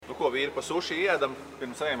ko vīri pa suši iedam,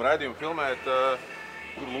 pirms ejam raidījumu filmēt,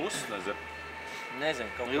 kur lūsas, nezinu. Nezinu,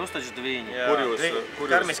 kaut Jūs taču dviņi. Kur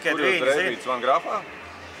jūs drēbītas Van Grāfā?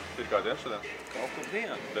 Ir kādi šodien? Kaut kur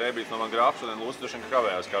bija. Drēbītas no Van Grāfa šodien lūsas droši vien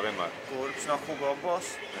kavējās, kā vienmēr. Kurps no Hugo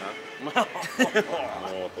Boss. Jā.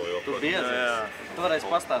 Tu biezi. Tu varēsi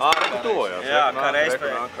pastāstīt. Reku tojās. Jā,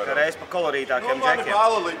 kā reiz pa kolorītākiem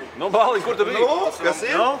džekiem. Nu, Bāliņ, kur tu biji? Kas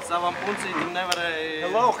ir? Savam puncītim nevarēja...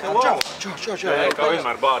 Hello. Čau. Kā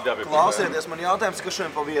vienmēr bārdi jābūt. Klausieties, man jautājums, kas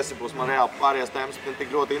šodien pa viesi būs. Man reāli pārējās tēmas, man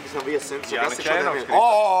tik ļoti interesanti viesis. Jānis Čēnovs.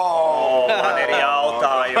 Man ir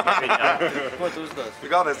jautājumi viņam. Ko tu uzdos?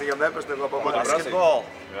 Galvenais viņam neprast neko pa Basketbolu.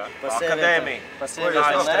 Akadēmija. Pa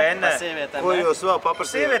sievietēm, Ko jūs vēl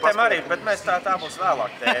paprasījāt? Sievietēm arī, bet mēs tā būs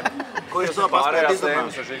vēlāk tēma. Ko jūs vēl paspējat Pārējās izdomāt?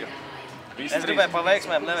 tēmas ar Žiga. Es gribēju pa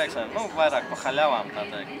veiksmēm, neveiksmēm. Nu, vairāk pa haļavām, tā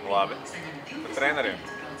teikt. Labi. Par treneriem.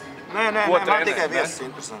 Nē, Ko man treneri, tikai ne? viesis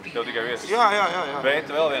interesanti. Tev tikai viesis. Jā. Bet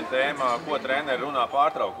vēl viena tēma, ko treneri runā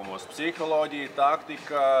pārtraukumos. Psiholoģija,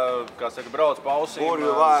 taktika, kā saka, brauc pausīm,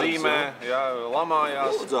 Burvju vārds, zīmē, jā,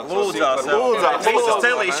 lamājās. Lūdzās. Visas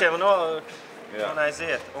celīšiem un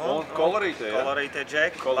aiziet. Un kolorīte, jā? Kolorīte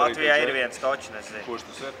džeki. Kolorīte Latvijā ir džeki. viens toči, nezinu. Kurš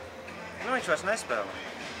tas ir? Nu, viņš vairs nespēlē.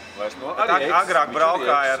 Vairs no... Agrāk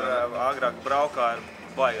braukā ar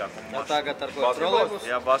baigāku mašīnu. Tagad ar ko? Basketbols? Trolejbus?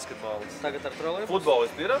 Jā, basketbols. Tagad ar trolejbus?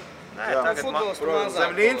 Futbolisti ir? Nē, Futbols mazāk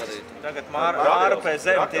Zemļīns? kolorīti. tagad Māru pēc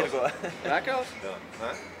zemi tirgo. Jākavs? Jā.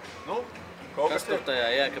 Nē? Nu, kaut Kas kas tur ir. tajā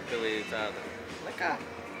iekapilī tāda? Nekā.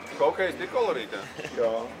 Kaut kas ir kolorītē.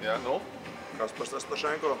 Jā. Jā, nu. Kaspars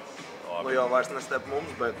Stašenko. Nu jau vairs nestep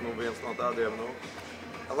mums, bet viens no tādiem,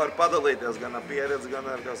 var padalīties gan ar pieredzi, gan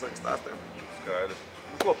ar, kā saka, stāstiem. Skaidrs.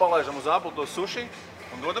 Nu, ko, palaižam uz apli to suši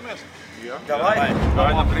un dodamies? Jā. Davai.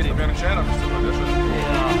 Gaidām Kristapienu Čēraku, es saprotu.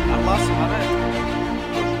 Jā, ar lasu varētu.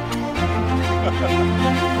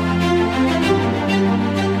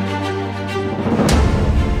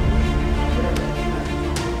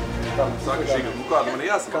 Saka, Žiga, nu kādu man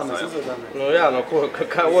jāsamaksā? Nu jā, no ko,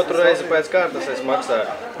 kā otru reizi pēc kārtas es maksāju.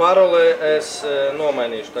 Paroli es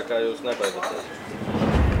nomainīšu, tā kā jūs nepaidāties.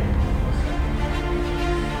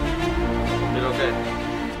 Ir ok.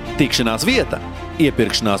 Tikšanās vieta,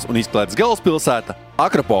 iepirkšanās un izklaides galvaspilsēta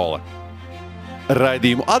Akropole.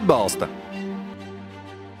 Raidījumu atbalsta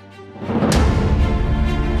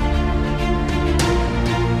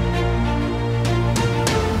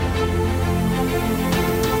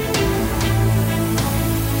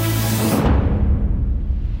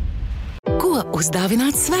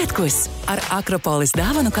Uzdāvināt svētkos ar Akropoles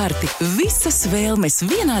dāvanu karti. Visas vēlmes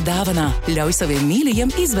vienā dāvanā. Ļauj saviem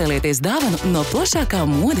mīļajiem izvēlēties dāvanu no plašākā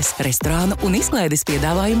modes, restorānu un izklaides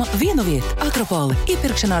piedāvājuma vienu vietu. Akropole –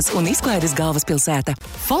 iepirkšanās un izklaides galvaspilsēta.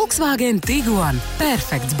 Volkswagen Tiguan –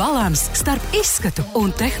 perfekts balans starp izskatu un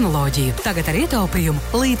tehnoloģiju. Tagad ar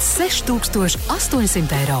ietaupījumu līdz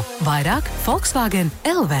 6800 eiro. Vairāk Volkswagen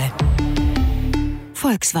LV.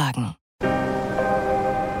 Volkswagen.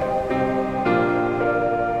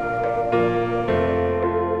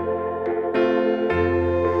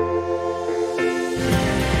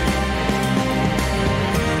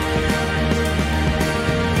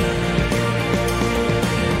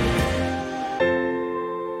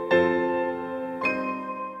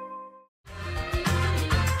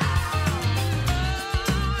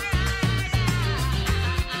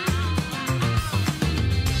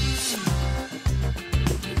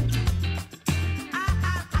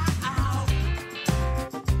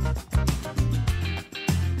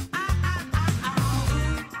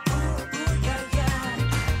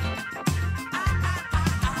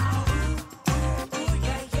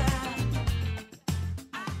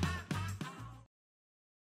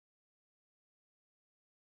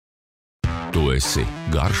 Tu esi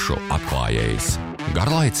garšu atklājējs.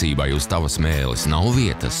 Garlaicībai uz tavas mēles nav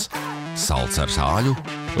vietas. Salds ar sāļu,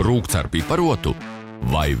 rūgts ar piparotu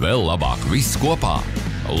vai vēl labāk viss kopā.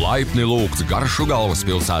 Laipni lūgts garšu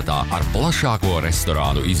galvaspilsētā ar plašāko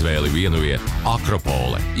restorānu izvēli vienu vietu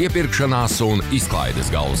Akropole. Iepirkšanās un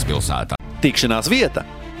izklaides galvaspilsēta. Tikšanās vieta,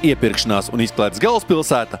 iepirkšanās un izklaides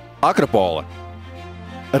galvaspilsēta Akropole.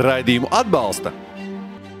 Raidījumu atbalsta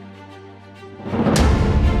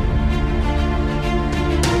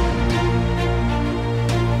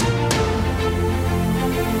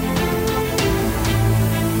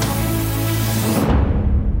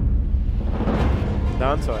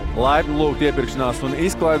Laipni lūgt iepirkšanās un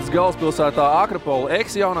izklaides galvaspilsētā Akropole.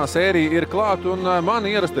 Jaunā sērija ir klāt un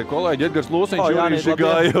mani ierastie kolēģi Edgars Lūsiņš, Jurijs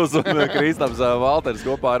Žigājus un Kristaps Valters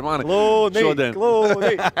kopā ar mani. Lūnīs,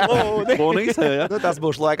 jā. Nu, tas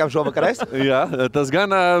būs laikam šovakar es. Jā, tas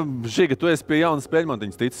gan, Žiga, tu esi pie jaunas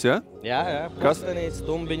spēļmantiņas ticis, jā? Jā, Kas? pustenīts,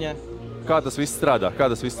 tumbiņa. kā tas viss strādā?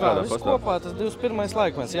 Viss kopā, tas 21.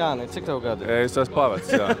 laikmets, Jāni, cik tev gadi? Es esmu pavecs,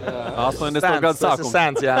 jā. 80 gadu sākums.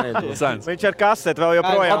 Sens, Jāni. Sens. Viņš ar kaseti vēl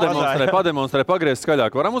joprojām Pademonstrē, pagriezt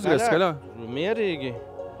skaļāk. Varam uzgriezt skaļāk? Mierīgi.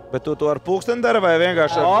 Bet tu to ar pulksteni dara vai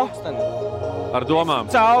vienkārši ar domām?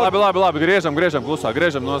 Labi, griežam klusā,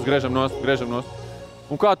 griežam nost.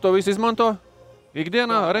 Un kā tu to visu izmanto?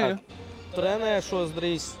 Ikdienā arī? Trenēšos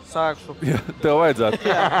drīz, sākšu. Jā, tev vajadzētu.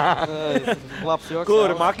 Jā, labs joks.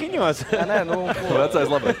 Kur, makiņos? Nē, Vecais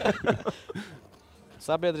labais.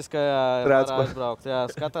 Sabiedriskajā var aizbraukt, jā.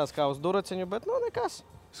 Skatās kā uz duraciņu, bet nekas.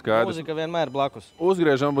 Skaidrs. Mūzika vienmēr blakus.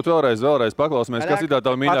 Uzgriežam, bet vēlreiz paklausamies, kas ir tā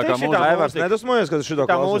tava mīļākā mūzika. Aivars, nedusmojies, kad šito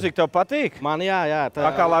Tā klausies? mūzika tev patīk? Man jā.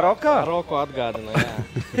 Tā kā La Roca? La Roca atgādina, jā.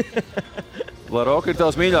 La Roca ir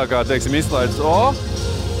tavs mīļākā, teiksim, izslēdz.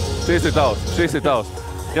 Šis ir tavs.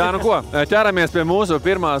 Jā, nu ko, ķeramies pie mūsu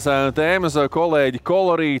pirmās tēmas, kolēģi,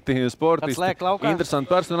 kolorīti, sportisti, interesanti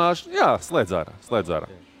personāži. Jā, slēdz ārā.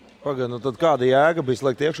 Pagaid, nu tad kāda jēga bija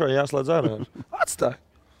slēgt iekšā, jāslēdz ārā? Atstāj!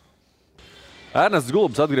 Ernests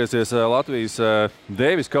Gulbs atgriezies Latvijas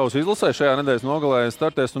Deivis kausa izlasē. Šajā nedēļas nogalē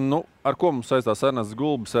startēs. Un, ar ko mums saistās Ernests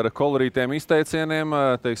Gulbs? Ar kolorītiem izteicieniem,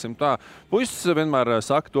 teiksim tā. Puisis vienmēr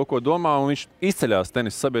saka to, ko domā, un viņš izceļās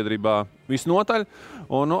tenisa sabiedrībā visnotaļ.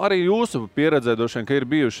 Un arī jūsu pieredzē droši vien, ka ir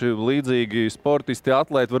bijuši līdzīgi sportisti,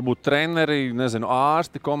 atlēti, varbūt treneri,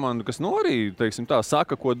 ārsti, komandu, kas arī, teiksim tā,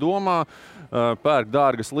 saka, ko domā, pērk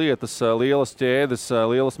dārgas lietas, lielas ķēdes,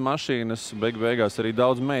 lielas mašīnas, beigās arī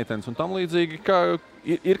daudz meitenes un tam līdzīgi.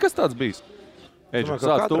 Ir kas tāds bijis? Es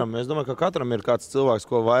domāju, ka katram ir kāds cilvēks,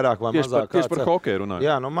 ko vairāk vai mazāk. Tieši par hokeju runāju.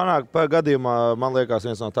 Jā, manā gadījumā, man liekas,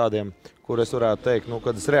 viens no tādiem, kur es varētu teikt,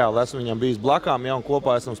 kad es reāli esmu viņam bijis blakām, un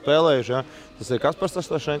kopā esam spēlējuši. Ja. Tas ir Kaspars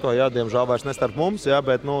Stašenko, diemžēl vairs ne starp mums,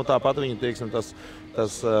 bet tāpat viņa, teiksim, tas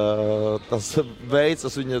veids,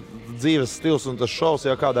 tas viņa dzīves stils un tas šovs,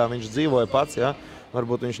 kādā viņš dzīvoja pats. Ja.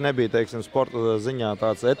 Varbūt viņš nebija, teiksim, sporta ziņā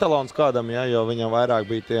tāds etalons kādam, jo viņam vairāk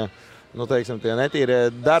bija tie, tie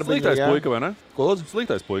netīrie darbi. Sliktais puika, vai ne? Ko lūdzu?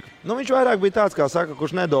 Sliktais puika. Viņš vairāk bija tāds, kā saka,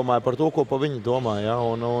 kurš nedomāja par to, ko pa viņu domā. Ja?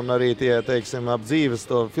 Un arī tie, teiksim, ap dzīves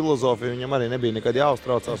to filozofiju viņam arī nebija nekad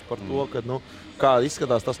jāuztraucās par to, ka, kā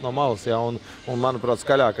izskatās tas no malas. Ja? Un manuprāt,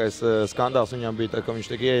 skaļākais skandāls viņam bija, tā, ka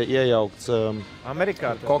viņš tika iejaukts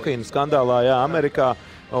kokaīna skandālā, Amerikā.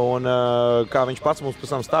 Un kā viņš pats mums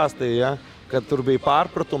pēc tam stāstīja, ka tur bija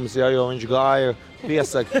pārpratums, jo viņš gāja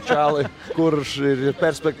piesakt čali, kurš ir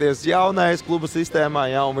perspektīvas jaunais kluba sistēmā,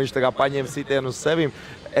 un viņš tā kā paņēma sitienu uz sevīm.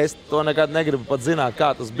 Es to nekad negribu pat zināt,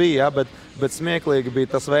 kā tas bija, bet smieklīgi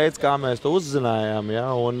bija tas veids, kā mēs to uzzinājām.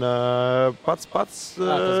 Un pats kā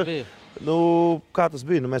tas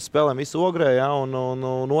bija? Mēs spēlējām visu Ogrē,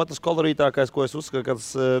 un otrs kolorītākais, ko es uzskatu, ka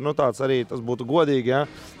tāds arī tas būtu godīgi,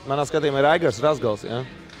 manā skatījumā ir Aigars Razgals.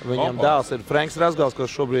 Viņam dēls ir Franks Razgals,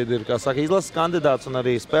 kurš šobrīd ir, kā saka, izlases kandidāts un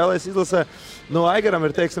arī spēlēs izlasē. Aigaram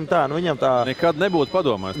ir, teiksim tā, viņam tā... Nekad nebūtu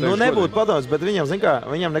padomājis. Nebūtu padomājis, bet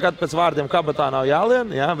viņam nekad pēc vārdiem kabatā nav jālien,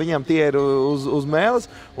 viņam tie ir uz mēles,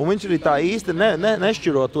 un viņš arī tā īsti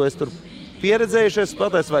nešķiro to, es tur pieredzējušies,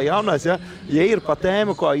 spēlētājs vai jaunais, ja ir pa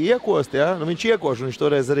tēmu, ko iekost, viņš iekoš, un viņš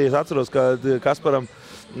toreiz arī atceros, ka Kasparam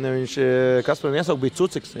iesaukt bija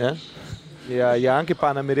Cuciks, Ja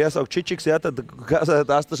Jankipānam ir iesaukt Čičiks, tad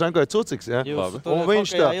Stašenko ir Cuciks. Un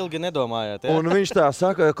viņš tā ilgi nedomājāt. Un viņš tā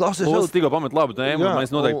saka, klausies. Lūdzu, tikko pamet labu tēmu, un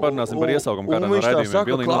mēs noteikti parunāsim par iesaukumu kādā no raidījumiem. Un viņš tā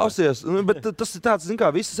saka, klausies. Bet tas ir tāds, kā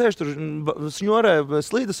visi sēž tur sņorē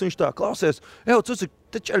slīdas, viņš tā, klausies. Cucik,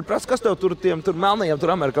 taču prasa, kas tev tur melnajiem,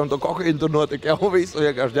 tur Amerikam, to kokaīnu tur notika. Un visu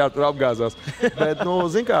vienkārši tur apgāzās. Bet,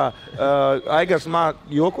 Aigars māk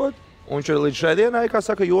jokot. Un viņš ir līdz šai dienai, kā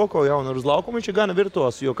saka, joko, un uz laukumu viņš ir gana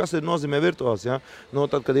virtuos, jo kas ir nozīmē virtuos,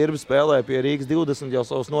 Tad, kad Irbis spēlēja pie Rīgas 20 jau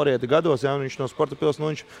savus norieti gados, un viņš no sporta pils,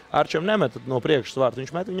 viņš Arčam nemeta no priekšsvārta,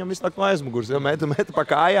 viņš meta viņam visu laiku no aizmugurs, meta pa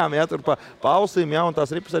kājām, tur pa ausīm, un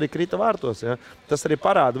tās ripas arī krita vārtos, Tas arī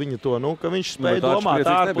parāda viņu to, ka viņš spēja domāt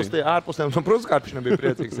ārpusēm, protams, kā viņš nebija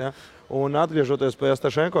priecīgs, Un atgriežoties pie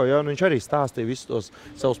Stašenko, viņš arī stāstīja visus tos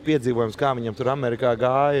savus piedzīvojumus, kā viņam tur Amerikā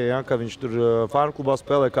gāja, ka viņš tur farmu klubā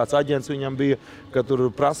spēlēja, kāds aģents viņam bija, ka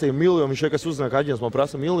tur prasīja miljonu. Viņš šeit, kas uzzināja, ka aģents man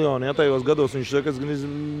prasa miljonu, tajos gados viņš šeit, kas gan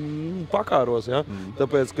pakāros,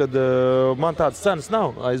 Tāpēc, kad man tādas cenas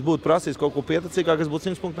nav, es būtu prasījis kaut ko pieticīgāk, es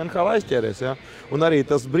būtu 100 punktu NHL aizķēries, Un arī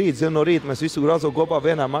tas brīdis, no rīta mēs visu braucam kopā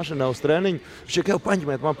vienā mašīnā uz treniņu, viņš šeit,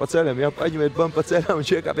 paņemiet man pa ceļam,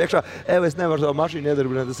 viņš iekāp iekšā, es nevaru savu mašīnu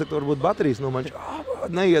iedarbināt, tas varbūt baterijas, man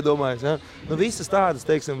neiedomājas. Visas tādas,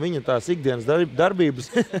 teiksim, viņa tās ikdienas darbības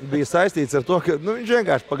bija saistīts ar to, ka viņš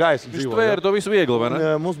vienkārši pa gaisu dzīvo. Viņš tvēra to visu viegli, vai ne?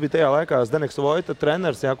 Mums bija tajā laikā Zdeneks Vojta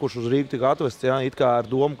treneris, kurš uz Rīgu tika atvests, it kā ar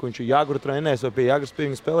domu, ka viņš ir Jāguru trenējis vai pie Jāgras pie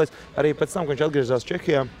viņa spēlēs. Arī pēc tam, ka viņš atgriezās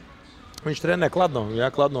Čehijā, Viņš trenē Kladno,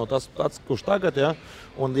 Kladno tas pats, kurš tagad,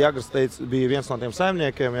 un Jāgars teica, bija viens no tiem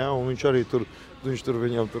saimniekiem, un viņš arī tur,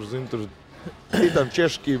 viņam tur, zin, tur citam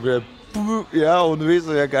češkībiem, un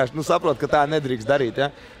visu vienkārši, saprot, ka tā nedrīkst darīt,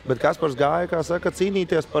 Bet Kaspars gāja, kā saka,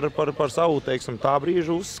 cīnīties par savu, teiksim, tā brīža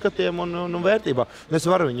uzskatiem un vērtībām. Es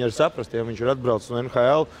varu viņu arī saprast, viņš ir atbraucis no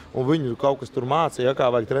NHL, un viņu kaut kas tur mācīja, kā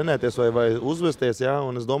vajag trenēties vai uzvesties,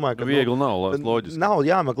 un es domāju, ka... Viegli nav, loģiski. Nav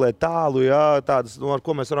jāmeklē tālu, tādas, ar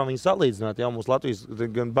ko mēs varam viņu salīdzināt, Mums Latvijas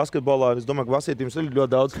gan basketbolā, es domāju, ka Vasītījums ir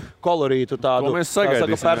ļoti daudz kolorītu tādu,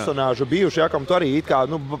 personāžu bijuši, kam tu arī it kā,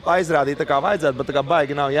 aizrādīt tā kā vajadzētu, bet tā kā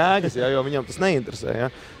baigi nav jēgas, jo viņam tas neinteresē,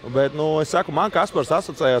 Bet, es saku, man Kaspars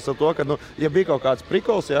asociējās ar to, ka, ja bija kaut kāds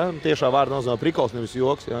prikols, tiešā vārda nozīmē prikols, nevis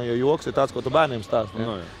joks, jo joks ir tāds, ko tu bērniem stāsti.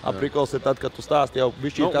 Prikols ir tad, kad tu stāsti jau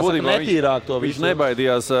bišķīt, kā saka, netīrāk to visu. Viņš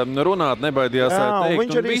nebaidījās runāt, nebaidījās teikt,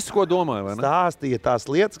 viņš arī visu, ko domāja, vai ne? Stāstīja tās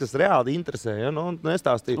lietas, kas reāli interesē,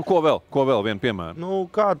 nestāstīja. Ko vēl vienu piemēru?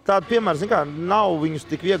 Tādu piemēru, zin kā, nav viņus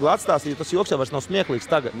tik viegli atstāstīt, tas joks jau vairs nav smieklīgs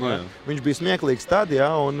tagad. Viņš bija smieklīgs tad,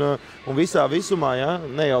 un visā visumā,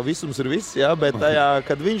 ne jau visums ir viss, bet tajā,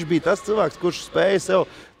 kad viņš bija tas cilvēks, kurš spēja sev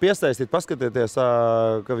piesaistīt, paskatieties,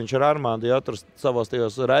 ka viņš ar Armāndu tur savos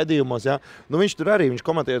tajos raidījumos. Viņš tur arī, viņš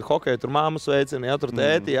komentēja hokeju, tur māmu sveicina, tur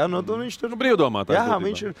tēti. Viņš tur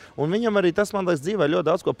brīvdomātājs. Un viņam arī tas, man liekas, dzīvē ļoti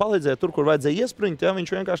daudz ko palīdzēja. Tur, kur vajadzēja iespringt,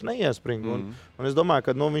 viņš vienkārši neiespring. Un es domāju,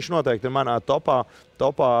 ka viņš noteikti ir manā top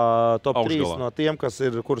 3 no tiem,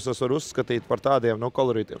 kurus es varu uzskatīt par tādiem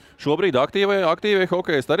kolorītiem. Šobrīd aktīvie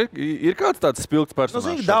hokejisti arī ir kāds tāds spilgts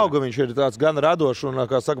personāžs? Viņš ir tāds gan radošs un,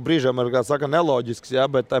 kā saka, brīžiem ir, kā saka, neloģisks,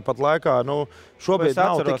 bet tāpat laikā, šobrīd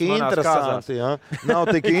nav tik interesanti, Nav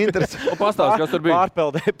tik interesanti. Pastāst, kas tur bija?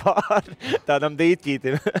 Pārpeldēja pāri tādam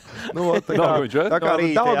dīķītim. Tā kā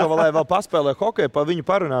Daugavalē vēl paspēlē hokeju, par viņu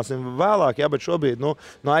parunāsim vēlāk, bet šobrīd,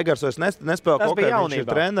 Aigars vairs nespēlē hokeju, viņš ir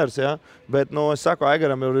treneris, bet, es saku,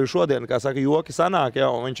 Aigaram ir šodien, kā saka, joki sanāk,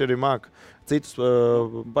 un viņš arī māk citus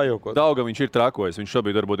pajokot. Viņš ir trakojis. Viņš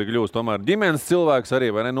šobrīd varbūt ir kļūst tomēr ģimenes cilvēks arī,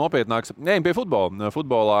 vai ne, nopietnāks. Ejam pie futbola.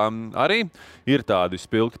 Futbolā arī ir tādi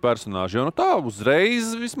spilgti personāži, jo tā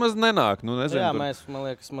uzreiz vismaz nenāk. Jā, mēs, man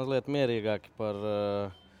liekas, mazliet mierīgāki par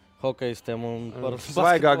hokejistiem un par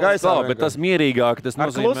svaigā gaisā. Bet tas mierīgāk, tas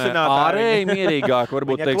nozīmē ārēji mierīgāk.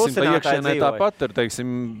 Varbūt, teiksim, tā iekšienē tāpat ir,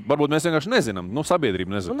 teiksim, varbūt mēs vienkārši nezinām.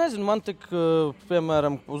 Sabiedrība nezina. Nezinu, man tik,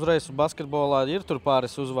 piemēram, uzreiz basketbolā ir tur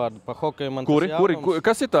pāris uzvārdi pa hokeju.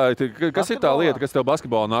 Kas ir tā lieta, kas tev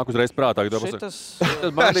basketbolā nāk uzreiz prātā? Šitas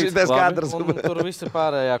kadrs. Un tur visi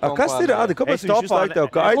pārējā kompānija. Kas ir rādi? Kāpēc viņš visu laiku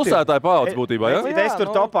tev kaitī? Klusētāji paudz būtībā, Es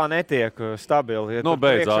tur topā netieku stabili.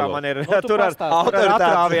 Beidz, tur ar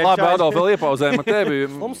autoritāti. Labi, Adolf, vēl iepauzējam ar tevi.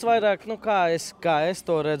 Mums vairāk, kā es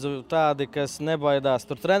to redzu, tādi, kas nebaidās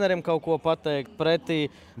tur trenerim kaut ko pateikt pretī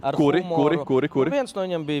ar humoru. Kuri? Viens no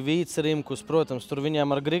viņiem bija Vīts Rimkus, protams, tur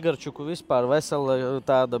viņiem ar Grigarčuku vispār vesela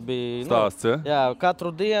tāda bija. Stāsts, Jā,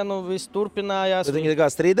 katru dienu viss turpinājās. Bet viņi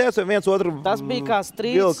kā strīdējās vai viens otru Tas bija kā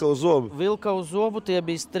strīds. Vilka uz zobu, tie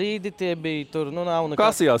bija strīdi, tie bija tur, nav nekāds.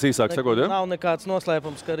 Kasījās īsāk sakot, ja? Nav nekāds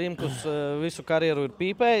noslēpums, ka Rimkus visu karjeru ir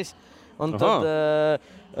pīpējis. Un tad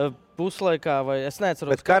puslaikā, vai es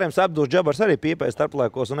neatceros. Bet Karims Abdul-Džabars arī pīpēja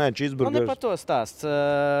starplaikos un ēd cheeseburgers. Man ir par to stāsts.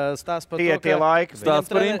 Stāsts par to, tie laiki.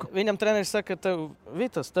 Viņam treneris saka,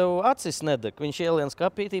 Vitas, tev acis nedeg. Viņš ielien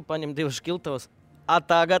skapītī, paņem 2 škiltos.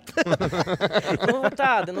 Tagad.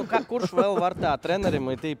 Tādi, kurš vēl var tā trenerim,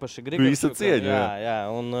 ir tīpaši Grigarčuka. Visa cieņa. Jā.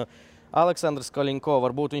 Un Aleksandrs Koļinko,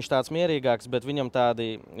 varbūt viņš tāds mierīgāks, bet viņam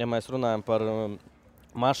tādi, ja mēs runājam par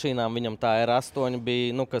mašīnām, viņam tā R8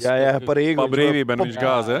 bija, kas... Jā, par Rīgu. Pa brīvībēm viņš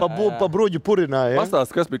gāza, Pa bruģu purināja,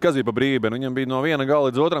 Pastāst, kas bija pa brīvībēm? Viņam bija no viena gala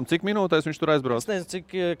līdz otram, cik minūtēs viņš tur aizbrauc? Es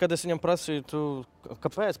nezinu, kad es viņam prasīju,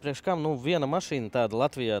 kāpēc, priekš kam, viena mašīna tāda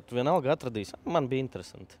Latvijā, tu vienalga atradīs. Man bija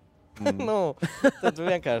interesanti. Tad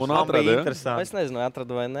vienkārši. Un atrada, Es nezinu,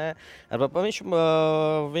 atrada vai nē.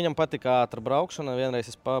 Viņam patika ātra braukšana. Vienreiz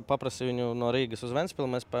es paprasīju viņu no Rīgas uz Ventspili.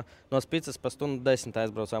 Mēs no Spicas pa 1:10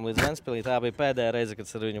 aizbraucām līdz Ventspilī. Tā bija pēdējā reize, kad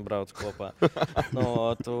es ar viņu braucu kopā.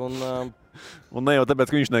 Un ne jau tāpēc,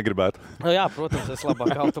 ka viņš negribētu. Jā, protams, es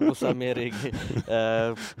labāk autobusā mierīgi.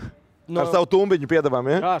 Ar savu tumbiņu piedāvām,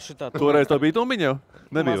 Jā, šitā. Toreiz tā bija tumbiņa jau?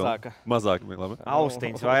 Nebija Mazāk bija labi.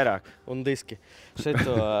 Austiņas vairāk. Un diski.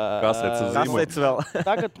 Šito, Kasetes vēl.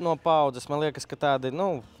 Tagad no paudzes, man liekas, ka tādi,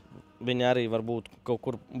 viņi arī varbūt kaut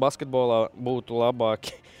kur basketbolā būtu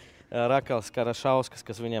labāki. Rakels Karašauskas,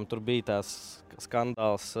 kas viņiem tur bija tās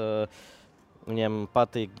skandāls, viņiem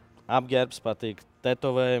patīk apģērbs, patīk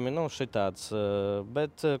tetovējumi, šitāds.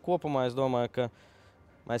 Bet kopumā es domāju, ka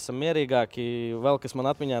mēs esam mierīgāki. Vēl kas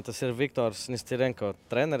man atmiņā, tas ir Viktors Niscirenko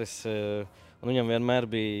treneris. Un viņam vienmēr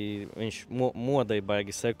bija, viņš modai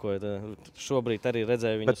baigi sekoja. Šobrīd arī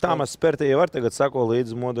redzēju viņu. Bet Tāmas Pērtie var tagad sako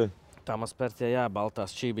līdzi modai? Tāmas Pērtie, jā,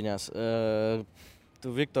 baltās čībiņās.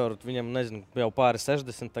 Tu, Viktor, viņam, nezinu, jau pāri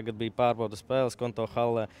 60, tagad bija pārbauda spēles konto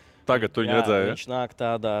hallē. Tagad tu viņu redzēji, viņš nāk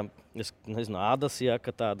tādā, es nezinu, ādas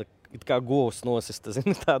jaka, tāda, it kā govs nosista,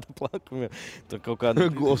 zini, tāda plakuma. Tur kaut kāda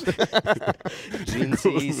govs. Džinsi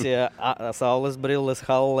īsie, saules brilles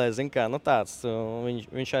hallē, zini kā, nu tāds.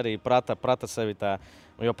 Viņš arī prata sevi tā.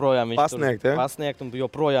 Joprojām viņš pasniegt, un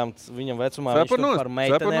joprojām viņam vecumā viņš tur par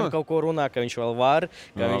meitenēm kaut ko runā, ka viņš vēl var,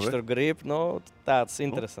 ka viņš tur grib. Nu, tāds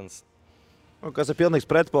interesants. Kas ir pilnīgs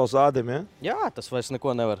pretpols Ādim, ja? Jā, tas vairs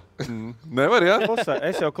neko nevar. Nevar, jā?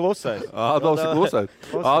 Es jau klusēju. Ādolfs ir klusējis.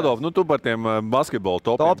 Ādolf, nu tu par tiem basketbolu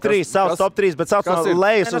topiem. Top 3, sauc top 3, bet sauc no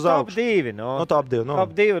lejas uz augšu. Top 2, no. Top 2, no.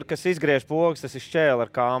 Top 2, kas izgriež pogas, tas ir Šķēle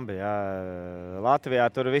ar Kambi, jā. Latvijā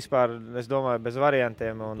tur vispār, es domāju, bez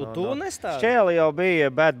variantiem. Tu nestāvi? Šķēle jau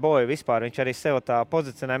bija bad boy vispār, viņš arī sev tā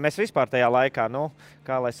pozicionēja. Mēs vispār tajā laikā, nu,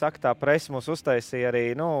 kā lai saka, tā presa mūs uztaisīja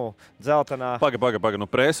arī, nu, dzeltenā. Paga, nu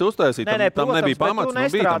presa uztaisīja, tam nebija pamats, nu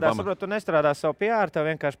bija tam pamats. Tu nestrādā savu PR, tev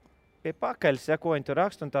vienkārši pie pakaļas, ja, ko viņi tur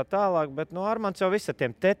raksta un tā tālāk, bet, nu, Armands jau viss ar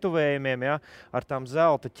tiem tetuvējumiem, ja, ar tām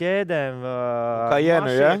zelta ķēdēm,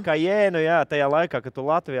 Kajēnu, jā, tajā laikā, kad tu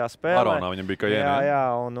Latvijā spēlē. Baronā viņam bija Kajēnu. Jā,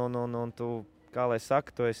 un tu, kā lai saka,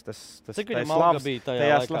 tu esi tas Cik viņam alga bija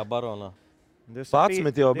tajā laikā Baronā?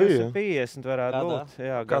 11 jau bija. 250 varētu būt.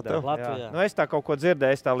 Jā, gadā. Latvijā. Nu, es tā kaut ko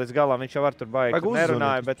dzirdēju, es tā līdz galam, viņš jau var tur baigi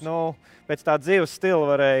nerunāju, bet, nu, pēc tā dzīves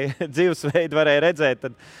stila dzīvesveidu varēja redzēt,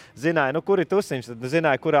 tad zināja, nu, kur ir tusiņš, tad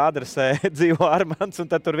zināja, kurā adresē dzīvo Armands, un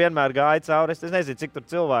tad tur vienmēr gāja cauri. Es nezinu, cik tur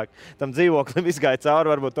cilvēki tam dzīvoklim izgāja cauri,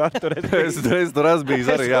 varbūt tu ar tur esi. Es tur esmu bijis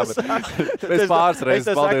arī, jā, bet es pāris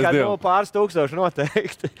reizes, paldies Dievam. Pāris tūkstoši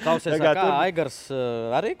noteikti. Klausies, kā Aigars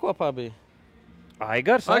arī kopā bija?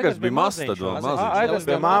 Aigars bija mazs tad vēl. Aigars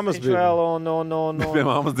pie māmas bija vēl un pie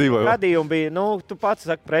māmas dzīvoja. Gadījumi bija, nu, tu pats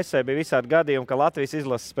saki, presē bija visādi gadījumi, ka Latvijas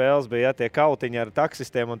izlases spēles bija, ja, tie kautiņi ar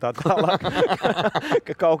taksistiem un tā tālāk,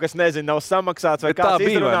 ka kaut kas, nezinu, nav samaksāts vai kāds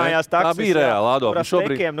izrunājās taksists. Tā bija reāli, Ādolf.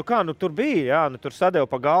 Šobrīd. Nu kā, nu tur bija, jā, nu tur sadeva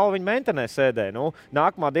pa galvu, viņi mentenē sēdēja. Nu,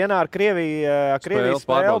 nākamā dienā ar Krievijas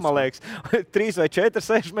spēli, man liekas, 3 vai 4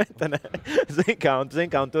 sēž mentenē. Zin kā, un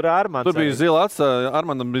tur Armands. Tur bija zilāts,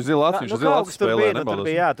 Armandam bija zilāts, viņš zilāts spēlē.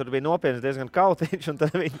 Tur bija nopietns diezgan kautiņš, un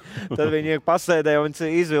tad viņi pasēdēja un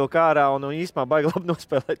izvilka ārā un īstenībā baigi labi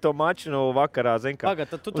nospēlēja to maču vakarā. Zin kā,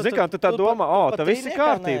 tu tā domā, tā viss ir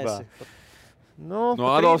kārtībā. Nu,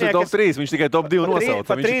 Ādolfs ir top 3, viņš tikai top 2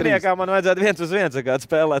 nosauca. Pa trīniekā man vajadzētu 1 uz 1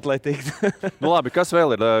 spēlēt, lai tiktu. Nu labi, kas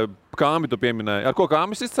vēl ir? Kāmi tu pieminēji. Ar ko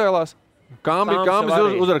Kāmis izcēlās? Kāmis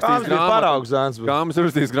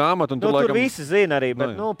uzrakstījis grāmatu. Nu, tur visi zina arī,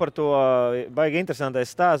 bet par to baigi interesantais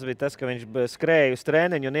stāsts bija tas, ka viņš skrēja uz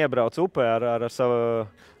treniņu un iebrauc upē ar savu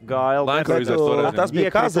gālu. Tas bija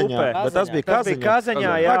Kazaņā. Tas bija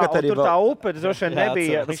Kazaņā, jā, un tur tā upe droši vien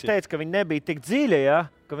nebija. Viņš teica, ka viņa nebija tik dziļa, jā,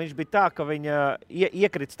 ka viņš bija tā, ka viņa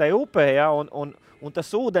iekrits tajā upē, jā, un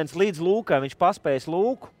tas ūdens līdz lūkai, viņš paspējas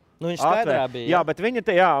lūku. Nu, viņš skaidrā bija. Jā, bet viņa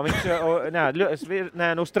te,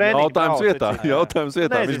 uz treniņu. Jautājums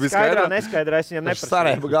vietā. Viņš bija skaidrā, neskaidrā, es viņam neprasīju.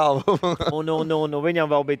 Sarēba galvu. un viņam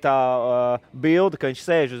vēl bija tā bilde, ka viņš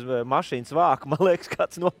sēž uz mašīnas vāku, man liekas,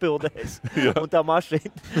 kāds nopildējis. Un tā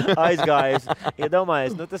mašīna aizgājas.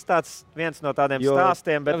 Iedomājies, nu tas tāds viens no tādiem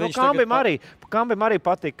stāstiem, bet Kambim arī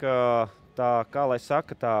patika tā, kā lai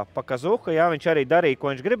saka, tā pakazuha, jā, viņš arī darīja,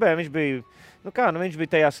 ko viņš gribēja, viņš bija viņš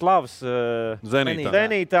bija tajā slavas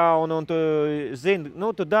zenītā, un tu zini,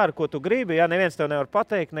 tu dari, ko tu gribi, jā, neviens tev nevar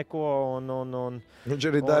pateikt neko, un viņš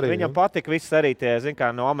arī darīja. Viņam patika viss arī tie, zini,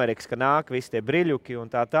 kā no Amerikas, ka nāk visi tie briļuki un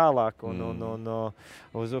tā tālāk, un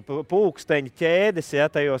uz pulksteņa ķēdes, jā,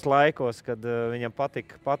 tajos laikos, kad viņam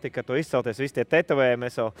patika to izcelties, visi tie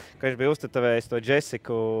tetovējumi, ka viņš bija uztetovējis to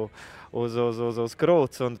Jessiku uz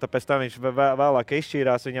krūts, un tāpēc tā viņš vēlāk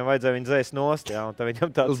izšķīrās, viņam vajadzēja viņu dzēst nost, jā, un tā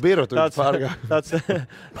viņam tāds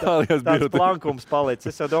plankums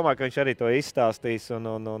palicis. Es jau domāju, ka viņš arī to izstāstīs, un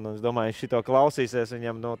es domāju, viņš šito klausīsies,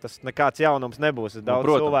 viņam tas nekāds jaunums nebūs.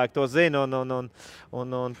 Daudz cilvēku to zina, un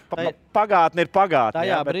pagātne ir pagātne.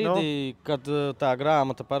 Tajā brīdī, kad tā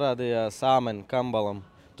grāmata parādījās Āmen Kambalam,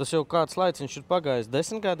 tas jau kāds laiks viņš ir pagājis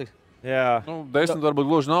 10 gadi? Jā. 10 varbūt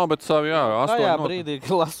gluži nav, bet savu, jā, 8. Tajā brīdī,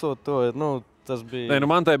 kad lasot to, tas bija... Nē, nu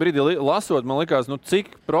man tajā brīdī lasot, man likās, nu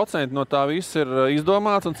cik procenti no tā viss ir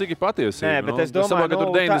izdomāts un cik ir patiesība. Nē, bet es domāju, ka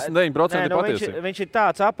tur 99% ir patiesība. Viņš ir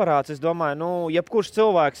tāds aparāts, es domāju, nu, jebkurš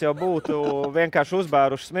cilvēks jau būtu vienkārši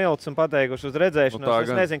uzbēruši smilts un pateikuši uz redzēšanos.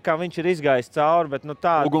 Es nezinu, kā viņš ir izgājis cauri, bet nu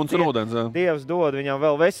tā... Uguns un ūdens, jā. Dievs dod viņam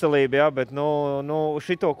vēl veselību, jā, bet nu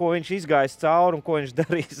šito, ko viņš izgājis cauri un ko viņš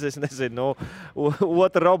darīs, es nezinu,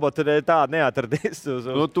 otra robota tāda neatradīs.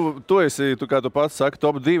 Nu, tu kā tu pats saki,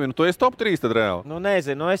 top 2, nu tu esi top 3 tad reāli. Nu,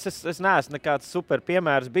 nezinu, es neesmu nekāds super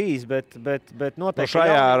piemērs bijis, bet noteikti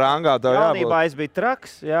šajā rangā tev jābūt. Jaunībā es biju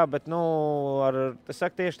traks, jā, bet, es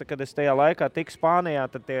saku tieši, kad es tajā laikā tiku Spānijā,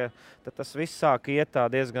 tad tas viss sāk iet tā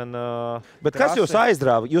diezgan Bet kas jūs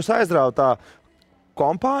aizrāva? Jūs aizrāva tā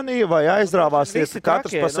kompānija vai aizrāvās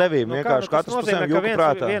katrs pa sevi? Vienkārši katrs pa sevi jūka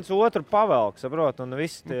prātā. Viens otru pavelk, saprot, un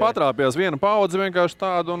viss tie... Patrāpījās viena paudze vienkārši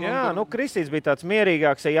tādu. Jā, Kristīts bija tāds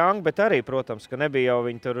mierīgāks Young, bet arī, protams, ka nebija jau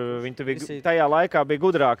viņi tur bija, tajā laikā bija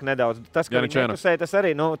gudrāk nedaudz. Tas, ka viņi nekusēja, tas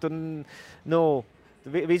arī,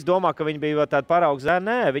 visi domā, ka viņi bija tādi paraugs zēni.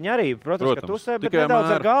 Nē, viņi arī, protams, ka tusē, bet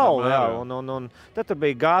nedaudz ar galvu. Jā, un tad tur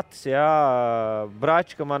bija Gatis, jā,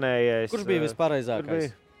 Bračka manējais. Kurš bija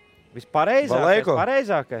vispareizākais?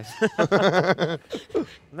 Pareizākais?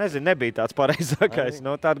 Nezinu, nebija tāds pareizākais.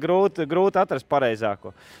 Tāda grūti atrast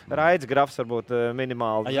pareizāko. Raids Grafs varbūt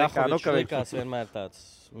minimāli. Jahovičs likās vienmēr tāds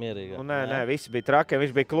mierīgāk. Nē, visi bija traki,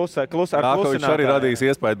 viņš bija klusa ar klusinātāju. Viņš arī radījis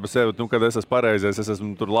iespēju par sevi, kad es esmu pareizais, es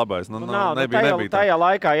esmu tur labais. Nebija tajā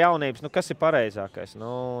laikā jaunības, kas ir pareizākais?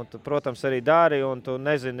 Tu, protams, arī dari, un tu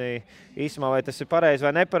nezini īsumā, vai tas ir pareizi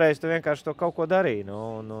vai nepareizi, tu vienkārši to kaut ko darīji.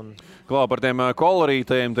 Klā, par tiem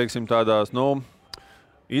kolorītiem, teiksim, tādās,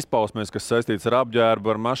 izpausmēs, kas saistīts ar apģērbu,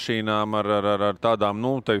 ar mašīnām, ar tādām,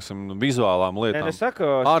 teiksim, vizuālām lietām. Es saku,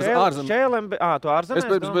 šķēlēm, tu ārzemēs?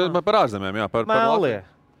 Par ārzemēm, jā.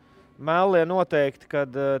 Mellie noteikti, kad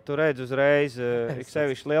tu redzi uzreiz,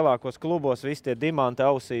 sevišķi lielākos klubos, visi tie dimanti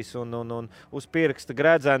ausīs un uz pirksta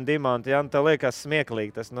gredzeni dimanti, jā, un tā liekas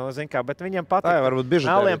smieklīgi tas, bet viņiem patīk. Tā varbūt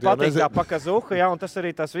bižutērija. Melliem patīk tā pakazuha, jā, un tas arī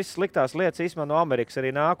tās visas sliktās lietas īstenībā no Amerikas arī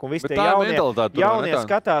nāk, un visi tie jaunie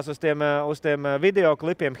skatās uz tiem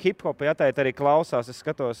videoklipiem hip-hopi, jā, tā arī klausās, es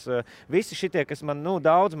skatos, visi šitie, kas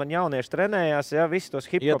daudz man jaunieši trenējās, jā, visi tos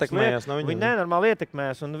hip-hops liek, viņi nenormāli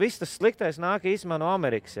ietekmēs, un viss tas sliktais nāk īstenībā no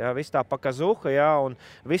Amerikas, jā, tā pakazuha, jā, un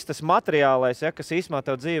viss tas materiālais, jā, kas īsumā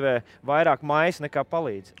tev dzīvē vairāk mājas nekā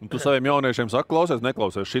palīdz. Un tu saviem jauniešiem saki, klausies,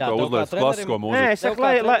 neklausies šito uzliec klasisko mūziku? Nē, es saku,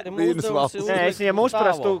 es viņiem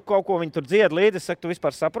uzprastu kaut ko viņi tur dzied līdzi, es saku, tu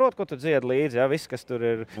vispār saproti, ko tu dzied līdzi, jā, viss, kas tur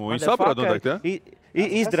ir. Viņi saprot noteikti, jā?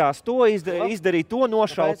 Izdrās to, izdarīt to,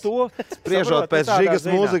 nošaut to. Spriežot pēc žigas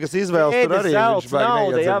mūzikas izvēles, tur arī viņš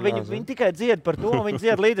nauda, jā, viņi tikai dzied par to, viņi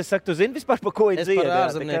dzied līdzi, es saku, tu zini vispār, par ko viņi dzied. Es par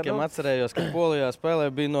ārzemniekiem atcerējos, ka Polijā spēlē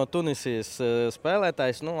bija no Tunisijas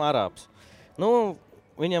spēlētājs, Arābs.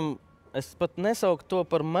 Viņam, es pat nesauku to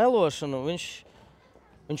par melošanu,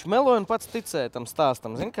 viņš meloja un pats ticēja tam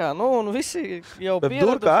stāstam, zin kā, un visi jau pieraduši. Bet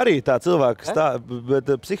Durka arī tā cilvēka bet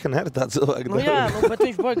Psiha ir tā cilvēka. Jā, bet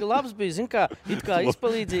viņš baigi labs bija, zin kā, it kā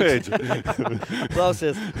izpalīdzīgs.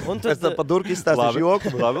 Klausies. Es tā pa Durka izstāstīšu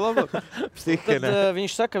joku. Labi. Tad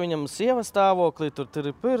viņš saka, viņam sieva stāvoklī, tur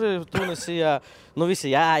Tunisijā,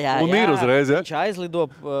 visi jā. Un ir uzreiz, jā? Viņš aizlido,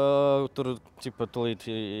 tur tūlīt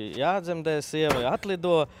jādzemdē sieva,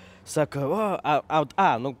 atlido. Saka,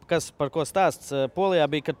 par ko stāsts Polijā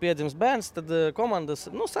bija, kad piedzims bērns, tad komandas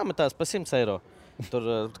sametās pa 100 eiro.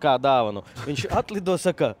 Tur kā dāvanu. Viņš atlido,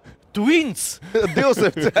 saka, Twins!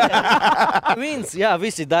 200! Twins, jā,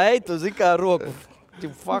 visi dai, tu zini kā roku.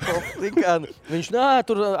 Fuck off, viņš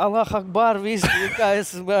tur Allah Akbar, visi, kā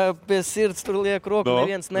es pie sirds tur lieku roku,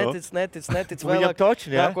 neviens netic. Viņam toči,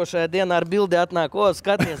 jā? Nākošajā dienā ar bildi atnāk,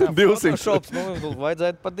 skaties, Photoshops,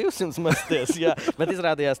 vajadzētu pa 200 mesties, jā. Bet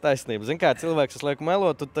izrādījās taisnība. Zin kā, cilvēks, kas liek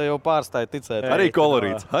melot, tu te jau pārstāji ticēt. Arī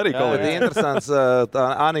kolorīts. Interesants,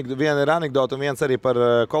 viena ir anekdota un viens arī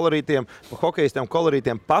par kolorītiem, par hokejistiem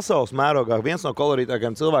kolorītiem pasaules mērogā, viens no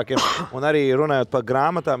kolorītākajiem cilvēkiem, un arī runājot par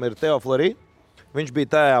grāmatām ir Teo Fleury. Viņš bija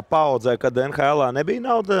tajā paudzē, kad NHL nebija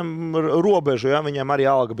nauda robežu, ja? Viņam arī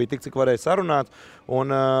alga bija tik, cik varēja sarunāt,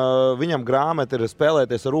 un viņam grāmata ir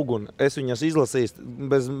spēlēties ar uguni. Es viņas izlasīju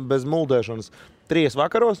bez muldēšanas 3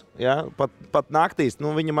 vakaros, ja? pat naktīs.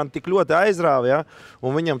 Viņa man tik ļoti aizrāva, ja?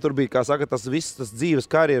 Un viņam tur bija, kā saka, tas viss tas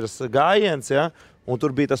dzīves karjeras gājiens, ja? Un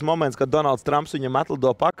tur bija tas moments, kad Donalds Trumps viņam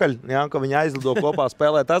atlido pakaļ, ja, ka viņi aizlido kopā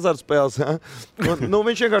spēlēt azartspēles. Ja.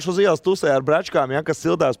 Viņš vienkārši uz ielas tusēja ar bračkām, ja, kas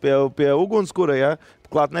sildās pie ugunskura, ja,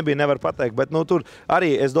 klāt nebija, nevar pateikt. Bet tur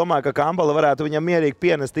arī es domāju, ka Kampala varētu viņam mierīgi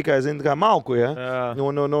pienest tikai, kā malku, ja?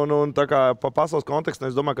 Un tā kā pa pasaules kontekstu,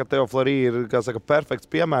 es domāju, ka Teo Fleury ir, kā saka, perfekts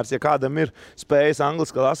piemērs. Ja kādam ir spējas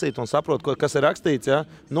angliski lasīt un saprot, kas ir rakstīts, ja?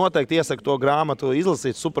 Noteikti iesaku to grāmatu,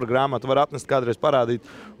 izlasīt super grāmatu, var atnest kādreiz parādīt.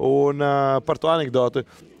 Un par to anekdotu,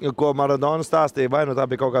 ko Maradona stāstīja, vai tā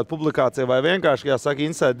bija kaut kāda publikācija, vai vienkārši, jāsaka,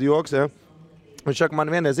 inside joks, ja? Viņš saka, man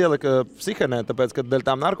vienreiz ielika psihenē, tāpēc, ka dēļ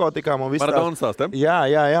tām narkotikām un viss tā. Maradona stāstiem? Jā,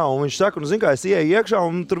 un viņš saka, zin kā, es ieeju iekšā,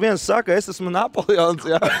 un tur viens saka, es esmu Napoleons,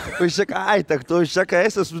 jā. Viņš saka, viņš saka,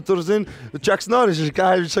 es esmu tur, Čaks Norris, viņš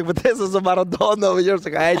saka, bet es esmu Maradona, viņš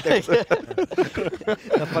saka,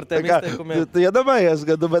 Par tiem izteikumiem. Tu iedomājies,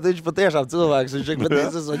 bet viņš patiešām cilvēks, viņš saka, bet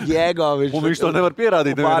es esmu Diego. Un viņš to nevar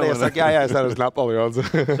pierādīt. Pārējie saka, jā, es esmu Napoleons.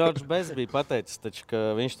 Džordžs Bez bija pateicis, taču,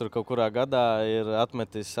 ka viņš tur kaut kurā gadā ir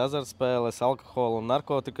atmetis azartspēles, alkoholu un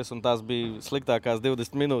narkotikas, un tās bija sliktākās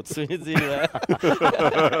 20 minūtes viņa dzīvē.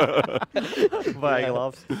 Vai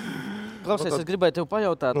labs. Klausies, es gribēju tev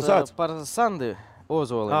pajautāt par Sandi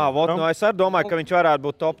Ozoli. Es arī domāju, ka viņš varētu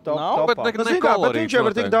būt top. Bet viņš jau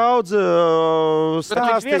var tik daudz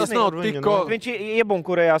stāstīt. Viņš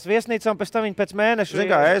iebunkurējās viesnīcā, un pēc tam viņa pēc mēneša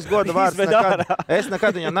es godu vārds es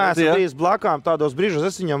nekad viņam neesmu bijis blakām tādos brīžos.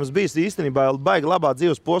 Es viņam bijis īstenībā baigi labā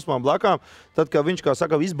dzīves posmā blakām, tad, kad viņš, kā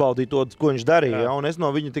saka, izbaudīja to, ko viņš darīja. Ja? Un es no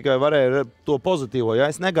viņa tikai varēju to pozitīvo. Ja?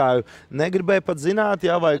 Es negribēju pat zināt,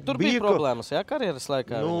 ja, vai tur bija problēmas, ja, karjeras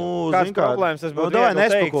laikā? Kāds problēmas tas būtu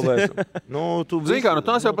teikt?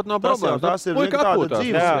 Tās jau pat nav problēmas. Tās ir tāda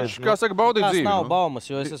dzīves. Kā saka, baudīt dzīvi. Tās nav baumas,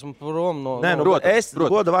 jo es esmu prom no... Es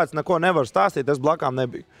goda vārds neko nevaru stāstīt, es blakām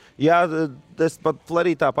nebiju. Jā, es pat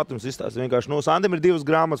Fleury tāpat jums izstāstīju. Vienkārši, Sandim ir 2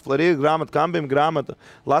 grāmatas, Fleury ir grāmata, Kambim grāmata.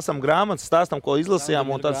 Lasam grāmatas, stāstam, ko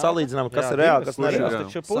izlasījām, un tad salīdzinām, kas ir reāli, kas nereāli.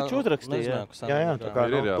 Taču Puķu uzrakstīja. Jā, tā kā,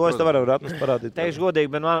 to es te varu atnest parādīt. Teikšu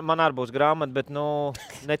godīgi, bet man arī būs grāmata, bet,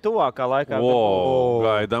 ne tuvākā laikā.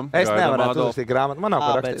 Gaidam. Es nevaru uzrakstīt grāmatu, man nav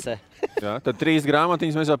ko rakstīt. Jā, tad 3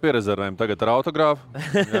 grāmatiņas mēs jau pierezervējam. Tagad ar autogrāfu.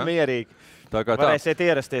 Mierīgi. Varēsiet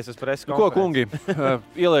ierasties uz preses konferenci. Ko, kungi?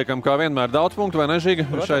 Ieliekam kā vienmēr daudz punktu, vai ne, Žiga,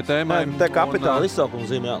 šai tēmai? Te kapitāla izsaukuma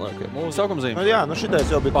zīme jāliek. Izsaukuma zīme? Jā,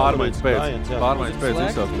 šitais jau bija pārmaiņas pēc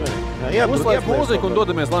izsaukuma. Uzliek mūziku un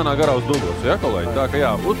dodamies lēnā garā uz Duglas, ja, kolēģi? Tā kā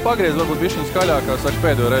jā, pagriez varbūt bišķiņ skaļāk, kā saka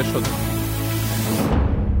pēdējo reizi šodien.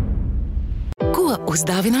 Ko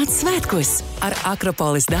uzdāvināt svētkos? Ar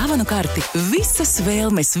Akropolis dāvanu karti visas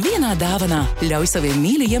vēlmes vienā dāvanā. Ļauj saviem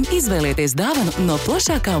mīļajiem izvēlēties dāvanu no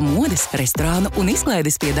plašākā modes, restorānu un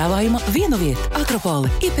izklaides piedāvājuma vienu vietu.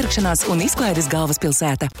 Akropoli – iepirkšanās un izklaides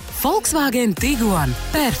galvaspilsēta. Volkswagen Tiguan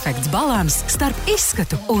 – perfekts balans starp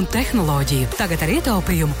izskatu un tehnoloģiju. Tagad ar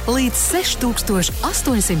ietaupījumu līdz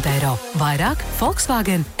 6800 eiro. Vairāk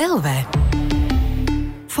Volkswagen LV.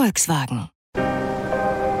 Volkswagen.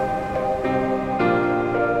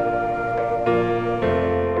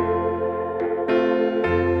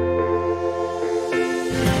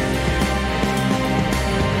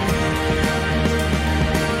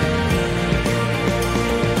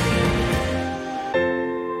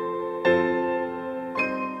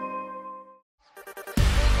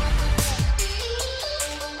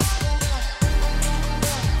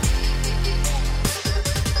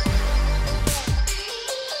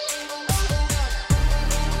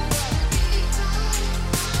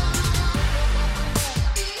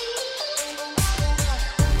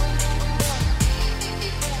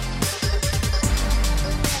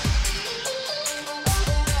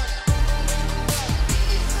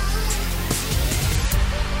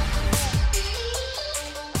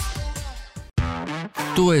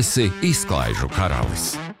 Tu esi izklaižu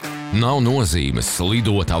karalis. Nav nozīmes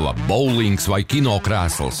lidotava, bowlings vai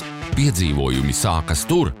kinokrēsls. Piedzīvojumi sākas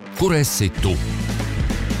tur, kur esi tu.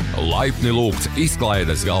 Laipni lūgts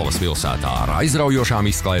izklaides galvaspilsētā ar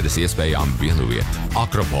aizraujošām izklaides iespējām vienu vietu.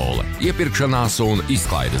 Akropole – iepirkšanās un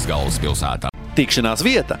izklaides galvaspilsētā. Tikšanās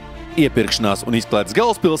vieta – iepirkšanās un izklaides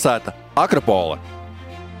galvaspilsēta – Akropole.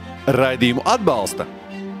 Raidījumu atbalsta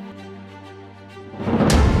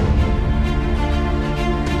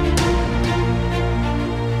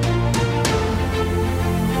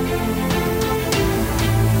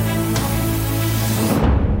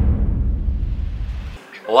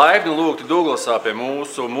Laipni lūgti Duglasā pie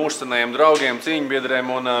mūsu mūžsanējiem draugiem, cīņbiedriem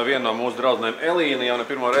un viena no mūsu draudzenēm Elīna. Jau ne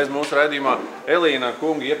pirmo reizi mūsu raidījumā. Elīna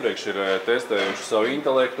kungi iepriekš ir testējuši savu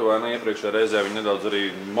intelektu, vai ne? Iepriekšējā reizē viņi nedaudz arī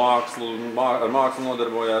ar mākslu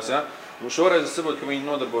nodarbojās. Ja? Un šoreiz es saprotu, ka viņi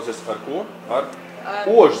nodarbosies ar ko? Ar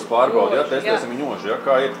ožas pārbaudi, ja? Testēsim viņu ožu. Ja?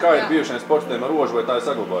 Kā ir bijušiem sportistiem ar ožu, vai tā ir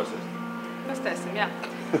saglabājusies? Testēsim, jā.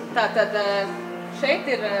 Tātad šeit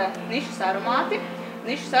ir nišas aromāti.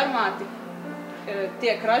 Nišas aromāti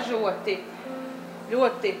tiek ražoti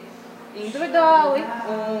ļoti individuāli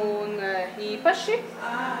un īpaši.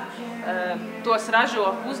 Tos ražo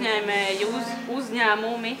uzņēmēji,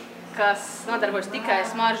 uzņēmumi, kas nodarbojas tikai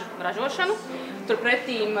smaržu ražošanu.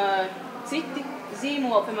 Turpretīm citi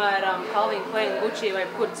zīmoli, piemēram, Calvin Klein, Gucci vai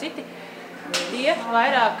kur citi, tie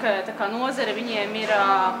vairāk tā kā nozare, viņiem ir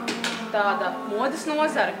tāda modes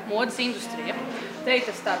nozare, modes industrija. Te ir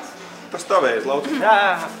tas tāds... Tas tavējas, Lauds.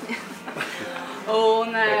 Jā.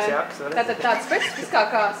 Un tātad tādas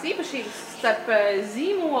specifiskākās īpašības starp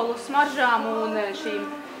zīmolu smaržām un šīm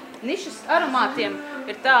nišas aromātiem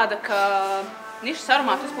ir tāda, ka nišas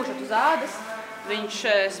aromātu uzpūšot uz ādas, viņš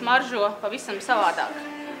smaržo pavisam savādāk.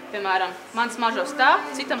 Piemēram, man smaržos tā,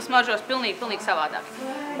 citam smaržos pilnīgi savādāk.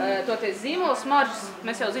 Toties zīmolu smaržas,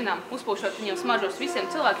 mēs jau zinām, uzpūšot viņiem smaržos visiem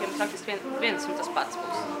cilvēkiem, praktiski viens un tas pats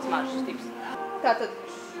būs smaržas tips. Tātad,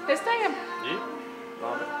 testējam?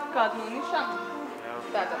 Kādu no nišām?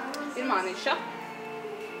 Tātad, pirmā niša.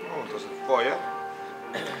 Tas ir foja.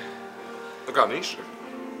 Tā kā niša.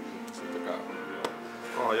 Tas ir tā kā...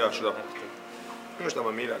 Jā, šitā. Viņš tā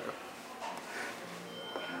man mīļākā.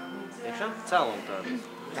 Iekšā? Cēlum tādu.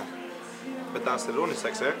 Jā. Bet tās ir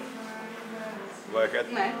unisex, ja? Vai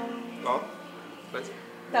het? Nē. Redz?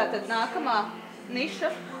 Tātad nākamā niša,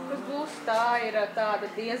 kas būs, tā ir tāda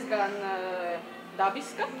diezgan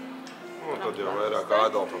dabiska. Tad jau vairāk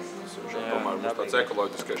Ādolfam. Viņš jau tomēr būs tāds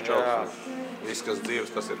ekoloģiskais čauks. Viss, kas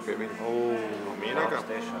dzīves, tas ir pie viņa. Mīļākā?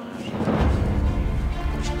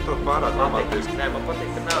 Tad pārāk amatiski. Nē, man patīk,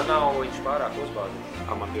 ka nav viņš pārāk uzbāzis.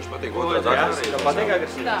 Man tieši patīk otrāds agresīvs. Tev patīk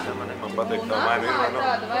agresīvs? Tā. Man patīk tā Un mainīga. nākamā ir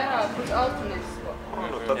tāda vairāk uz austrumētisko.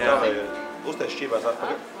 Tad tā vajag. Uztais šķībās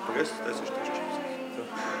atpakaļ. Pagaies, uztais šķībās.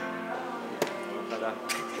 Tādā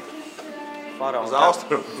Uz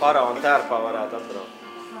austrumu. faraona tērpā varētu atbraukt.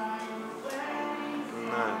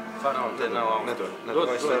 Nē. Faraona te nav augstu. Nedod.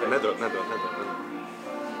 Es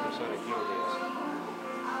arī kļūdījos.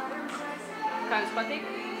 Kā jums patīk?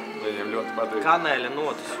 Viņiem ļoti patīk. Kanēļa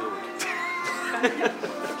notis jūt.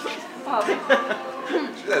 Labi.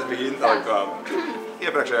 Šitais bija intelektuāli.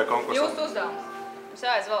 Iepriekšējā konkursā. Jūsu uzdevums. Mums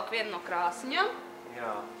jāizvelk viena no krāsiņām.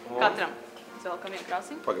 Jā. Katram izvelkam vienu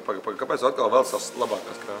krāsiņu. Paga. Kāpēc atkal vēl savas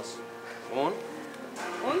labākās krāsas? Un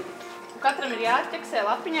katram ir jāatķeksē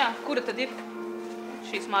lapiņā, kura tad ir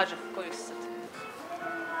šī smarža, ko jūs esat.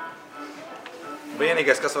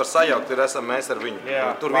 Vienīgais, kas var sajaukt, ir esam mēs ar viņu. Jā,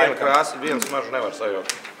 Tur viena krāsa, vienu smaržu nevar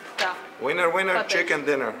sajaukt. Tā. Winner, Tātad. chicken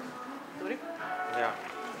dinner. Turi. Jā.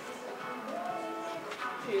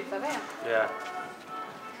 Šī ir tavējā. Jā.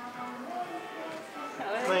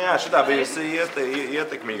 Nu jā, šitā bija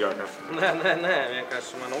ietekmīgākā. Nē,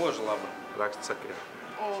 vienkārši man oža laba. Raksts saka, jā.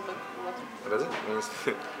 Un otru. Redzi? Viņas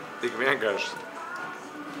tik vienkāršas.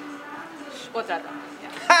 Otrādā. Jā.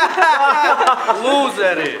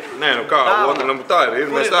 Lūzeri! Nē, nu kā, otra, nu tā ir,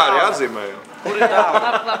 mēs tā arī atzīmējam. Kur ir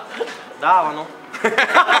dāvana? Labi. Dāvanu.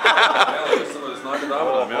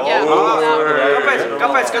 Jā.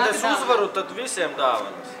 Kāpēc, kad es uzvaru, tad visiem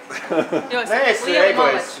dāvanas? Jo, Nē, es esmu lieli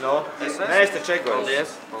egoists, maleči. nu. Nē, es taču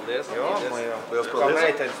egoists. Paldies. Liels Kā paldies.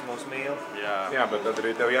 meitenes mūs mīl. Jā, bet tad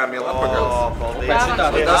arī tev jāmīl atpakaļ.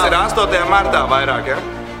 Paldies. Tas ir 8. martā vairāk, ja?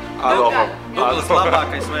 Adolfam. Douglas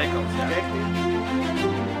labākais veikals.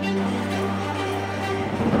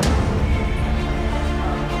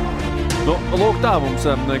 Nu, lūk, tā mums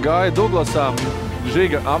gāja Douglasā.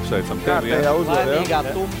 Žiga, apsveicam tevi. Kārtējā uzvara, Laimīgā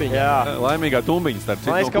tumpiņa. Jā. Laimīgā tumbiņa, starp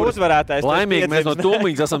citu. Man liekas, ka uzvarētājs. Laimīgi mēs no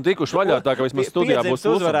tumbiņas esam tikuši vaļā, tā ka vismaz studijā būs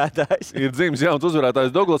Piedzimis uzvarētājs. Ir dzimis jauns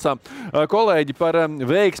uzvarētājs Douglasā. Kolēģi, par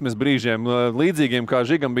veiksmes brīžiem līdzīgiem, kā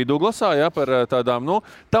Žigam bija Douglasā, ja, par tādām, nu,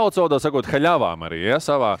 tautas valodā sakot, haļavām arī, ja,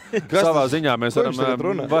 savā ziņā mēs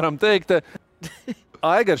varam teikt.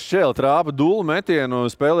 Aigars Čēle trāpa dullu metienu,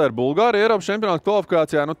 spēlē ar Bulgāriju Eiropas čempionāta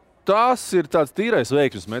kvalifikācijā. Nu, tas ir tāds tīrais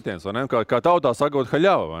veiksmes metiens, vai ne? Kā tautā sakot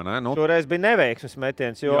haļava, vai ne? Nu, Toreiz bija neveiksmes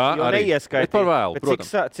metiens, jo arī. neieskaitīja. Bet par vēlu,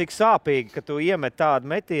 protams. Cik sāpīgi, ka tu iemet tādu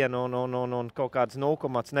metienu un kaut kāds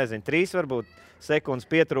 0,3 varbūt sekundes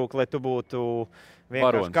pietrūk, lai tu būtu vienkārši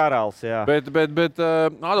Varonis. karalis. Jā. Bet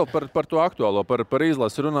Adolf, par to aktuālo, par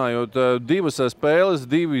izlasi runājot, 2 spēles,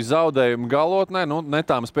 2 zaudējumi galotnē, nu, ne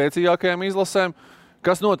tām spēcīgākajām izlasēm.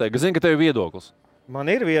 Kas notiek? Es zinu, ka tev ir viedoklis. Man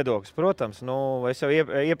ir viedoklis, protams. Nu, es jau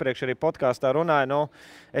iepriekš arī podkāstā runāju. Nu,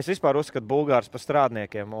 es vispār uzskatu Bulgārus par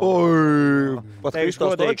strādniekiem. Pat Teikšu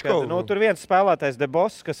godīgi, ka, nu, tur viens spēlētājs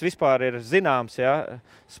Debos, kas vispār ir zināms, ja,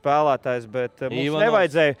 spēlētājs, bet mums Ivanovs.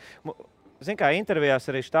 nevajadzēja. Zin kā intervijās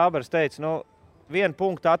arī Štābers teica, nu, vienu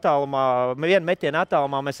punktu attālumā, vienu metienu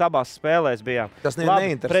attālumā mēs abās spēlēs bijām. Tas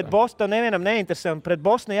neinteresē. Pret Bostonu nevienam neinteresē, un pret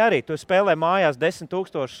Bosniju arī. Tu spēlē mājās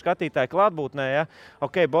 10,000 skatītāju klātbūtnē, ja?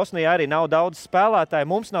 Ok, Bosnijā arī nav daudz spēlētāju,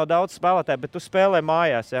 mums nav daudz spēlētāju, bet tu spēlē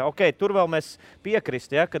mājās, ja? Ok, tur vēl mēs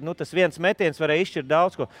piekrist, ja? Kad tas viens metiens varēja izšķirt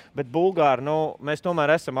daudz ko, bet Bulgāri, mēs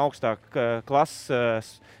tomēr esam augstāk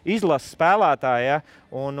klases izlases spēlētāji, ja?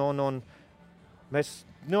 Un mēs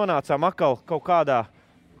nonācām atkal kaut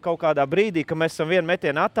kādā brīdī, ka mēs esam vienu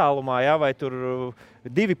metienu attālumā, ja, vai tur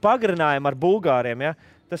 2 pagarinājumi ar Bulgāriem. Ja.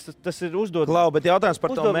 Tas ir uzdot. Klau, bet jautājums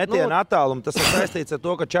par to metienu attālumu. Tas ir saistīts ar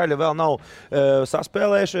to, ka čaļi vēl nav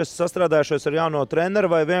saspēlējušies, sastrādājušies ar jauno treneru,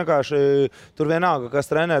 vai vienkārši tur vienalga, kas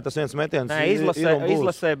trenē, tas viens metiens.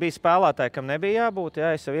 Izlasē bija spēlētāji, kam nebija jābūt.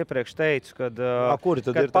 Jā, es jau iepriekš teicu, kad kuri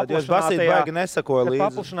tad ir tādi? Es basīt baigi nesakoju līdzi.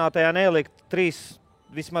 Paplašinātajā nelikt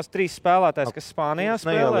vismaz 3 spēlētājs, kas Spānijā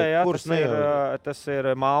spēlē. Jā, tas ir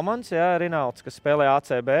Malmans, jā, Rinalds, kas spēlē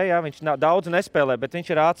ACB. Jā, viņš daudz nespēlē, bet viņš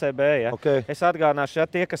ir ACB. Jā. Okay. Es atgādināšu, ja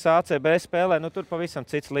tie, kas ACB spēlē, tur pavisam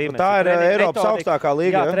cits līmenis. Tā ir Eiropas augstākā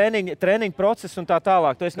līga. Jā, treniņu process un tā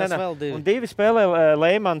tālāk. Un 2 spēlē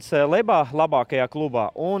Leimans Lebā, labākajā klubā,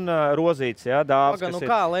 un Rozīts, jā, Dāvs.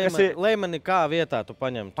 Leimani kā vietā tu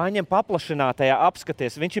paņem? Paņem paplašinātajā,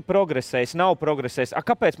 apskaties. Viņš ir progresējis, nav progresējis.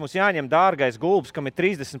 Kāpēc mums jāņem dārgais Gulbs, kam ir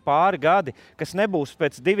 30 pāri gadi, kas nebūs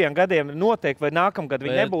pēc 2 gadiem noteikti, vai nākamgad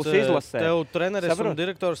viņi nebūs izlasē. Tev treneris un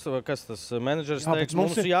direktors, kas tas menedžers teiks,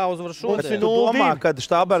 mums ir jāuzvar šodien. Tu domā, kad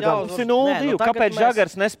Štābergam mums ir 0-2. Kāpēc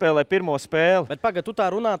Žagars nespēlē pirmo spēli? Bet pagad, tu tā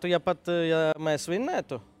runātu, ja mēs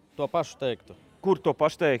vinnētu, to pašu teiktu. Kur to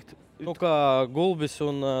pašu teikt? Kā Gulbis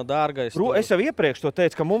un Dārgais. Es jau iepriekš to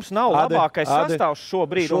teicu, ka mums nav labākais sastāvs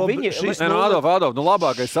šobrīd. Adolf,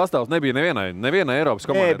 labākais sastāvs nebija nevienai Eiropas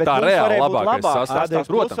komandai. Tā reāli labākais sastāvs.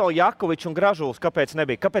 Protams, Jakovičs un Gražuls, kāpēc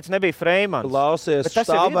nebija? Kāpēc nebija Freimans? Klausies,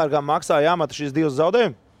 Štābergam maksā jāmata šīs 2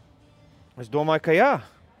 zaudējumi? Es domāju, ka jā.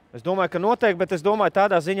 Es domāju, ka noteikti, bet es domāju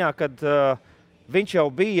tādā ziņā, kad viņš jau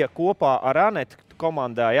bija kopā ar Anetu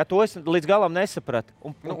komandā. Ja, to es līdz galam nesapratu.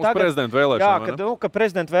 Uz prezidenta vēlēšanas. Jā, kad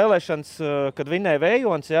prezidenta vēlēšanas, kad vinēja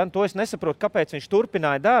Vējons, ja, to es nesaprotu, kāpēc viņš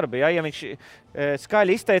turpināja darbu. Ja viņš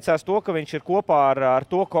skaļi izteicās to, ka viņš ir kopā ar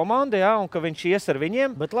to komandu, ja, un ka viņš ies ar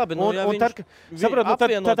viņiem. Bet labi,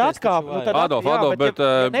 tad atkāp. Bet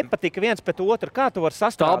nepatika viens pret otru. Kā tu vari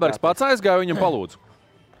sastāvēt? Stābergs pats aizgāja viņam palūdzu.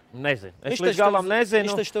 Nezinu. Es līdz galam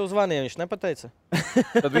nezinu. Viņš taču tev zvanīja, viņš nepateica.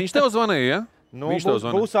 Tad viņš tev zvanīja, ja?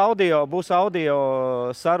 Būs audio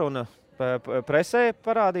saruna presē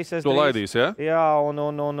parādīsies. To laidīs, ja? Jā,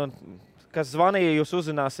 un kas zvanīja, jūs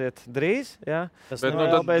uzzināsiet drīz, ja? Tas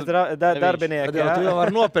nav bez darbinieki. Tu jau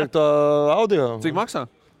vari nopirkt to audio. Cik maksā?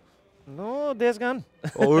 Diezgan.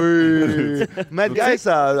 Met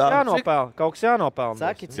gaisā. Jānopelna, kaut kas jānopelna.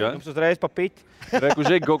 Sakits. Jums uzreiz pa piti. Reku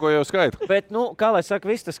Žigi kaut ko jau skaita. Bet, kā lai saka,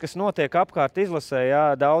 viss tas, kas notiek apkārt izlasē, jā,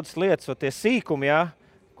 daudzas lietas, un tie sīkumi, jā,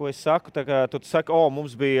 ko es saku, tā kā tu saki,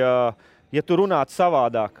 mums bija, ja tu runātu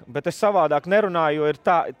savādāk, bet es savādāk nerunāju, jo ir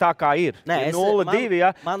tā kā ir. Nē, 0-2,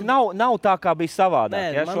 ja, nav tā, kā bija savādāk.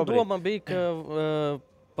 Nē, ja, man doma bija, ka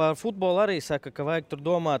par futbolu arī saka, ka vajag tur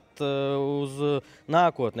domāt uz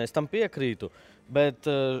nākotnē. Es tam piekrītu. Bet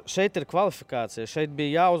šeit ir kvalifikācija. Šeit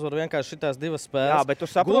bija jāuzvar vienkārši šitās 2 spēles. Jā, bet tu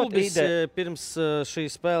saproti, Gulbis pirms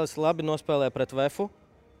šīs spēles labi nospēlēja pret Vefu.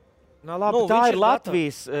 Tā ir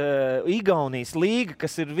Latvijas, Igaunijas līga,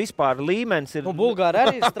 kas ir vispār līmenis. Bulgāri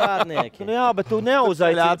arī ir strādnieki. Jā, bet tu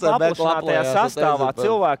neuzaicini paplašinātajā sastāvā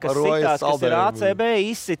cilvēku, kas sitās, kas ir ACB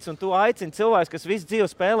izsits, un tu aicini cilvēkus, kas visu dzīvi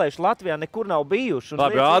spēlējuši Latvijā, nekur nav bijuši.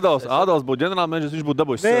 Labi, Adolfs būtu ģenerālmenedžers, viņš būtu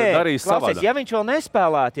darījis savādāk. Ja viņš vēl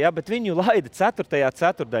nespēlētu, ja, bet viņu laida 4.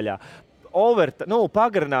 ceturdaļā.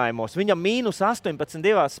 Pagarinājumos. Viņam -18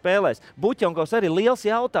 2 spēlēs. Buķjonkovs arī liels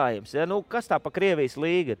jautājums. Ja? Kas tā pa Krievijas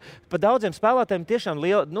līga ir? Pa daudziem spēlētājiem tiešām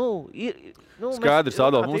liela... Skaidrs,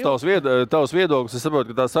 Adolf, mums tavs viedoklis. Es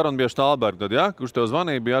saprotu, ka tā saruna bija Štāberga. Ja? Kurš tev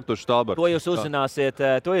zvanīja, bija Arturs Štābergs. To jūs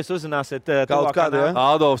uzzināsiet kaut kādā. Ja?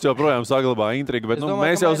 Adolfs joprojām saglabā intrigu, bet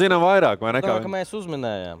mēs jau zinām vairāk, vai ne? Domāju, ka mēs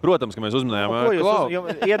uzminējām. Protams, ka mēs uzminējām.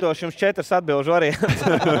 Iedošu jums 4 atbilžu variantus.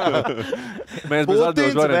 Mēs bez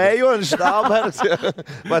atbilžu variantus. Vējons, Štābergs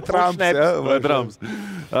vai Trumps.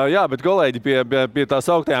 Jā, bet kolēģi pie tās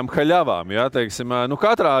augtajām haļavām. Ja? Teiksim,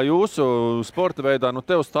 katrā jūsu sporta veidā,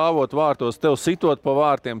 tev stāvot vārtos, tev sitot pa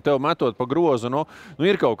vārtiem, tev metot pa grozu,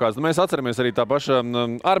 ir kaut kāds. Mēs atceramies arī tā paša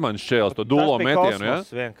Armaņš Čēls, to dūlo metienu.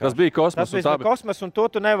 Ja? Tas bija kosmos. Tas bija kosmos, un to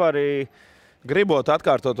tu nevari Gribot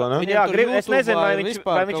atkārtot to, ne? Jā, es nezinu, vai viņš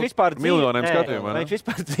vispār miljoniem skatījumu, vai viņš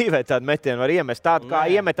vispār dzīvē tādu metienu var iemest. Tādu, kā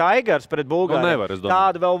iemet Aigars pret Bulgāriju. Nevar, es domāju.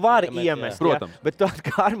 Tādu vēl var iemest. Protams. Bet tādu,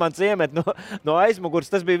 kā Armands iemet no aizmugurs,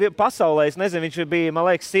 tas bija pasaulē, es nezinu, viņš bija, man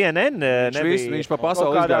liekas, CNN. Viņš pa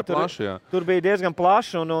pasauli izgāja plaši, jā. Tur bija diezgan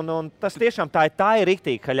plaši, un tas tiešām tā ir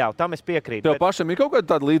riktīgi Haļava, tam es piekrītu. Tev pašam ir kaut kādi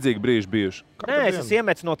tādi līdzīgi brīži bijuši? Nē, es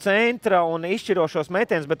iemetu no centra un izšķirošos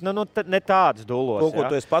metienus, bet ne tādus dulos. To, ko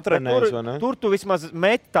tu esi patrenējis, vai ne? Tur tu vismaz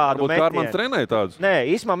met tādu metienu. Armands trenēja tādus? Nē,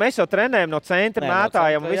 īsumā mēs jau trenējam no centra,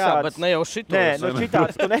 mētājam visādus. Jā, bet ne jau šitos. Nē, no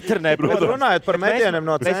šitādus tu netrenē. Runājot par metieniem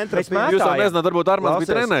no centra. Jūs jau nezināt, varbūt Armands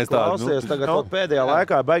bija trenējis tādu. Klausies, tagad pēdējā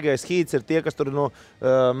laikā baigais hīts ir tie, kas tur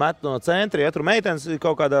met no centra. Ja tur meitenes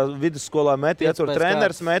kaut kādā vidusskolā met, ja tur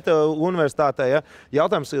treneris met universitātē. Ja?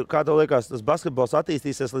 Jautājums ir, kā tev liekas, tas basketbols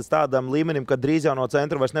attīstīsies līdz tādam līmenim, ka drīz jau no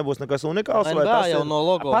centra vairs nebūs nekas unikāls? Vai tas jau no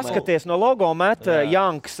logo? Paskaties, no logo met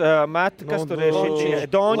Janks, met, kas tur ir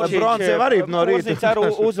Dončić. Brons jau arī no rīta.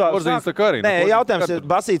 Orziņš tā kā arī. Nē, jautājums ir,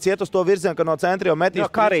 Basīts iet uz to virzienu, ka no centra jau metīs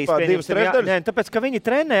principā divas trešdaļas. Nē, tāpēc, ka viņi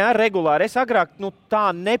trenē regulāri. Es agrāk tā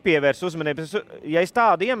nepievērsu uzmanību. Ja es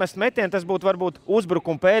tādu iemestu metienu, tas būtu varbūt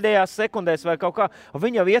uzbrukuma pēdējās sekundēs vai kaut kā.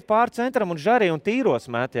 Viņi jau iet pāri centram un žarī un tīros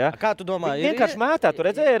met. Ja? Kā tu domā? Viņi vienkārši mētā. Tu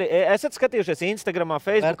redzēji, esat skatījušies Instagramā,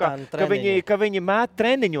 Facebookā, ka viņi mēt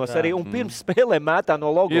treniņos arī un pirms spēlēm mētā no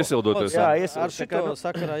logo. Iesildoties. Jā, ar šito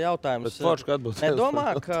sakarā jautājums. Nedomā,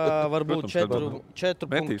 ka varbūt 4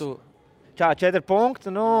 punktu. 4 punkti,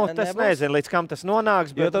 tas nezinu, līdz kam tas nonāks.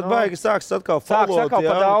 Jo tad baigi sāks atkal followot, pa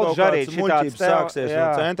daudz žarīt. Muļķības sāksies,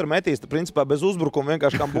 no centra metīs, principā bez uzbrukuma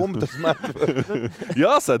vienkārši kā bumba tas met.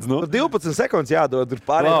 Jāsadz, 12 sekundes jādod ir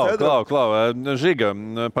pārējiem centram. Klau, Žiga,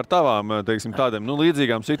 par tavām, teiksim, tādiem,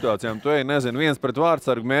 līdzīgām situācijām, tu ej, nezinu, viens pret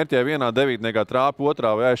vārdsargu mērķē vienā devītniekā trāpi,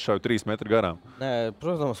 otrā vai aizšauj 3 metru garām. Nē,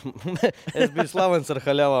 protams, es biju slavens ar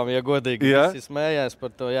Haļavām, ja godīgi. Visi smējās par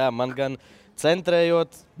to, jā, man gan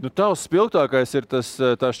centrējot. Tavs spilgtākais ir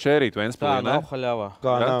tā šķērīt Ventspilī, ne? Tā nav Haļavā.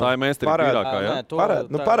 Tā ir meistara pīrākā, jā?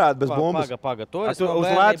 Parād bez bumbas. Paga. Uz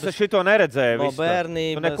ledus es šito neredzēju. No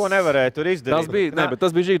bērnības. Tu neko nevarēji tur izdarīt.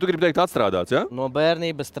 Tas bija Žīgi, tu gribi teikt atstrādāts, jā? No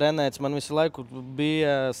bērnības trenēts. Man visu laiku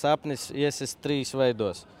bija sapnis iesist 3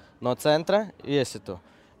 veidos. No centra iesitu.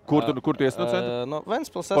 Kur tu iesi no centra? No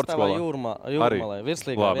Ventspils sastāvā Jūrmalē.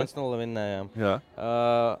 Virslīgā 1-0 vinnējām. Jā.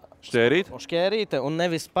 Šķērīte un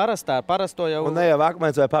nevis parasto jau. Un ne jau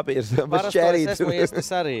akmens vai papīrs, bet šķērīte. Esmu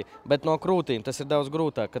iestis arī, bet no krūtīm tas ir daudz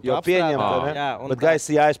grūtāk. Jo pieņemt, ne? Bet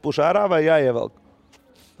gaisa jāizpuš ārā vai jāievelk?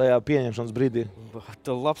 Tajā pieņemšanas brīdī.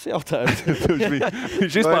 Tas labs jautājums.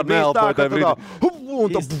 Viņš vispār neelpoja tajā brīdī.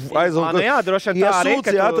 Jā, droši vien tā arī,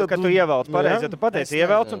 ka tu ievelc pareizi. Ja tu pateici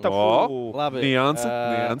ievelc un tā labi.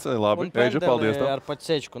 Nianse, labi. Eidža, paldies tev. Ar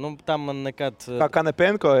paķečku. Tam man nekad... Kā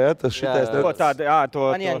Kanepenko, ja? Tas šitais...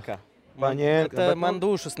 Paņenka. Man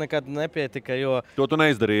dušas nekad nepietika, jo... To tu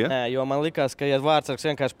neizdarīji, ja? Nē, jo man likās, ka ja vārdsargs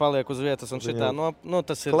vienkārši paliek uz vietas un šitā,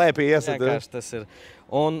 tas ir... Klēpī iesat, vienkārši tas ir.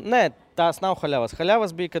 Un, nē, tās nav Haļavas.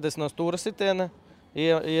 Haļavas bija, kad es no stūra sitiena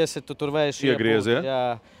iesitu tur vējš. Iegriezi, ja? Jā.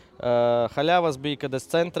 Haļavas bija, kad es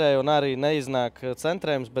centrēju un arī neiznāk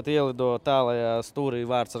centrējums, bet ielido tālajā stūrī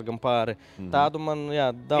vārdsargam pāri. Tādu man,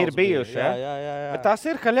 daudz ir bijuši, jā. Bet tās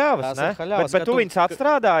ir Haļavas, ne? Bet tu viņas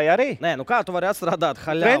atstrādāji arī? Nē, kā tu vari atstrādāt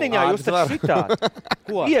Haļavu? Treniņā jūs taču šitāt.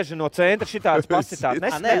 Ko? Bieži no centra šitādas pasitāt.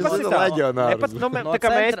 Tā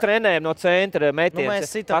kā mēs trenējam no centra metiens. Mēs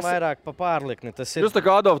sitam vairāk pa pārlikni. Jūs tā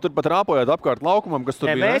kā Adolf tur pat rāpojāt apkārt laukumam, kas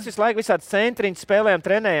tur bija? Mēs visu laiku visādi centriņus spēlējam,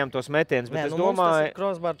 trenējam tos metienus, bet es domāju...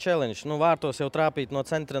 Challenge. Vārtos jau trāpīt no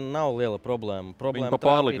centra nav liela problēma. Viņi pa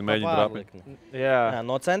pārlikni mēģina trāpīt. Jā,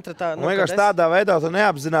 no centra tā... Vienkārši tādā veidā tu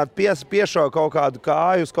neapzināti piešauj kaut kādu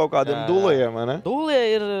kāju uz kaut kādiem duliem, vai ne? Dulie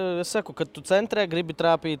ir, es saku, kad tu centrē gribi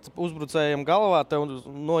trāpīt uzbrucējiem galvā, tev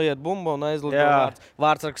noiet bumba un aizlido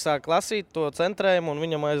vārdsargs sāk lasīt to centrējumu un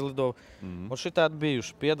viņam aizlido. Un šitādi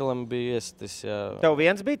bijuši. Piedalam bija iestis. Tev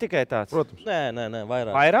viens bija tikai tāds? Protams. Nē,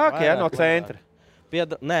 vairāk. Vairāk, no centra?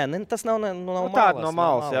 Nē, tas nav tāda no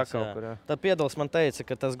malas, kaut kur. Tad Piedals man teica,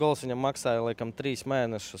 ka tas gols viņam maksāja laikam 3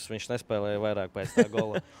 mēnešus. Viņš nespēlēja vairāk pēc tā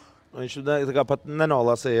gola. Viņš tā kā pat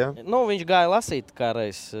nenolasīja, ja? Viņš gāja lasīt kā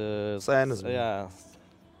reiz. Sēnes. Jā,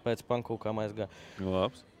 pēc pankūkām aizgāja.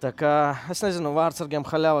 Labs. Tā kā, es nezinu, vārdsargiem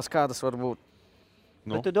Haļavas kādas var būt.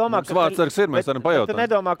 Bet tu domā, ka vārdsargs ir, mēs varam pajautāt. Tu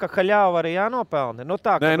nedomā, ka Haļava arī jānopelna?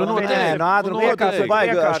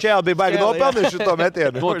 Šķēl bija baigi nopelnījuši to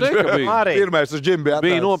metienu. Pirmais uz džim bija atnācis.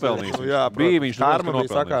 Bija nopelnījis. Bija viņš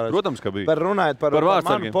nopelnījis. Protams, ka bija. Par runājot par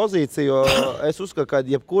manu pozīciju, es uzskatu, ka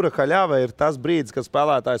jebkura Haļava ir tas brīdis, kad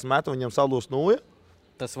spēlētājs met un viņam salūst nūja.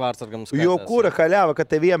 Tas vārdsargam skatās. Jo kura Haļava, kad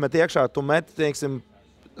tev iemet iekšā, tu met, teiksim,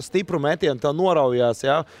 stipru metienu tev noraujās,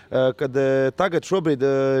 ja? Kad tagad šobrīd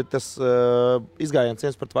tas izgājiens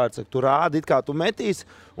viens pret Vārtsaku. Tu rādi, it kā tu metīsi,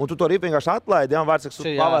 un tu to ripu vienkārši atlaidi, ja? Vārtsaks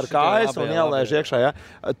pavar kājas un ielēž iekšā. Ja?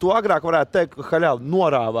 Tu agrāk varētu teikt, ka Haļava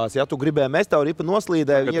norāvās, ja tu gribēji mest, tev ripa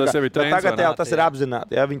noslīdēja. Tagad jau tas ir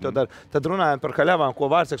apzināti. Ja? Viņi to dara. Tad runājam par Haļavām, ko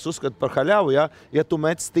Vārtsaks uzskata par Haļavu. Ja tu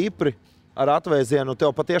met stipri ar atvēzienu,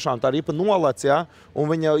 tev patiešām tā ripa nolec, ja? Un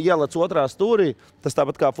viņa ielec otrā stūrī, tas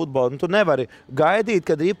tāpat kā futbola. Tu nevari gaidīt,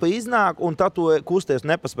 kad ripa iznāk, un tad tu kusties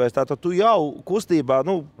nepaspēs. Tātad tu jau kustībā,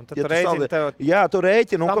 tu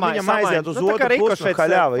rēķini, un ka viņam aiziet uz otru pusi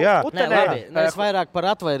Haļava. Es vairāk par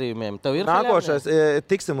atvairījumiem. Tev ir nākošais,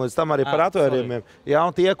 tiksim līdz tam arī par atvairījumiem. Jā,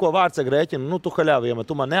 un tie, ko Vārtsaka rēķina, tu Haļava, ja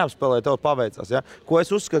tu man neapspēlēji, tev paveicās. Ja? Ko es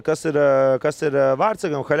uzskatu, kas ir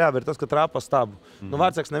Vārtsaka un Haļava, ir tas, ka trāpa stabu.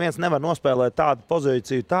 Vārtsaks neviens nevar nospēlēt tādu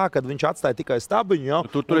pozīciju tā, kad viņš atstāja tikai stabiņu. Ja?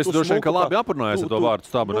 Tur esi droši vien, ka labi aprunājies ar to vārdu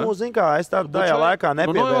stabu, ne? Zin kā, es tajā laikā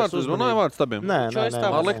nepievērsu uzmanību. Runāju vārdu stabiem? Nē.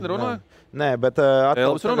 Marlikni runāja? Nē, bet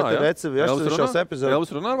Elvis runāja, atsevišķos epizodes.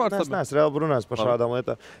 Elvis runāja vārdu stabiem? Nē, es Elvis runāju par šādām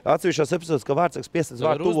lietām. Atsevišķos epizodes, ka Vārtsaks piestāds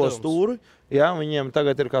vārdu tuvo stūri. Jā, viņiem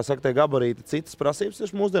tagad ir, kā saka, tie gabarīti citas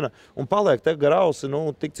prasības mūsdienā, un paliek te gar ausi,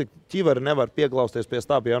 tik cik ķivari nevar pieglausties pie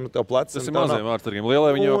stāpja, ja tev plecs. Tas ir maziem vārdsargiem.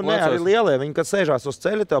 Lielie viņi jau plecās. Nē, arī lielie. Viņi, kad sēžās uz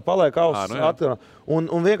ceļa, tev paliek ausis atkarā.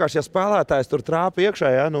 Un vienkārši, ja spēlētājs tur trāpa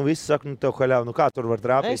iekšā, ja, visi saka, tev Haļava, kā tur var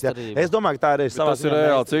trāpīt. Ja? Es domāju, ka tā ir savā ziņā. Tas ir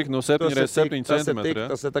reāli, cik? 7x7 centimetri.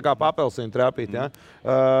 Tas ir tā kā papelsīni trāpīt. Ja?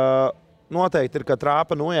 Noteikti ir, ka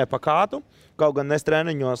trāpa noiet pa kātu. Kaut gan es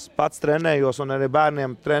treniņos pats trenējos un arī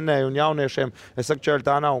bērniem trenēju un jauniešiem. Es saku, čeļ,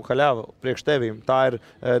 tā nav Haļava priekš tevīm. Tā ir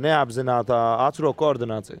neapzinātā atsroku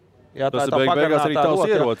koordinācija. Jā, tas ir beigās arī tavs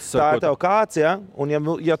ierocis. Tā ir tev kāds, ja? Un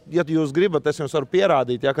ja jūs gribat, es jums varu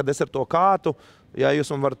pierādīt, ja, kad es ar to kātu, ja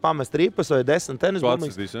jūs man varat pamest ripas vai 10 tenis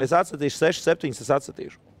bumbiņas, es atsatīšu 6, 7, es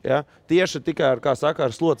atsatīšu. Ja? Tieši tikai ar, kā saka,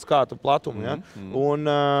 ar slotas kātu platumu. Ja?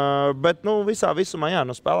 Bet visā visumā, jā,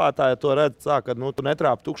 spēlētāji to redz tā, ka tu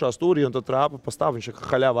netrāpi tukšā stūrī un tu trāpi pa stāvu, viņš ir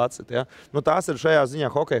Haļava atsit. Ja? Tās ir šajā ziņā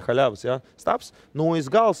hokeja Haļavas. Ja? Staps,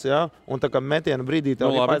 izgals, ja? Un tā kā metiena brīdī tev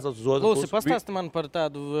aiziet uz otru pusi. Lūsi, pastāsti man par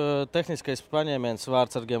tādu tehniskais paņēmiens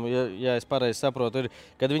vārdsargiem, ja es pareizi saprotu, ir,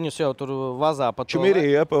 kad viņus jau tur vazā pa to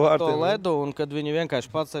ledu un kad viņi vienkārši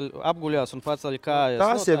paceļ, apguļās un paceļ kājas.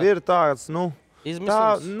 Tas jau ir tāds,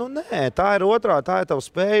 tā ir otrā, tā ir tava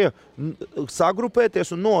spēja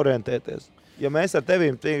sagrupēties un norentēties. Ja mēs ar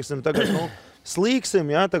tevīm, teiksim, tagad,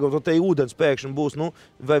 slīksim, ja, tagad te ūdens pēkšņi būs,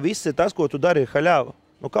 vai viss ir tas, ko tu dari Haļava?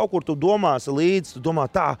 Kaut kur tu domāsi līdzi, tu domā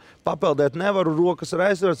tā, papeldēt nevaru, rokas ir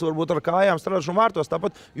aizsverts, varbūt ar kājām strādāšu un vārtos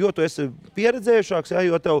tāpat, jo tu esi pieredzējušāks, ja,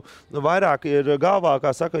 jo tev vairāk ir galvā,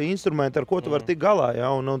 kā saka, instrumenti, ar ko tu vari tikt galā.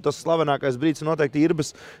 Ja, un tas slavenākais brīdis noteikti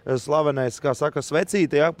Irbas slavenais, kā saka,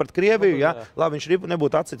 svecīte, ja, pret Krieviju. Ja, labi, viņš ripu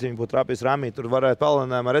nebūtu atcits, viņi būtu trāpījis ramī, tur varētu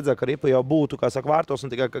palēnējumā redzēt, ka ripa jau būtu, kā saka, vārtos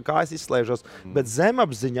un tikai kājas izslēžos. Bet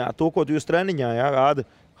zemapziņā, to, ko tu jūs treniņā, ja, rādi,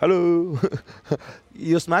 Halo!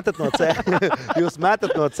 Jūs metat no centra.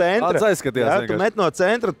 Ja, tu met no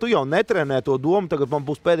centra, tu jau netrenē to domu, tagad man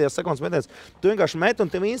būs pēdējās sekundes metiens. Tu vienkārši met un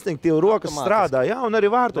tev instinktīvi rokas strādā. Jā, un arī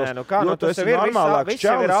vārtos. Jo tu esi normālāks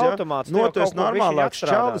čalis. Tu esi normālāks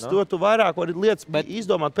čalis, to tu vairāk vari lietas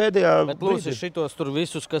izdomāt pēdējā brīdī. Bet lūsi šitos tur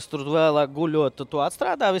visus, kas tur vēlāk guļot, tu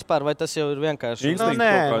atstrādā vispār, vai tas jau ir vienkārši?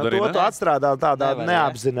 Nē, to tu atstrādā tādā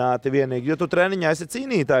neapzināti vienīgi, jo tu treniņā esi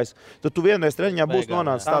cīnītājs. Tad tu vienreiz treniņā būs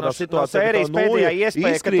nonācis tādā situācijā,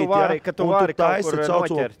 ka tu vari kaut kur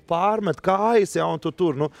noķert. Pārmet kājas, ja, un tu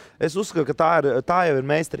tur. Es uzskatu, ka tā jau ir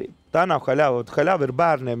meistarība. Tā nav Haļava. Haļava ir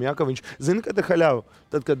bērniem, ja, ka viņš zina, kad ir Haļava.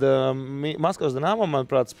 Tad, kad Maskavas Dinamo,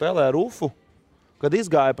 manuprāt, spēlēja Rufu, kad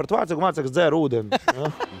izgāja par Vārtsaku, Vārtsaks dzēra ūdeni.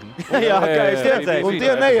 Jā, kā es iedzēju. Un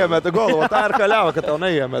tie neiemeta golu, tā ir Haļava, ka tev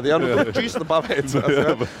neiemeta. Jā, tur čista paveicās.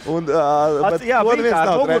 Jā,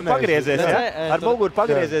 ar muguru pagriezies. Ar muguru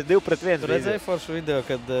pagriezies 2-1. Redzēju foršu video,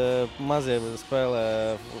 kad mazie spēlē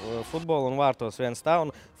futbolu un vārtos viens stāv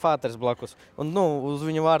un Fāters blakus. Un, uz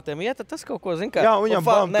viņu vārtiem iet, tas kaut ko zina, kā. Jā, viņam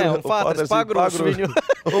un Fāters pagrūš viņu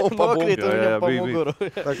un nokrīt viņam pa muguru.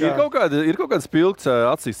 Ir kaut kāds pilgts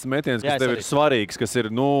atsists metiens, kas tev ir svarīgs, kas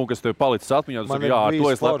tev palicis atmiņā. Man ir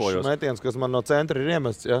bijis foršs metiens, kas man no centra ir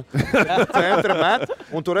iemests. Ja? Centra met,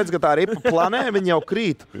 un tu redz, ka tā ripa planē, viņi jau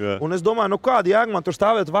krīt. Un es domāju, kāda jēga man tur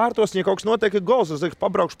stāvēt vārtos, ja kaut kas notiek, ir gols. Es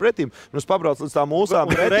pabraukšu pretim. Un es pabraucu līdz tām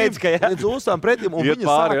ūsām pretim, un viņi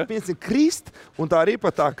sāk pieci krist, un tā ripa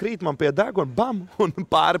tā krīt man pie deguna, bam, un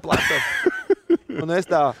pāri platam. Un es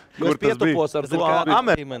pietupos ar to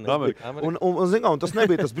Ameriku. Un tas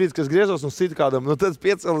nebija tas brīdis, kas griezos un sita kādam. Tas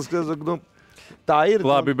piecēlis, tā ir.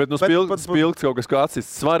 Labi, bet spilgts kaut kas kāds,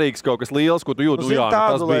 svarīgs kaut kas liels, ko tu jūti. Nu,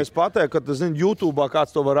 tādu, lai es pateiktu, ka, YouTube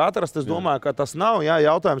kāds to var atrast, es domāju, ka tas nav,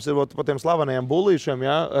 jautājums ir par tiem slavenajiem bullīšiem,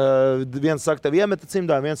 viens saka, tev iemeta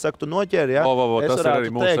cimdā, viens saka, tu noķēri, Tas ir arī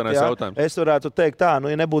mūsu senais jautājums. Es varētu teikt tā,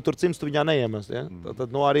 ja nebūtu tur cimds, tu viņā neiemest, Tad,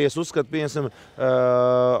 arī es uzskatu, piemēram,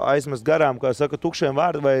 aizmest garām, kā saka, tukšiem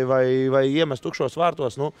vārdi vai iemest tukšos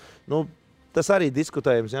vārtos, tas arī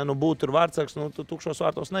diskutējums, būtu tur vārdsargs, tu tukšos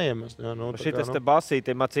vārtos neiemest. Šitas te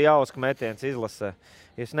basīti Macijauska metiens izlasē.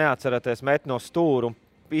 Jūs neatceraties met no stūru,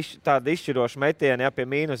 tāda izšķiroša metiena, pie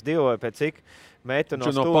 -2 vai pēc cik metu no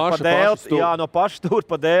stūra pa dēlu. No paša stūra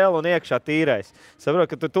pa dēlu un iekšā tīrais. Saprot,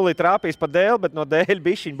 ka tu tulīt trāpīs pa dēlu, bet no dēļ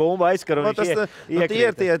bišķiņ bumba aizskar un viņš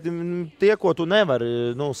tie, ko tu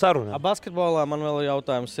nevari sarunāt. Basketbolā man vēl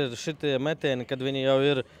jautājums ir šitie metieni, kad viņi jau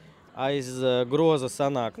ir aiz groza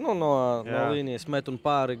sanāk, no līnijas met un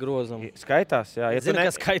pāri grozam. Skaitās, jā. Zini,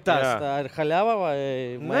 ka skaitās, tā ir haļava vai...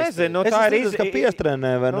 Nezinu, tā ir ka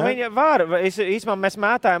piestrenē, vai ne? Viņa var, īsmā mēs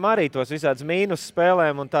mētājam arī tos visādas mīnus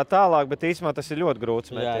spēlēm un tā tālāk, bet īsmā tas ir ļoti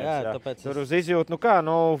grūts metiens. Jā, tāpēc... Tur uz izjūtu,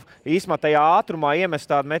 īsmā tajā ātrumā iemest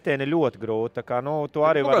tādu metienu ir ļoti grūti, tā kā, tu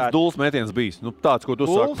arī varētu... Kāds dulls metiens bijis? Tāds, ko tu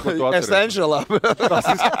saki, ko tu atceries? Essentialā.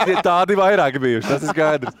 Tādi vairāk bijuši, tas ir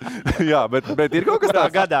skaidrs. Jā, bet ir kaut kas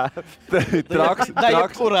tāds gadā.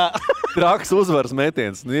 Traks uzvaras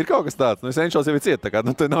metiens. Ir kaut kas tāds. Essentials jau ir ciet, tā kā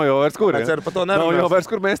te nav jau vairs kur. Nav jau vairs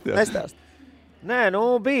kur mēsties. Nē,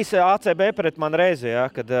 bijis ACB pret man reizi,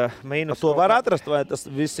 kad mīnus... To var atrast, vai tas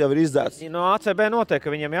viss jau ir izdēts? No ACB noteikti,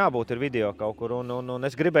 ka viņam jābūt ir video kaut kur, un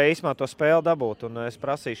es gribēju īsmā to spēli dabūt, un es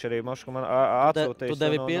prasīšu arī mošu, ka man atsūtīs. Tu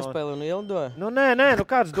devi piespēli un ielidoji? Nē,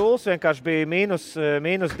 kāds dulls vienkārši bija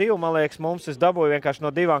 -2, man liekas, mums es dabūju vienkārši no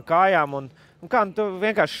 2 kājām, un tu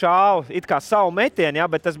vienkārši šāvi, it kā savu metienu,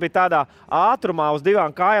 bet tas bija tādā ātrumā uz 2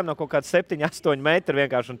 kājām no kaut kāds 7-8 metri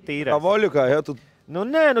vienkārši un tīrēs. Kā voļukā, tu...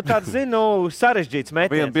 tāds, sarežģīts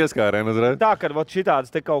metiens. Vienu pieskārēnu uzreiz. Tā, ka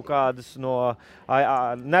šitādas te kaut kādas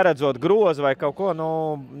neredzot grozu vai kaut ko,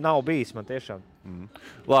 nav bijis man tiešām.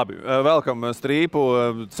 Labi, velkam strīpu,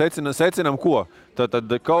 secinam ko? Tad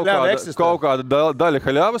kaut kāda daļa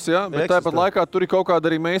haļavas, bet tāpat laikā tur ir kaut kāda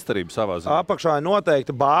arī meistarība savā ziņā. Apakšā ir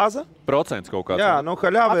noteikti bāze. Procents kaut kāds. Jā,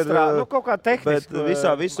 haļava ir... kaut kā tehniski. Bet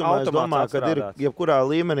visā visumā es domāju, ka ir jebkurā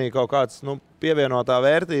līmenī kaut kāds pievienotā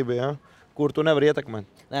vērtība, kur tu nevari ietekmēt.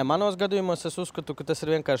 Nē, manos gadījumos es uzskatu, ka tas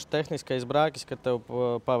ir vienkārši tehniskais brākis, ka tev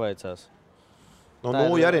paveicās.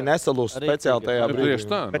 Ja arī nesalūst speciāli tajā brīdī.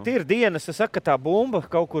 Bet ir dienas, es saku, ka tā bumba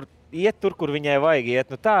kaut kur iet tur, kur viņai vajag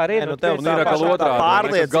iet. Tā arī ir. Tev ir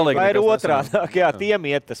pārliecība, vai ir otrādāk. Jā, tiem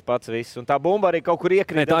iet tas pats viss. Un tā bumba arī kaut kur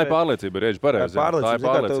iekrīt. Tā ir pārliecība, Rieģi, pareizi. Tā ir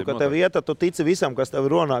pārliecība, ka tev iet, tu tici visam, kas tev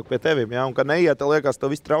runāk pie tevim, un ka neiet, liekas,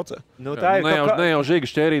 tev viss traucē. Ne jau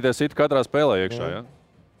žīgi šķērīties it katrā spēlē iekšā, jā?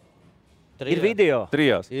 Ir video.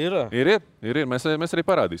 3. Ir. Mēs arī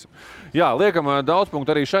parādīsim. Jā, liekam daudz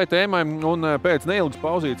punktu arī šai tēmai, un pēc neilgas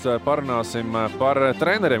pauzītes parunāsim par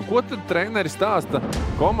treneriem. Ko tad treneri stāsta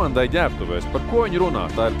komandai ģērbtuvēs? Par ko viņi runā?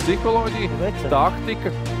 Tā ir psiholoģija, taktika,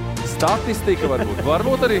 statistika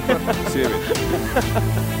varbūt arī par sievieti.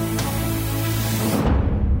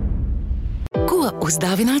 Ko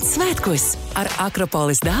uzdāvināt svētkos? Ar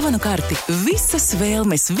Akropolis dāvanu karti visas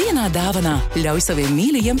vēlmes vienā dāvanā. Ļauj saviem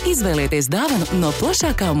mīļajiem izvēlēties dāvanu no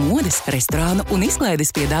plašākā modes, restorānu un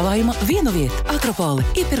izklaides piedāvājuma vienu vietu. Akropoli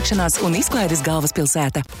 – iepirkšanās un izklaides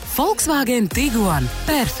galvaspilsēta. Volkswagen Tiguan –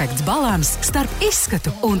 perfekts balans starp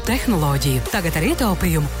izskatu un tehnoloģiju. Tagad ar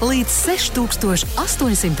ietaupījumu līdz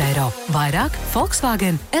 6,800 eiro. Vairāk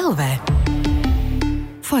Volkswagen LV.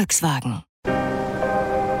 Volkswagen.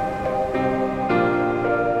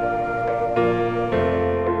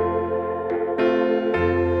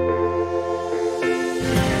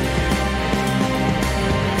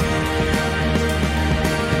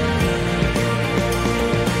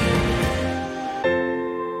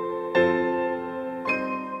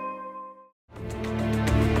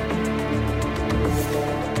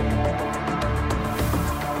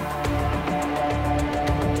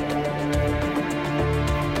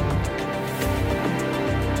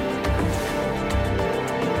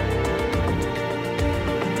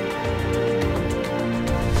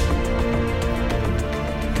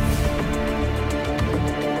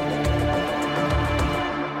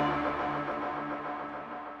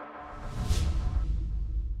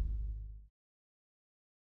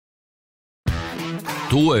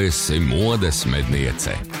 Tu esi modes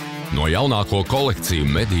medniece. No jaunāko kolekciju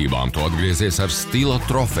medībām tu atgriezies ar stila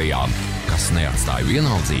trofejām, kas neatstāja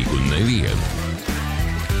vienaldzīgu nevienu.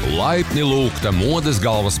 Laipni lūgta modes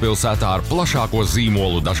galvaspilsētā ar plašāko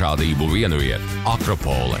zīmolu dažādību vienviet –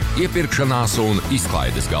 Akropole, iepirkšanās un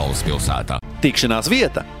izklaides galvaspilsētā. Tikšanās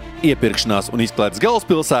vieta – iepirkšanās un izklaides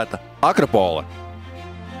galvaspilsēta – Akropole.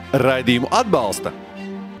 Raidījumu atbalsta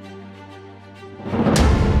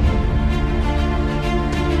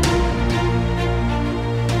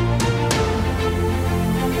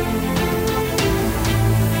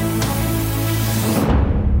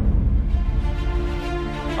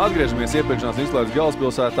Atgriežamies iepirkšanās izklaides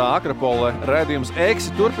galvaspilsētā Akropole. Raidījums Eksi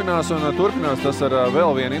turpinās un turpinās tas ar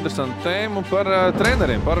vēl vienu interesantu tēmu par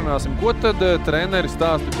treneriem. Parunāsim, ko tad treneri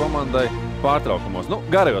stāsta komandai pārtraukumos.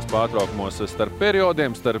 Garajos pārtraukumos starp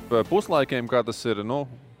periodiem, starp puslaikiem, kā tas ir,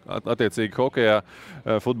 attiecīgi hokejā,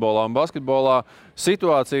 futbolā un basketbolā.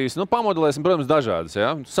 Situācijas, pamodelēsim, protams, dažādas.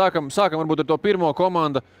 Ja? Sākam varbūt ar to pirmo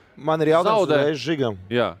komandu. Man ir jautājums uzreiz Žigam.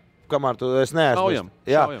 Jā. Kamēr tu es neesmu.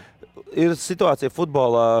 Šaujam. Ir situācija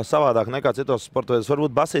futbolā savādāk nekā citos sportos.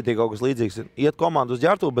 Varbūt basītī kaut kas līdzīgs. Iet komandu uz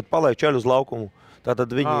ģērtuvu, bet paliek ceļu uz laukumu.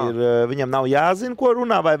 Tātad viņam nav jāzina, ko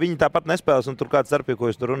runā, vai viņi tāpat nespēlēs, un tur kāds starpīja, ko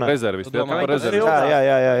jūs tur runājat. Rezervisti. Jā.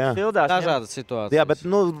 Dažādas situācijas. Jā, bet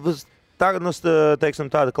tagad, teiksim,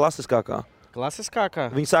 tāda klasiskākā. Klasiskākā?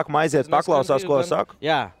 Viņi sākumā aiziet, paklausās, ko es saku.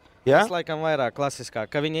 Jā, tas laikam vairāk klasiskāk.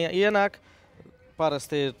 Ka viņi ienāk,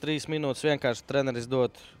 parasti ir 3 minūtes vienkārši treneris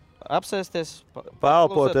dot apsēsties,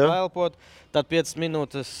 paelpot, tad 5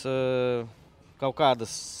 minūtes kaut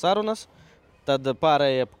kādas sarunas, tad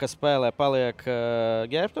pārējie, kas spēlē, paliek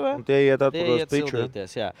ģērbtuvē. Un tie iet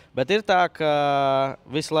sildīties, jā. Bet ir tā, ka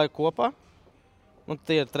visu laiku kopā.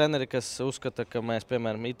 Tie ir treneri, kas uzskata, ka mēs,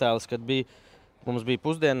 piemēram, Itālis, kad mums bija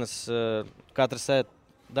pusdienas, katrs ēd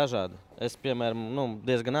dažādi. Es, piemēram,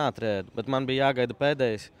 diezgan ātri ēdu, bet man bija jāgaida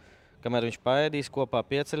pēdējais. Kamēr viņš paēdīs, kopā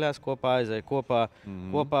pieceļās, kopā aizēja, kopā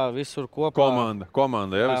visur kopā.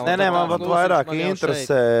 Komanda, jā. Nē, man pat vairāk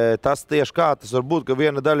interesē tas tieši kā tas var būt, ka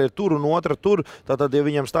viena daļa ir tur un otra tur, tātad, ja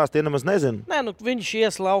viņam stāst, tie nemaz nezina. Nē, viņš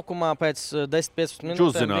ies laukumā pēc 10-15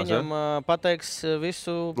 minūtēm, viņam pateiks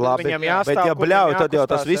visu. Labi, viņam jāstāv, bet ja bļauj, tad jau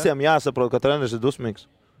tas visiem jāsaprot, ka treneris ir dusmīgs.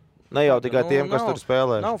 Ne jau tikai tiem, kas tur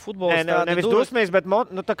spēlē. Nav futbols nevis dusmīgs, bet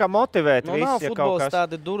tā kā motivēt visi. Nav futbols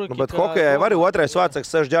tādi durki. Bet hokejai var arī otrais vārds, kas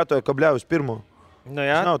sēž ģētoja, ka bļauj uz pirmo.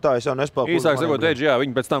 Tas nav tā, es jau nespēlēju. Īsāk sakot,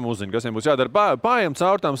 viņi pēc tam uzzina, kas viņiem būs jādara. Pājam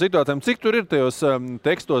caur tām situācijām. Cik tur ir tajos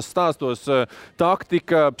tekstos, stāstos,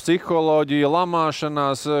 taktika, psiholoģija,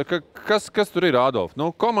 lamāšanās? Kas tur ir, Adolf?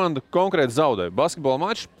 Komanda konkrēti zaudē. Basketbola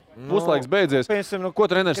mačs. Puslaiks beidzies.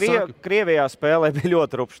 Ko treneris saka? Krievijā spēlē bija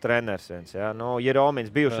ļoti rupšs treneris.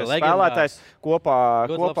 Jeromins, bijušais spēlētājs, kopā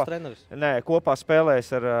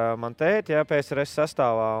spēlējis ar man tēti, PSRS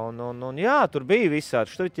sastāvā. Jā, tur bija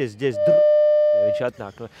visādi. Štuķies, viņš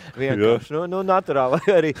atnāk vienkārši. Naturāli.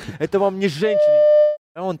 Arī, это вам не женщина.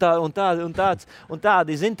 Un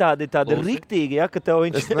tādi, zin, tādi riktīgi, ja, ka tev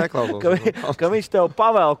viņš tev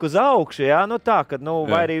pavelk uz augšu, ja,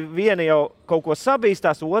 vai arī viena jau kaut ko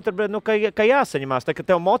sabīstās, otra, bet, ka jāsaņemās, ka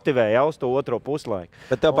tev motivē jau uz to otro puslaiku.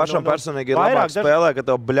 Bet tev pašam personīgi ir labāk spēlē, ka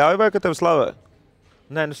tev bļauj vai ka tev slavē?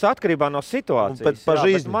 Nē, atkarībā no situācijas. Bet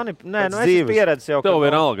pažīzni, es esmu pieredzis jau. Tev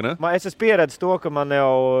vienalga, ne? Es esmu pieredzis to, ka man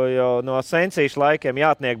jau no sensīšu laikiem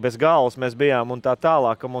jātniek bez galvas mēs bijām un tā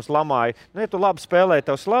tālāk, ka mūs lamāja. Ja tu labi spēlē,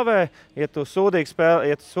 tev slavē, ja tu sūdīgi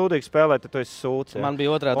spēlē, tad tu esi sūds. Man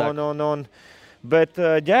bija otrādāk. Bet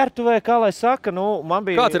ģērbtuvē, kā lai saka, man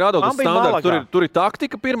bija... Kāds ir Adolfs standarts? Tur ir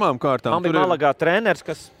taktika pirmām kārtām? Man bija Malagā treneris,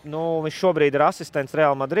 kas, viņš šobrīd ir asistents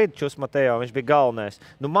Real Madrid, Čus Mateo, viņš bija galvenais.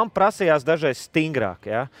 Man prasījās dažreiz stingrāk,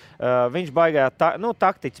 ja. Viņš baigā,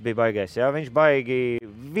 taktiķis bija baigais, ja. Viņš baigi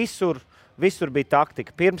visur bija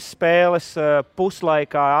taktika. Pirms spēles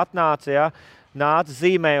puslaikā atnāca, ja. Nāca,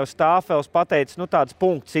 zīmēja uz tāfeles, pateica, tāds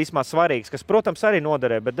punkts īsmā svarīgs, kas, protams, arī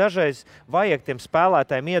noderē, bet dažreiz vajag tiem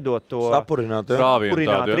spēlētājiem iedot to sapurināt,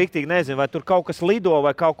 riktīgi, nezinu, vai tur kaut kas lido,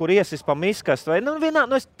 vai kaut kur iesis pa miskast, vai,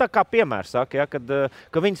 es tā kā piemērs saku, ja,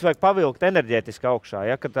 ka viņus vajag pavilkt enerģētiski augšā,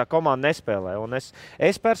 ja, kad tā komanda nespēlē, un es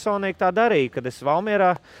personīgi tā darīju, kad es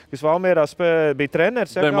Valmierā bija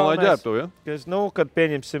treneris, kad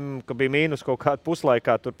pieņemsim, ka bija mīnus kaut kādu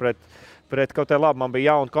puslaikā tur pret kaut kā labi, man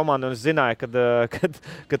bija jauna komanda, un es zināju,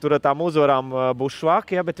 ka tur ar tām uzvarām būs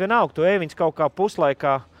švaki, ja, bet vienalga, tu viņus kaut kā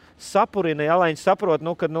puslaikā sapurina, ja, lai viņi saprot,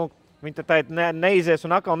 ka viņi tā neizies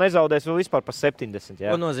un atkal nezaudēs vēl vispār pa 70.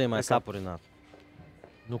 Ja. Ko nozīmē sapurināt?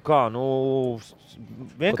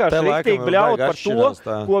 Vienkārši riktīgi bļaut par to,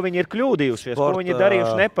 ko viņi ir kļūdījušies, ko viņi ir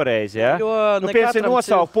darījuši nepareizi. Ja. Piemēram,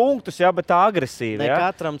 nosaukt punktus, ja, bet tā agresīvi. Ne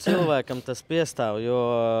katram cilvēkam tas piestāv, jo...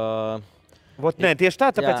 Nē, tieši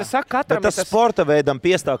tā, tāpēc es saku, katram tas sporta veidam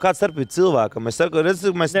piestāv kāds starpīt cilvēkam. Es saku,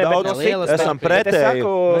 mēs daudz esam pretēji.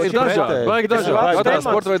 Vajag dažādi. Katrā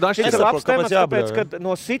sporta veidā šis ir labs temats, tāpēc, ka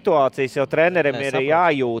no situācijas jau trenerim ir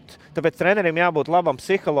jājūt. Tāpēc trenerim jābūt labam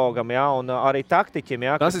psihologam, jā, un arī taktiķim,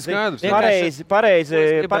 jā. Tas ir skaidrs.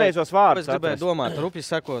 Pareizos vārdus. Es gribēju domāt, rupi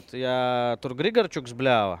sakot, ja tur Grigorčuks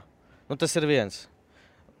bļāva, tas ir viens.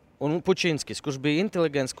 Un Pučinskis, kurš bija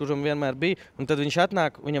inteligents, kuram vienmēr bija, un tad viņš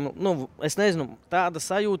atnāk, viņam, es nezinu, tāda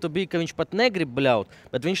sajūta bija, ka viņš pat negrib bļaut,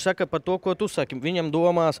 bet viņš saka par to, ko tu saki, viņam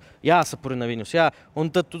domās jāsapurina viņus, jā,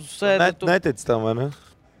 un tad tu sēdi... Netic tam, vai ne?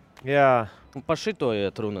 Jā. Un par šito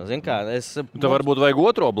iet runa, zin kā, Tad varbūt vajag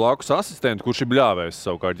otro blakus asistentu, kurš ir bļāvējs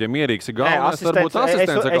savukārt. Ja mierīgs ir galvenais, varbūt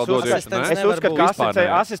asistents atkal dodies. Es uzskatu, ka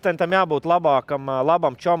asistentam jābūt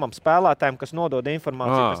labam čomam spēlētājiem, kas nodod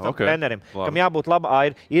informāciju pēc tam trenerim. Kam jābūt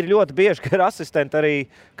ir ļoti bieži, ka ir asistenti arī,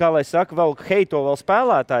 kā lai saka, vēl heito vēl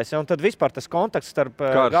spēlētājs, un tad vispār tas kontakts starp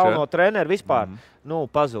galveno treneru vispār.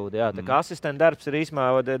 Pazūd, jā. Tā kā asistenta darbs ir īsumā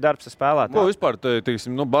darbs ar spēlētāju. Ko vispār,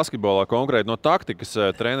 teiksim, basketbolā konkrēti no taktikas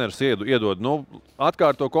treneris iedod?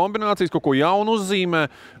 Atkārto kombinācijas, kaut ko jaunu uzzīmē,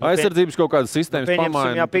 aizsardzības kaut kādas sistēmas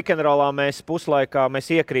pamaina. Jā, pick and rollā mēs puslaikā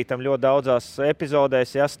iekrītam ļoti daudzās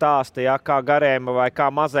epizodēs, stāsta, kā garēm vai kā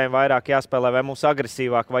mazēm vairāk jāspēlē, vai mums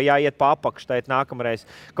agresīvāk, vai jāiet pa apakšu tēt nākamreiz.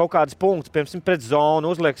 Kaut kādas punktus, piemēram, pret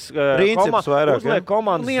zonu, uzliek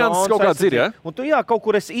komandas zonas. Kaut kāds ir, ja? Un tu, kaut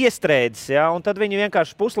kur esi iestrēdzis, un tad viņi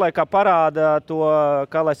vienkārši puslaikā parāda to,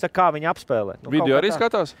 kā viņi apspēlē. Video arī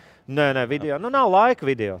skatās? Nē, video. Nav laika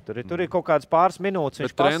video. Tur ir kaut kādas pāris minūtes.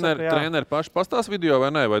 Bet treneri paši pastās video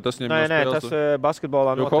vai ne? Vai tas viņam Nē, tas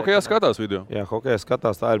basketbolā notiek. Jo hokejā skatās video? Jā, hokejā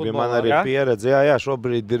skatās. Tā ir bija man arī pieredze. Jā,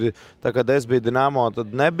 šobrīd ir, tā kad es biju Dinamo,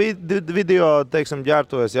 tad nebija video, teiksim,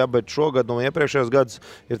 ģērtojas, bet šogad no iepriekšējos gadus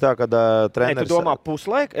ir tā, ka treneris... Tu domā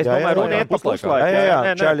puslaika? Es domāju, runa iet pa puslaiku. Jā,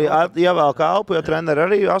 čaļi ievēl kalpu, jo treneri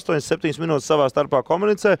arī 8-7 minūtes savā starpā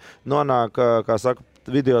komunicē, nonāk, kā saka,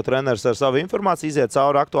 video treneris ar savu informāciju iziet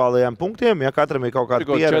cauri aktuālajiem punktiem, ja katram ir kaut kāda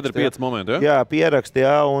pieraksti. 4-5 momenti, ja? Jā, pieraksti,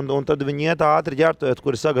 un tad viņi iet ātri ģērtojot,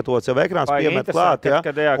 kur ir sagatavots jau ekrāns, piemet klāt,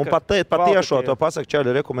 un pat tiešo to pasaka,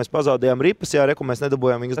 čaļi, reku mēs pazaudējām ripas, reku mēs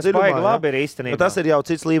nedabūjām viņas dziļumā. Tas baigi labi ir īstenībā. Tas ir jau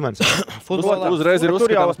cits līmenis. Uzreiz ir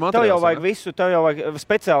uzskatāms materiāls. Tev jau vajag visu, tev jau vajag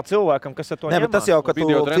speciāli cilvēkam, kas ar to ņemās. Bet tas jau, kad tu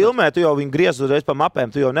filmē, tu jau viņu griez uzreiz pa mapēm,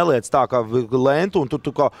 tu jau neliec tā kā lentu, un tu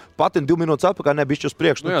kā patin 2 minūtes atpakaļ nebišķi uz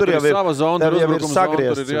priekšu. Tur jau ir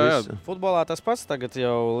sagriezts. Futbolā tas pats tagad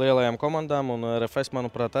jau lielajām komandām, un RFS,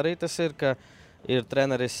 manuprāt, arī tas ir, ka ir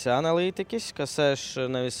treneris analītiķis, kas sēž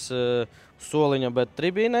nevis soliņa, bet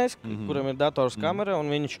tribīnēs, kuram ir dators kamera, un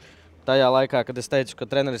viņš tajā laikā, kad es teicu, ka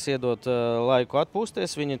treneris iedot laiku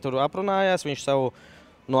atpūsties, viņi tur aprunājās, viņš savu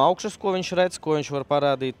no augšas, ko viņš redz, ko viņš var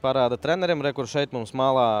parādīt, parāda trenerim, kur šeit mums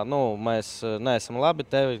malā, mēs neesam labi,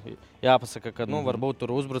 tev jāpasaka, ka, varbūt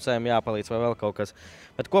tur uzbrucējiem jāpalīdz vai vēl kaut kas.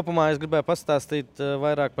 Bet kopumā es gribēju pastāstīt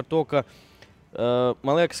vairāk par to, ka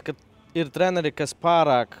man liekas, ka ir treneri, kas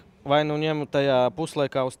pārāk vai ņem tajā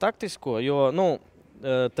puslaikā uz taktisko, jo,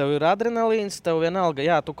 tev ir adrenalīns, tev vienalga,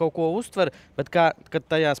 jā, tu kaut ko uztver, bet kad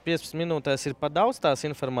tajās 15 minūtēs ir par daudz tās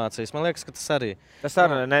informācijas, man liekas, ka tas arī. Tas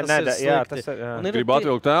ir Gribu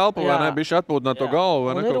atvilkt telpu, vai ne, bišķi atpūtināt to galvu,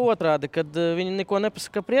 vai ne? Un ir otrādi, kad viņi neko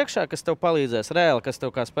nepasaka priekšā, kas tev palīdzēs, reāli, kas tev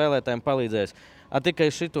kā spēlētājiem palīdzēs. Tikai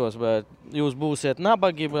šitos, bet jūs būsiet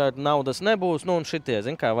nabagi, bet naudas nebūs, un šitie,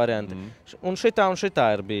 zin kā varianti. Un šitā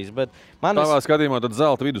ir bijis, bet Tavā skatījumā tad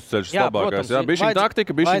zelta vidusceļš labākais, jā? Bišķiņ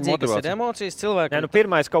taktika, bišķiņ motivācija. Vajadzīgas ir emocijas cilvēkiem.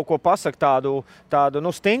 Pirmais kaut ko pasaka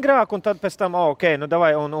tādu stingrāku, un tad pēc tam,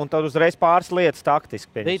 davai, un tad uzreiz pāris lietas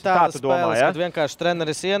taktiski. Bija tāda spēles, kad vienkārši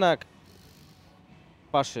treneris ienāk,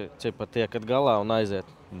 paši tie, kad galā un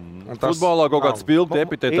aiziet. Futbolā kaut kāds spilgti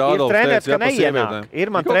epitēti Ādolfs teica, jā, pa sievietēm. Ir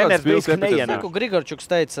man treneris bijis, ka neienāk. Grigorčuks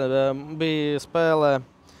teica, bija spēlē,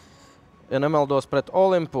 ja nemaldos, pret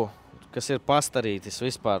Olimpu, kas ir pastarītis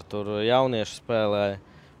vispār, tur jaunieši spēlēja.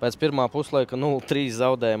 Pēc pirmā puslaika 0-3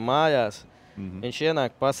 zaudēja mājās. Viņš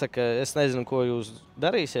ienāk, pasaka, es nezinu, ko jūs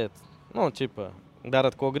darīsiet.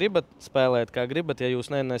 Darat, ko gribat, spēlēt, kā gribat. Ja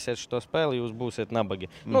jūs nenesiet šo spēli, jūs būsiet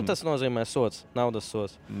nabagi. Tas nozīmē sots, naudas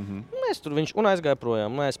sots. Mēs tur un aizgāja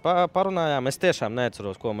projām. Mēs parunājām. Es tiešām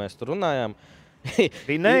neatceros, ko mēs tur runājām.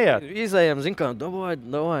 Izējām, zin kā,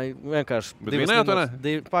 davai, vienkārši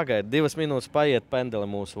 2 minūtes paiet pendeli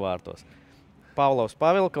mūsu vārtos. Pavlovs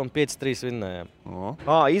pavilka un 5-3 vinnējām.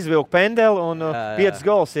 Izvilku pendeli un 5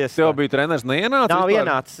 gols ies. Tev bija treneris neienācis? Nav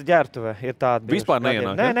ienācis ģērbtuve. Ir tāda. Vispār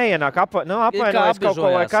neienāk? Nē, neienāk. Apvainojas kaut ko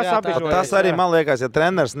vai kas apbižojas. Tas arī, man liekas, ja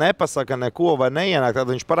treneris nepasaka neko vai neienāk, tad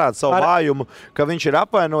viņš parāda savu vājumu, ka viņš ir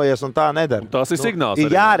apvainojies un tā nedara. Tas ir signāls. Ir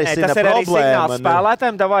jārisina problēma. Tas ir arī signāls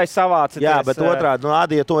spēlētājiem, davai savācaties. Jā, bet otrādi,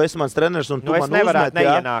 Adi, ja tu esi mans treneris un tu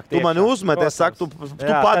mani uzmet, es saku, tu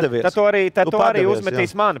padavies. Tad tu arī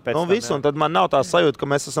uzmetīs mani pēc tam. Visu, un tad man nav tā sajūta, ka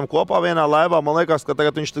mēs esam kopā vienā laivā. Man liekas, ka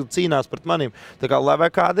tagad viņš cīnās pret maniem. Tā kā lai vai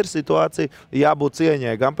kāda ir situācija, jābūt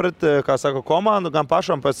cieņai gan pret, kā saka, komandu, gan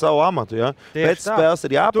pašam pēc savu amatu. Ja? Pēc spēles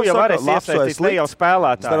ir jāpasaka. Tu jau vari iesaistīt lielu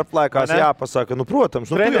spēlētāju. Starp laikās jāpasaka,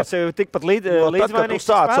 protams. Treneris jau tikpat līdzvainīgs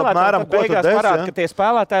spēlētājiem. Beigās parāda, ka tie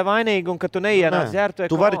spēlētāji vainīgi un ka tu neienāc ģērbtuvē.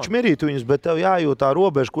 Tu vari čmirīt viņus, bet tev jājūt tā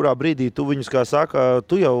robeža, kurā brīdī tu viņus, kā saka,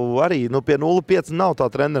 tu jau arī, pie 0,5 nav tā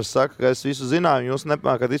treneris saka, ka es visu zināju, jūs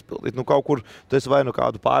nepamākat izpildīt. Kaut kur tu esi vai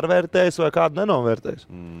kādu pārvērtējis vai kādu nenovērtējis.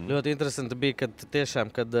 Ļoti interesanti bija, kad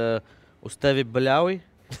tiešām, kad uz tevi bļauj,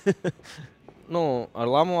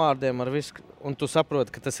 ar lamuvārdiem, ar visu, un tu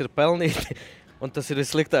saproti, ka tas ir pelnīti, un tas ir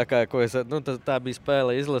vissliktākā, ko es, tā bija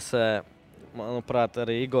spēle izlasē, manuprāt,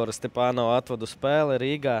 arī Igora Stepānova atvadu spēle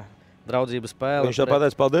Rīgā, draudzības spēle. Viņš jau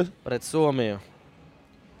pateica paldies? Pret Somiju.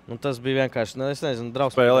 Tas bija vienkārši, es nezinu,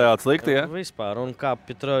 drausmīgi. Spēlējāt slikti, ja? Vispār. Un kā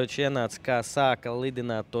Petrovičs ienāca, kā sāka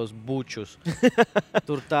lidināt tos bučus.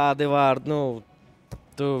 Tur tādi vārdi,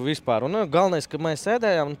 tu vispār. Un galvenais, ka mēs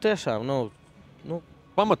sēdējām, tiešām,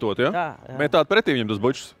 pamatot, ja? Jā. Metāt pretī viņam tos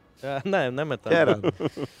bučus? Jā, nē, nemetāt.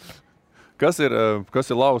 Kas ir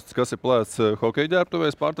lausts, kas ir plēsts hokeja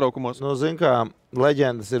ģērbtuvēs pārtraukumos? Zin kā,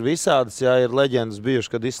 leģendas ir visādas, jā, ir leģendas bijuši,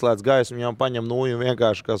 kad izslēdz gaismu, jau paņem nūju un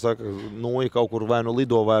vienkārši, kā saka, nūju kaut kur vai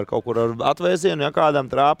lido vai kaut kur ar atvēzienu, ja kādam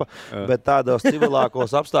trāpa, bet tādos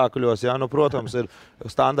civilākos apstākļos, jā, protams, ir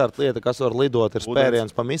standarta lieta, kas var lidot, ir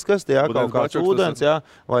spēriens pa miskasti, jā, kaut kāds ūdens, jā,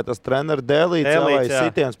 vai tas treneru dēlīts, jā, vai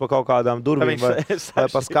sitiens pa kaut kādām durvīm vai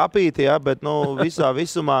pa skapīti, jā, bet, visā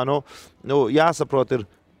visumā, jāsaprot ir,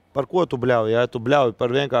 par ko tu bļauj? Ja tu bļauj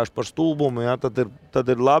vienkārši par stulbumu, ja? tad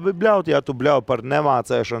ir labi bļaut. Ja tu bļauj par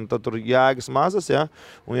nemācēšanu, tad tur jēgas mazas. Ja?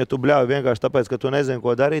 Un ja tu bļauj vienkārši tāpēc, ka tu nezini,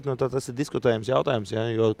 ko darīt, tad tas ir diskutējums jautājums. Ja?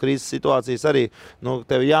 Jo krīzes situācijas arī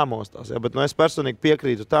tev jāmostās. Ja? Bet es personīgi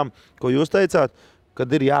piekrītu tam, ko jūs teicāt, kad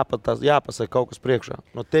ir jāpasaka kaut kas priekšā.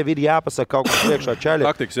 Tev ir jāpasaka kaut kas priekšā. Čaļi,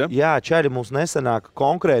 taktiks, ja? Jā, čaļi mums nesanāk,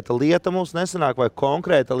 konkrēta lieta mums nesanāk, vai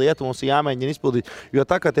konkrēta lieta mums jāmēģina izpildīt. Jo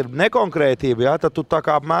tā, kad ir nekonkrētība, jā, tad tu tā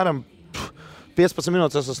kā apmēram 15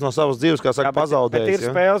 minūtes esmu no savas dzīves, kā saka, pazaudējis. Bet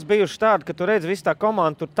ir spēles bijušas tādas, ka tu redzi, visu tā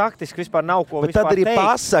komanda tur taktiski vispār nav ko bet vispār teikt. Bet tad arī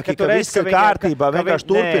pasaki, ka viss ir kārtībā, vienkārši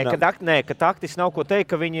turpinām. Nē, ka taktiski nav ko teikt,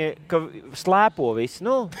 ka viņi slēpo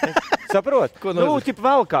visu. Saprot? Ķip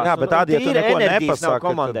velkās. Jā, bet tādi, ja tu neko nepasaka,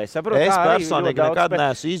 es personīgi nekad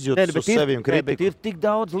neesmu izjūtis uz sevim kritiku. Bet ir tik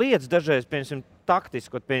daudz lietas dažreiz, piemēram,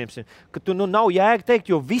 taktiski, ka tu nav jēga teikt,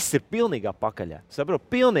 jo viss ir pilnīgā pakaļā. Saprot?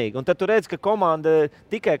 Pilnīgi. Un tad tu redz, ka komanda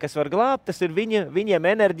tikai, kas var glābt, tas ir viņiem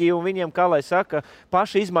enerģija un viņiem, kā lai saka,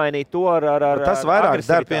 paši izmainīt to ar tas vairāk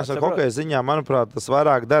dara, piemēram, hokeja ziņā, manuprāt, tas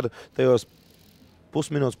vairāk dara tajos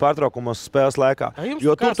pusminūtes pārtraukumos spēles laikā.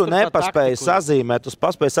 Jo tu nepaspēji sazīmēt, tu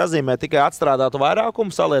paspēji sazīmēt tikai atstrādātu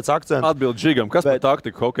vairākumu, saliec akcentu. Atbild Žigam, kas par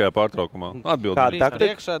taktiku hokejā pārtraukumā? Atbild. Kāda taktika?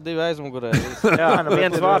 Priekšā, 2 aizmugurē. Jā,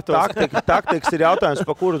 viens vārtos. Taktikas ir jautājums,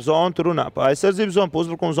 pa kuru zonu tu runā. Pa aizsardzības zonu, pa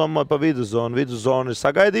uzbrukuma zonu, pa vidus zonu. Vidus zonu ir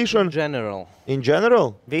sagaidīšana. In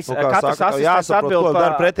general? Katrs asistents atbild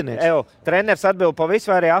par pretinieks. Treneris atbild pa visu,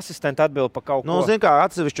 vai arī asistenti atbild pa kaut ko? Zin kā,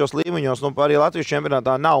 atsevišķos līmeņos, arī Latvijas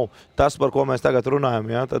čempionātā nav tas, par ko mēs tagad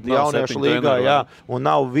runājam. Ja? Tad jauniešu līgā, jā, un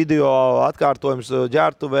nav video atkārtojums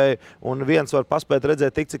ģērbtuvēji, un viens var paspēt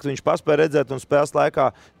redzēt tik, cik viņš paspēja redzēt, un spēles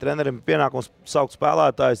laikā trenerim pienākums saukt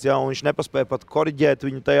spēlētājs, ja? Un viņš nepaspēja pat koriģēt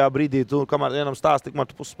viņu tajā brīdī, kamēr vienam stāst,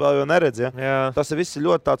 tikmēr tu pusspēli jau neredz. Ja? Tas ir viss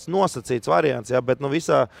ļoti tāds nosacīts variants, ja? Bet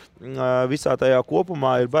visā tajā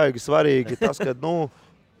kopumā ir baigi svarīgi tas, ka,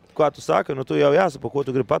 kā tu saki, tu jau jāsapa, ko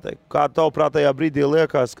tu gribi pateikt. Kā tavuprāt tajā brīdī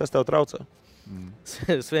liekas, kas tev traucē?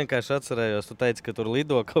 Es vienkārši atcerējos, tu teici, ka tur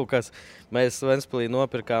lido kaut kas. Mēs Ventspilī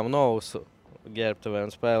nopirkām Novusu ģērbtuvē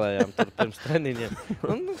un spēlējām tur pirms treniņiem.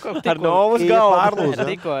 Ar Novus galvu.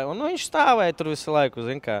 Un viņš stāvēja tur visu laiku,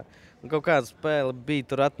 zin kā. Kaut kāda spēle bija,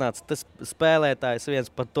 tur atnāca tas spēlētājs viens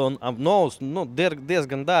par to Novus,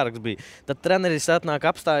 diezgan dārgs bija. Tad treneris atnāk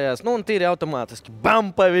apstājās, un tīri automātiski bam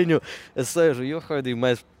pa viņu. Es sēžu, johaidī,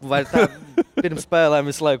 mēs vai tā pirms spēlēm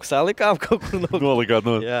visu laiku salikām kaut kur. Nolikāt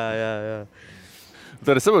no. Jā.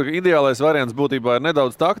 Tad es saprotu, ka ideālais variants būtībā ir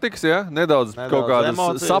nedaudz taktikas, ja? Nedaudz kaut kādas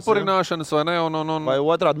emocijas, sapurināšanas, vai ne? Vai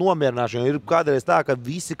otrādi nomierināšana. Ir kādreiz tā, ka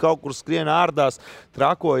visi kaut kur skrien ārdās,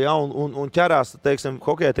 trako, ja, un ķerās, teiksim,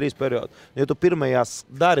 hokejā 3 periodi. Ja tu pirmajās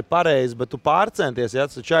dari pareizi, bet tu pārcenties, ja,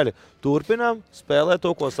 čaļi, turpinām, spēlē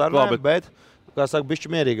to, ko sarunājam, bet, kā saka, bišķi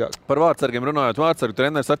mierīgāk. Par vārdsargiem runājot, vārdsargu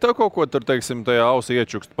treneris ar tev kaut ko tur, teiksim, tajā ausi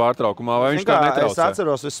iečukst pārtraukumā, vai viņš kā netraucē? Es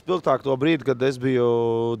atceros vispilgtāk to brīdi, kad es biju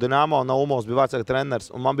Dinamo un Naumovs bija vārdsargu treneris,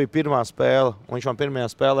 un man bija pirmā spēle, un viņš man pirmajā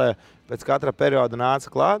spēlē pēc katra perioda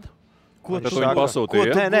nāca klāt. Ko tu viņu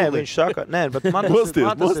pasūtīji? Nē, viņš saka, bet man tas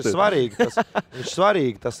ir svarīgi. Viņš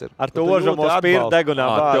svarīgi tas ir. Ar to ožamo spīru degunā.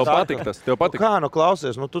 Tev patīk tas? Kā,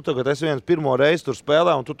 klausies, tu tagad esi viens pirmo reizi tur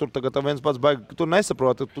spēlē, un tu tur tagad viens pats baigi, tu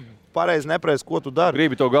nesaproti, tu pareizi nepareizi, ko tu dari.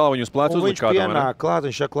 Gribi to galvu viņus plecu uzlikt kādam, vai ne? Un viņš pienāk klāt,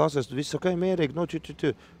 viņš saka, klausies, tu viss ok,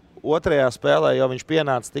 mierīgi, Otrajā spēlē jau viņš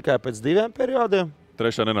pienāca tikai pēc 2 periodiem.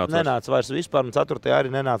 Trešā nenāca. Nenāca vairs vispār, un 4.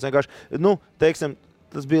 arī nenāca. Vienkārši, teiksim,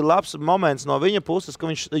 tas bija labs moments no viņa puses, ka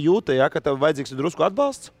viņš jūta, ja, ka tev vajadzīgs drusku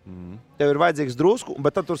atbalsts. Tev ir vajadzīgs drusku,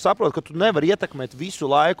 bet tad tu saproti, ka tu nevari ietekmēt visu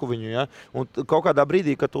laiku viņu. Ja? Un kaut kādā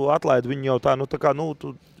brīdī, kad tu atlaidi viņu jau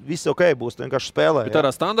tu viss ok būs, tu vienkārši spēlē. Bet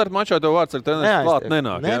tādā standarta mačā tev vārds ar treneris klāt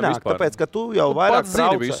nenāk. Nenāk, tāpēc, ka tu jau vairāk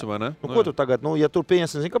traucē. Visu, vai ne? Ko tu tagad, ja tur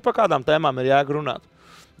pieņemsim, ka par kādām tēmām ir jāgrunāt.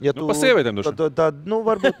 Ja tu, pa sievietēm duši. Tad,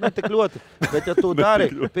 varbūt ne tik ļoti, bet ja tu dari,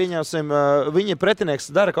 pieņemsim, viņa pretinieks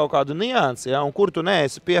dara kaut kādu niansi, ja, un kur tu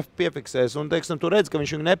neesi piefiksējis, un, teiksim, tu redz, ka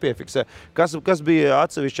viņš viņu nepiefiksē. Kas bija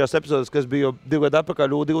atsevišķās epizodes, kas bija 2 gadu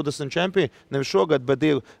atpakaļ U20 čempioni, nevis šogad, bet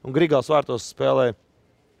 2, un Grigals vārtos spēlēja.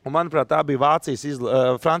 Un, manuprāt, tā bija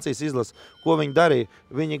Francijas izlase. Ko viņi darīja?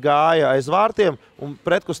 Viņi gāja aiz vārtiem un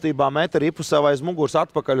pretkustībā meta ripu sev aiz muguras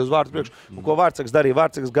atpakaļ uz vārtu priekšu. Un ko Vārtsargs darīja?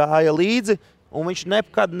 Vārtsargs gāja līdzi. Un viņš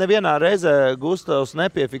nekad nevienā reizē Gustavs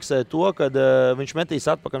nepiefiksēja to, kad viņš metīs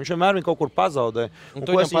atpakaļ. Viņš vienmēr viņu kaut kur pazaudē. Un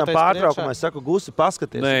ko es viņam pārtraukumā saku, Gusti,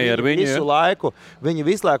 paskaties. Viņi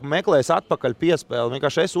visu laiku meklēs atpakaļ piespēli.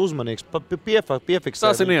 Vienkārši es uzmanīgs, piefiksēju.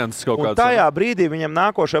 Tas ir nianses kaut kāds. Un tajā brīdī viņam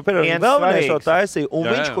nākošajā periodā vēl vienais to taisīja. Un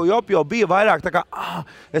viņš jau bija vairāk tā kā,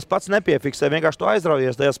 es pats nepiefiksēju. Vienkārši tu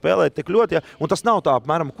aizraujies tajā spēlē tik ļoti. Ja? Un tas nav tā,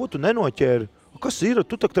 apmēram, ko tu nenoķēri. Kas ir?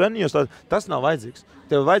 Tu tak treniņos tādi. Tas nav vajadzīgs.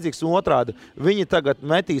 Tev vajadzīgs otrādi. Viņi tagad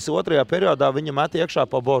metīs 2. periodā, viņa met iekšā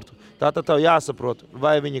pa bortu. Tātad tev jāsaprot,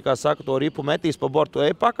 vai viņi, kā saka, to ripu metīs pa bortu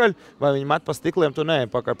ej pakaļ, vai viņi met pa stikliem, tu neej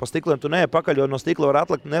pakaļ. Pa stikliem tu neej pakaļ, jo no stikla var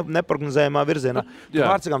atlikt neprognozējumā virzienā.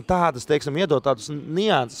 Vārdsargam tādas, teiksim, iedot tādus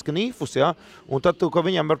nianses, knīfus, ja? Un tad, ka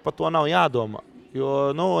viņam par to nav jādomā.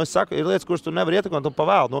 Jo, es saku, ir lietas, kuras tu nevar ietekmēt un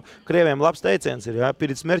pavēl. Krieviem labs teiciens ir, ja,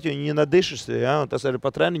 pirīt smērķi viņi nedišas, ja, un tas arī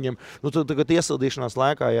pa treniņiem. Tu tagad iesildīšanās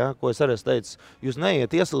laikā, ja, ko es arī teicu, jūs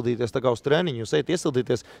neiet iesildīties tā kā uz treniņu, jūs ejat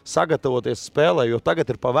iesildīties, sagatavoties spēlē, jo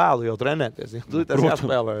tagad ir pavēlu jau trenēties. Ja. Tu ir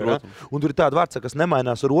jāspēlē, ja. Un tur ir tāda vārds, kas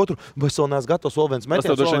nemainās ar otru, bet vēl neesmu gatavs vēl viens metiens.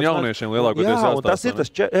 Tas tev došana jauniešiem lielākoties jāstāsta. Jā, un tas ir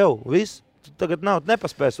tas, viss. Tagad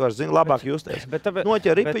nepaspēs vairs, labāk justies.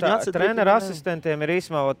 Noķer ripiņu, atsit. Treneru asistentiem ir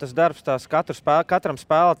īsumā tas darbs, tās katram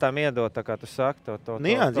spēlētājam iedot, tā kā tu saki.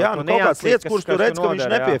 Nians, jā, kaut kādas lietas, kuras tu redz, ka viņš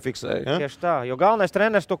nepiefiksē. Ja? Tieši tā, jo galvenais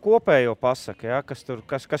treneris to kopējo pasaka, ja?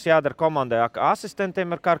 Kas jādara komandai.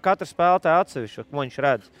 Asistentiem ir kā ar katru spēlētāju atsevišķu, ko viņš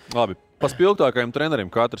redz. Labi. Pa spilgtākajiem treneriem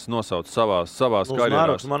katrs nosauc savās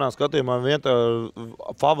karjerās. Manā skatījumā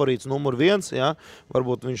favorīts numur 1, ja?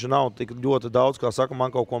 Varbūt viņš nav tik ļoti daudz, kā saka,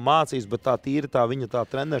 man kaut ko mācīs, bet tā tīri viņa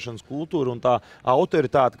trenešanas kultūra un tā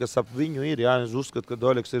autoritāte, kas ap viņu ir, ja? Es uzskatu, ka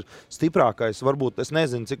Doļiks ir stiprākais. Varbūt es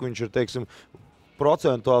nezinu, cik viņš ir, teiksim,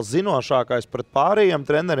 procentuāli zinošākais pret pārējiem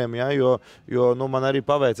treneriem, ja? Jo man arī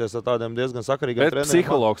paveicies ar tādiem diezgan sakarīgiem treneriem. Bet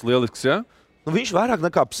psihologs lielisks, ja? Viņš vairāk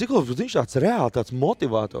nekā psihologs, bet viņš tāds reāli tāds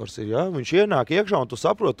motivators ir. Ja? Viņš ienāk iekšā un tu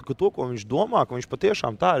saproti, ka to, ko viņš domā, ka viņš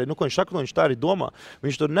patiešām tā arī, ko viņš saka, viņš tā arī domā.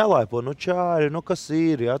 Viņš tur nelaipo, čāri, kas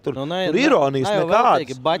ir, ja? Tur ironijas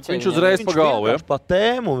nekāds. Viņš uzreiz pa galvu, ja? Pa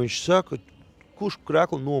tēmu viņš saka, kurš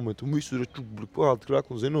kreklu nomet, un visu ir pārādi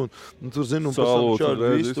kreklu zinu, un tur zinu, un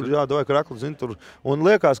pēc tam davai kreklu zinu tur. Un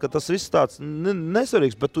liekas, ka tas viss tāds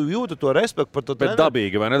nesvarīgs, bet tu jūti to respektu par to treneru. Bet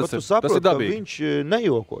dabīgi, vai ne? Tu saproti, ka viņš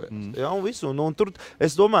nejokojas. Ja, un visu. Un tur,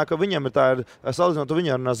 es domāju, ka viņam ir tā, salīdzinot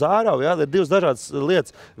viņu ar Nazāravu, ja, ir divas dažādas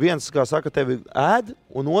lietas. Viens, kā saka, tevi ēd,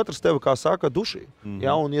 un otrs tevi, kā saka, dušī.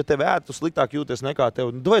 Ja, un ja tevi ēd, tu sliktāk jūties nekā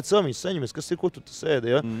tevi. Vai cilvēks saņemies, kas ir, ko tu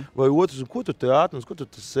sēdi, ja? Vai otrs, ko tu te ātnes, ko tu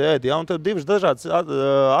sēdi, ja? Un tev divas dažādas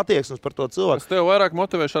attieksmes par to cilvēku. Es tev vairāk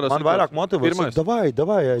motivē šādā situācijā? Man vairāk motivē.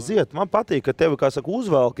 Davai, aiziet. Man patīk, ka tevi, kā saka,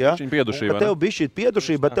 uzvelk, ja? Viņa piedušība, tev bišķīt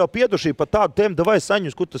piedušība, bet tev piedušība pat tādu tēmu, davai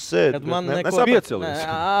saņus, kur tu sēdi.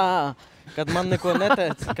 Kad man neko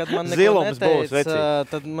neteica,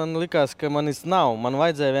 tad man likās, ka manis nav. Man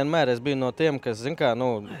vajadzēja vienmēr, es biju no tiem, kas, zin kā,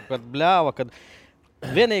 kad bļāva, kad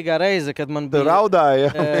vienīgā reize, kad man bija raudāja.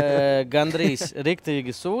 Gandrīz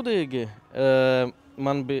riktīgi sūdīgi,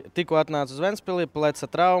 man bija tikko atnāca uz Ventspilī, pleca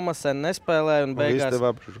trauma, sen nespēlēju un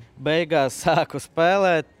beigās sāku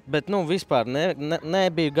spēlēt, bet vispār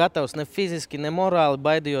nebiju gatavs ne fiziski, ne morāli,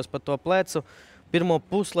 baidījos par to plecu. Pirmo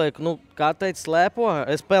puslaiku, kā teica, slēpo,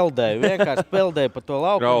 es peldēju, vienkārši peldēju pa to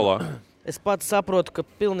lauku. Graulā. Es pats saprotu, ka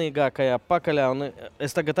pilnīgākajā pakaļā, un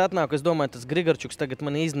es tagad atnāku, es domāju, tas Grigorčuks tagad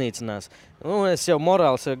mani iznīcinās. Es jau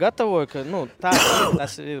morāli sev gatavoju, ka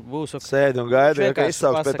tas būs... Sēdi un gaidi, ka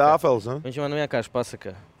izsauks pie tāfeles. Viņš man vienkārši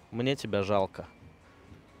pasaka, man iecibē žalka.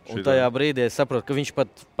 Un tajā brīdī es saprotu, ka viņš pat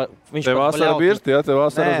tev vasara birsti, jā, tev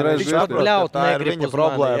vasara uzreiz viņš pat bļaut negrib uz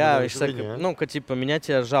problēma. Jā, viņš saka, ka ķipa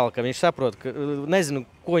miņaķē žalka. Viņš saprot, ka nezinu,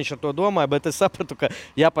 ko viņš ar to domāja, bet es sapratu, ka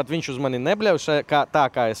ja pat viņš uz mani nebļauj tā,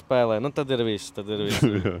 kā es spēlēju, tad ir viss.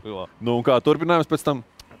 Un kā turpinājums pēc tam?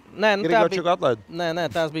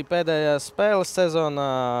 Tās bija pēdējās spēles sezonā,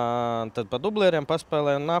 tad pa dublieriem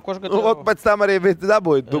paspēlēju un nākošu gadu. Pēc tam arī bija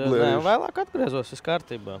dabūjot dublierus. Vēlāk atgriezos, viss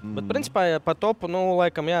kārtībā. Bet principā pa topu,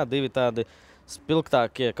 laikam, divi tādi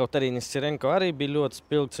spilgtākie, kaut arī Nestirenko arī bija ļoti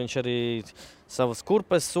spilgts. Viņš arī savas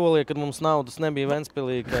kurpes solīja, kad mums naudas nebija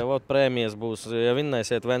Ventspilī, ka prēmijas būs, ja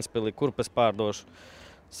vinnēsiet Ventspilī, kurpes pārdošu.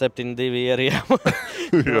 7-2 ierijām.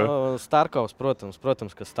 Starkovs,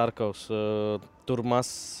 protams, ka Starkovs tur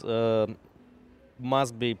maz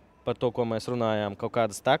bija par to, ko mēs runājām, kaut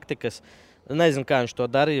kādas taktikas. Nezinu, kā viņš to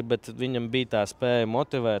darīja, bet viņam bija tā spēja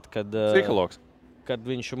motivēt, psihologs. Kad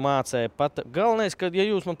viņš mācēja pat. Galvenais, ka ja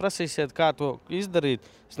jūs man prasīsiet, kā to izdarīt,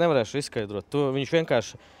 es nevarēšu izskaidrot. To viņš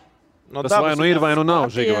vienkārši... Tas vai nu ir, vai nu nav,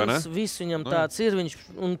 Žiga, vai ne? Viss viņam tāds ir,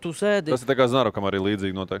 un tu sēdi. Tas ir tā kā Znarokam arī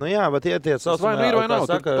līdzīgi noteikti. Jā, bet ietiec vai nu ir, vai nav.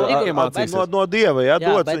 No Dieva, jā,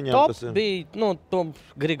 dots viņam tas ir. Jā, bet top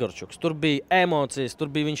bija, Grigorčuks. Tur bija emocijas,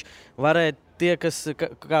 tur bija viņš varēja tie, kas,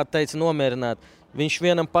 kā teica, nomierināt. Viņš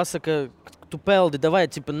vienam pasaka, tu peldi, davai,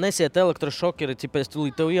 nesiet elektrošokeri, es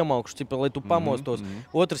tev iemaukšu, lai tu pamostos.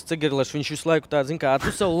 Otrs cigarilešs, viņš visu laiku tā,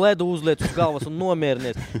 tu savu ledu uzliec uz galvas un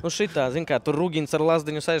nomierinies. Šitā, tur Rugins ar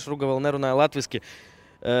Lazdiņu Saišruga vēl nerunāja latviski.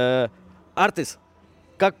 Artis,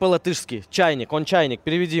 как по-латышски, чайник, он чайник,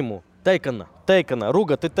 переведи ему. Teikana,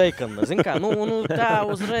 Ruga, te teikana. Tā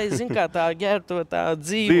uzreiz, tā Gertuve, tā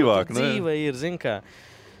dzīve ir,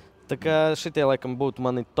 Tā kā šitie, laikam, būtu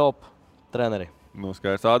mani top treneri.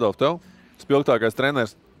 Skaidrs, Ādolf, tev? Spilgtākais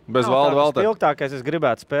treneris bez Valda Valtera. Spilgtākais es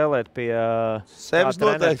gribētu spēlēt pie sevis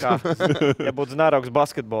noteikti. Ja būtu Znaroks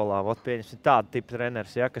basketbolā, pieņemsim tādu tipu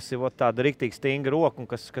treneris, kas ir tāda riktīgi stingra roka un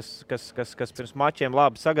kas pirms mačiem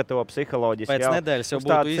labi sagatavo psiholoģiski. Pēc nedēļas jau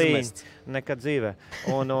būtu izmests. Nekad dzīvē.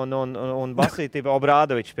 Un Basītība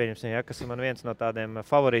Obrādovičs, pieņemsim, kas ir man viens no tādiem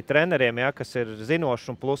favorītu treneriem, kas ir zinošs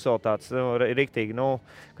un plus vēl tāds riktīgi,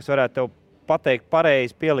 kas varētu tev pateikt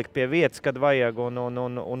pareizi, pielikt pie vietas, kad vajag,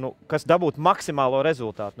 un kas dabūtu maksimālo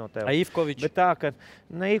rezultātu no tev. Ivkovičs? Bet tā, ka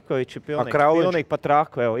Ivkovičs ir pilnīgi pat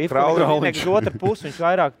rāk vēl. Ivkovičs otra pusi, viņš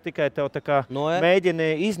vairāk tikai tev tā kā mēģina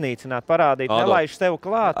iznīcināt, parādīt, nelaiž sev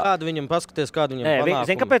klāt. Kādu viņam paskaties, kādu viņam panākumu?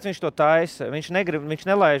 Zini, kāpēc viņš to taisa? Viņš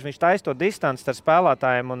nelaiž, viņš taisa to distanci starp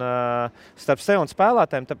spēlētājiem un starp sev un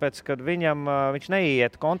spēlētājiem, tāpēc, kad viņš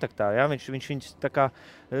neiet kontaktā, ja? Viņš tā kā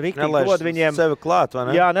riktīgi dod viņiem sevi klāt, vai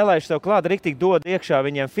ne? Jā, nelaiž sev klāt, riktīgi dod iekšā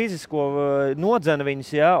viņiem fizisko, nodzena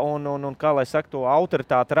viņus, ja? un kā lai saka, to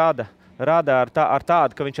autoritāti rada ar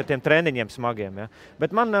tādu, ka viņš ar tiem treniņiem smagiem. Ja?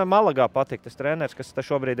 Bet man Malagā patīk tas treneris, kas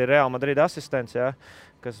šobrīd ir Real Madrid asistents, ja?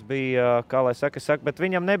 Kas bija, kā lai saka, bet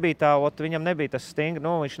viņam nebija tas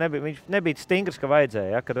stingrs, viņš nebija stingrs, ka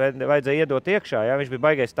vajadzēja, ja? Kad vajadzēja iedot iekšā, ja? Viņš bija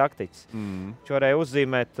baigais taktiķis. Viņš varēja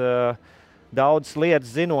uzzīmēt daudzas lietas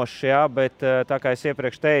zinošas, jā, bet tā kā es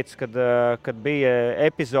iepriekš teicu, kad bija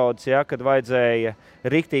epizodes, jā, kad vajadzēja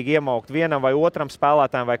riktīgi iemaukt vienam vai otram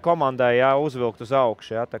spēlētājam vai komandai, jā, uzvilkt uz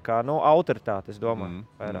augšu. Jā, tā kā autoritāte, es domāju.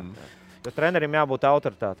 Jo trenerim jābūt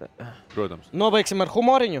autoritātei. Protams. Nobeigsim ar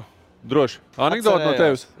humoriņu. Droši. Anekdota no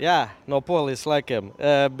tevis? Jā, no Polijas laikiem.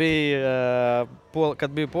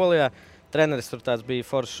 Kad biju Polijā, treneris tur tāds bija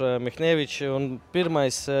Foršs Mihnevičs, un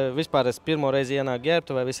vispār es pirmo reizi ienāku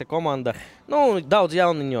Gertuvē, visa komanda, daudz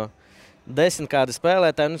jauniņo, 10 kādi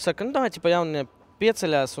spēlētāji, saka, jauniņie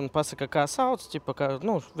pieceļās un pasaka, kā sauc,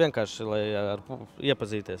 vienkārši, lai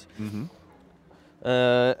iepazīties.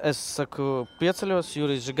 Es saku, pieceļos,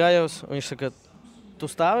 Jurijs Žigājevs, un viņš saka, tu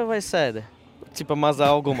stāvi vai sēdi? cipa mazā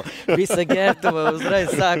auguma. Visa ģērbtuva uzreiz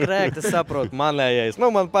sāk rēkt, es saprotu, manējais.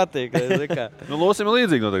 Nu, man patīk. Lūsim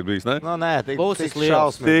līdzīgi noteikti bijis, ne? Nu, nē, tik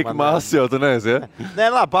šausmīgi. Tik mazs jau tu neesi, ja? Nē,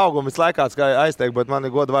 labi, auguma vislēkāts, kā aizteik, bet man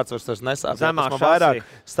ir godu vārds vairs nesāp. Zemā šasī. Vairāk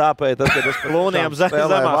stāpēja tad, kad es Lūniem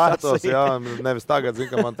zemā vārtos, jā, nevis tagad, zinu,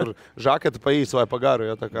 ka man tur žaketa pa īsu vai pa garu,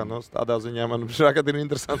 jo tā kā, nu, tādā ziņā man žaketa ir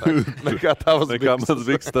interesantāk nekā tavas bikses. Nekā mans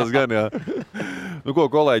bikses, tas gan, jā. Nu, ko,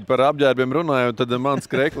 kolēģi, par apģērbiem runājot, tad mans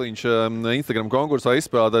krekliņš Instagram konkursā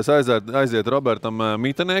izspēlētājs aiziet Robertam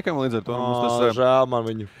Mitaniekam, līdz ar to mums tas... Žēl man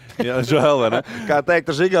viņu. Jā, žēl, vai ne? Kā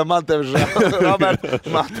teikt, Žiga, man tevi žēl. Robert,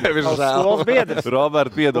 man tevi žēl. Skolas biedrs.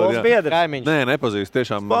 Robert, piedod, jā. Kaimiņš. Nē, nepazīst,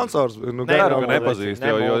 tiešām. Sponsors. Nu, ceru, ka nepazīst,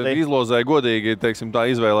 jo izlozēju godīgi, teiksim, tā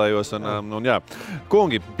izvēlējos. Un jā.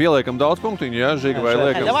 Kungi, pieliekam daudz punktiņu, jā, Žiga, vai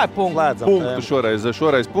liekam? Jā, vai punktu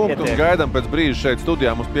šoreiz punktu. Un gaidam pēc brīža šeit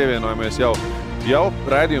studijā mums pievienojamies jau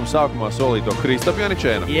raidījuma sākumā solīto Kristapu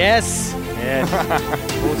Janičēnu. Yes!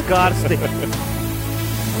 Būs karsti.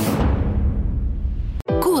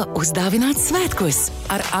 Ko uzdāvināt svētkos?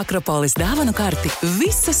 Ar Akropolis dāvanu karti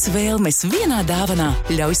visas vēlmes vienā dāvanā.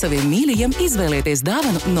 Ļauj saviem mīļajiem izvēlēties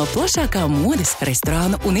dāvanu no plašākā modes,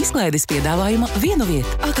 restorānu un izklaides piedāvājuma vienu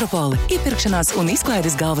vietu. Akropoli – iepirkšanās un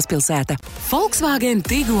izklaides galvaspilsēta. Volkswagen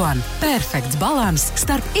Tiguan – perfekts balans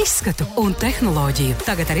starp izskatu un tehnoloģiju.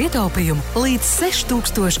 Tagad ar ietaupījumu līdz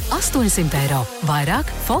 6,800 eiro. Vairāk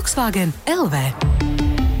Volkswagen LV.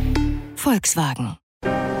 Volkswagen.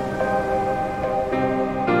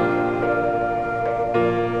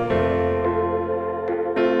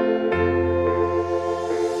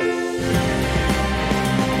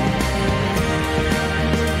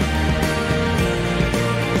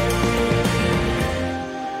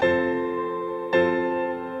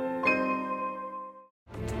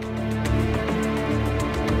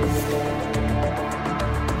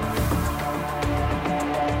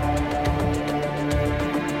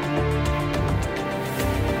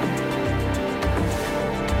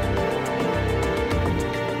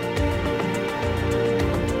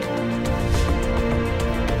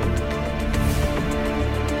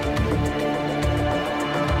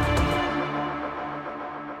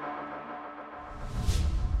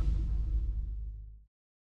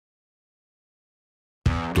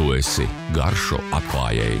 Tu esi garšo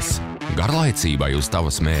atklājējs. Garlaicībai uz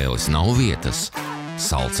tavas mēles nav vietas.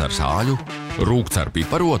 Salds ar sāļu, rūgts ar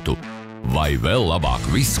piparotu vai vēl labāk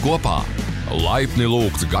viss kopā. Laipni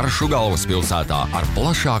lūgts Garšu galvaspilsētā ar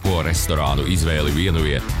plašāko restorānu izvēli vienu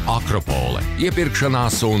vietu – Akropole,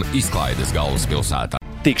 iepirkšanās un izklaides galvaspilsēta.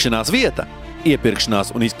 Tikšanās vieta –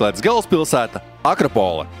 iepirkšanās un izklaides galvaspilsēta –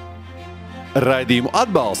 Akropole. Raidījumu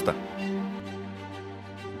atbalsta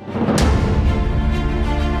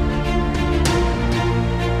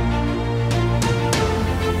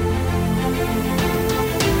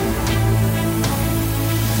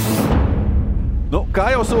kā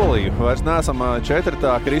jau solīju, vairs neesam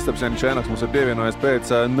četratā. Kristaps Janičēns mums ir pievienojies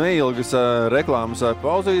pēc neilgas reklāmas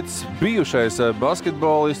pauzītes. Bijušais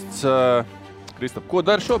basketbolists. Kristap, ko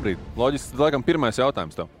dari šobrīd? Loģiski, laikam, pirmais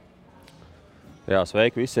jautājums tev. Jā,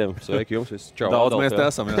 sveiki visiem. Sveiki jums. Čau, daudz mēs te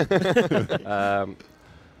esam, jā.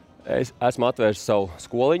 Es esmu atvērsis savu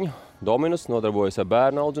skoliņu, Dominus, nodarbojos ar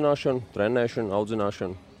bērnu audzināšanu, trenēšanu,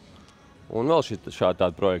 audzināšanu. Un vēl šādi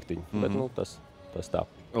tādi projektiņi. Bet, nu, tas tā.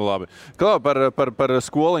 Labi. Kā par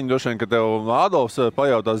skoliņu, droši vien, ka tev Ādolfs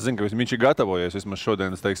pajautās, zinu, ka viņš ir gatavojies vismaz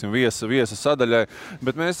šodienas, teiksim, viesa sadaļai,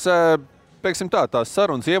 bet mēs, teiksim tā, tās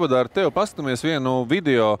sarunas ievadā ar tevi paskatāmies vienu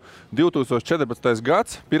video 2014.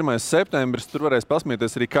 gads, 1. septembris, tur varēs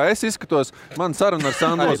pasmieties arī, kā es izskatos, man saruna ar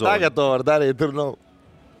Sandu Ozoli. Arī tagad to var darīt, tur nav.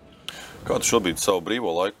 Kā tu šobrīd savu brīvo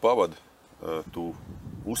laiku pavadi? Tu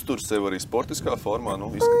uztur sevi arī sportiskā formā,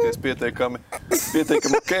 nu, izskaties pietiekami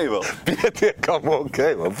ok vēl. Pietiekami ok,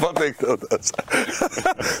 man patīk tev tāds.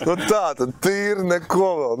 Nu tā, tad tīri neko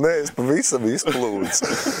vēl, neesi pavisam izplūdis.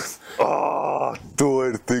 To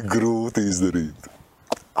ir tik grūti izdarīt.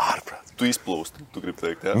 Ārprāt. Tu izplūsti, tu gribi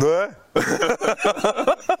teikt, jā? Nē?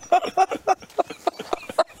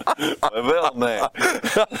 Vai vēl nē?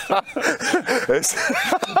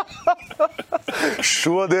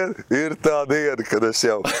 Šodien ir tā diena, kad es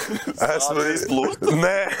jau esmu izplūst.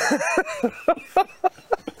 Nē.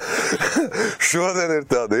 Šodien ir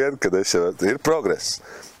tā diena, kad es jau ir progress.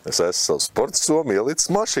 Es esmu savu sporta somu ielicis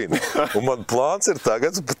mašīnu. Un man plāns ir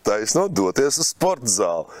tagad taisnot doties uz sporta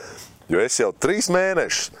zāli. Jo es jau 3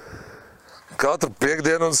 mēnešus katru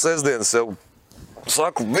piekdienu un sestdienu sev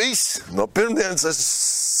saku, viss, no pirmdienas es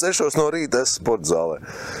 6 no rīta esmu sporta zālē.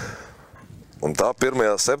 Un tā 1.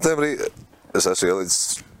 septembrī es esmu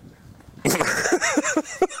ielicis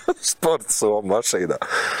Sporta soma mašīnā.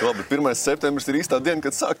 Labi, 1. septembris ir īstā diena,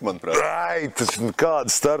 kad sāk, manuprāt. Ai, tas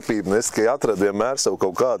kāda starpība. Es tikai atradu vienmēr sev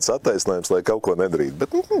kaut kādas attaisnojumus, lai kaut ko nedarītu.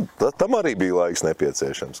 Bet tam arī bija laiks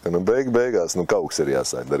nepieciešams, ka beigās kaut kas ir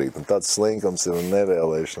jāsāk darīt. Un tāds slinkums ir un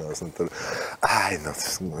nevēlēšanās. Un tur,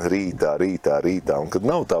 rītā. Un kad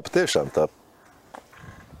nav tā patiešām tā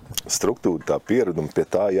struktūra, tā piereduma, pie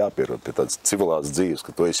tā jāpierod, pie tādas civilās dzīves,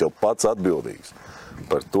 ka tu esi jau pats atbildīgs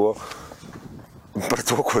par to,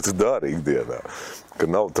 ko tu dari ikdienā. Ka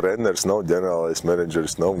nav treneris, nav ģenerālais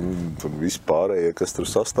menedžeris, nav visi pārējie, kas tur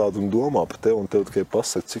sastāv un domā par tevi, un tev tikai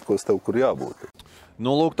pasaka, cikos tev kur jābūt. Nu,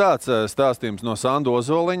 lūk, tāds stāstījums no Sandu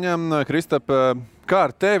Ozoliņa. Kristap, kā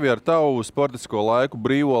ar tevi, ar tavu sportisko laiku,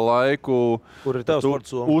 brīvo laiku? Kur ir tavs sporta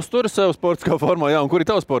soma? Uzturi sev sportiskā formā, jā, un kur ir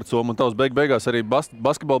tavs sporta soma? Un tavs beigās arī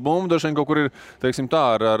basketbola bumba, droši vien kaut kur ir, teiksim tā,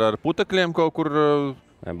 ar putekļiem kaut kur...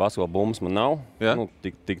 Basketbola bumbas man nav. Ja? Nu,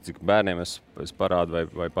 tik cik bērniem es parādu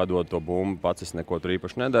vai padodu to bumbu, pats es neko tur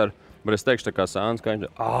īpaši nedaru. Bet es teikšu tā kā Sāns, ka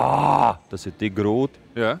tas ir tik grūti.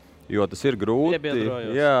 Ja? Jo tas ir grūti.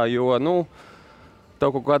 Iebiedrojos. Jā, jo, tev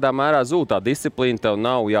kaut kādā mērā zūd tā disciplīna, tev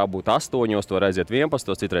nav jābūt 8, tu vari aiziet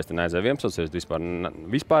 11, citreiz te neaiziet 11, es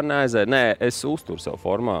vispār neaiziet. Nē, es uzturu savu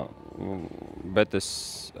formā, bet es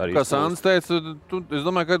arī... Kā Sāns teica, es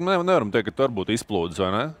domāju, ka nevaram teikt, ka tu varbūt izplūdis, vai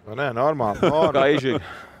ne? Nē, normāli. Kā Ižīgi.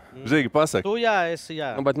 Zīgi, pasaka. Tu jā, esi jā.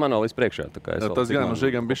 Bet man vēl līdz priekšā, tā kā es tas gan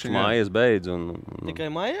Žigam bišķiņ. Mājas beidz un... Tikai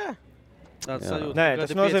mājā? Nē,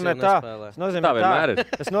 tas nozīmē tā,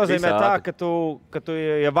 ka tu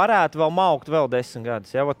ja varētu vēl maukt vēl 10 gadus.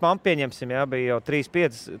 Ja? Man pieņemsim, ja, bija jau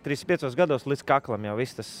 35 gados līdz kaklam jau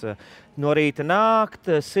viss tas no rīta nākt,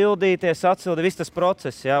 sildīties, atsildīt, viss tas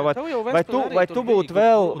process. Ja? Vai tu būtu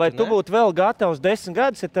vēl gatavs 10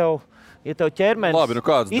 gadus, ja tev ķermenis... Labi,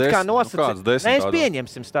 kāds 10? Nē,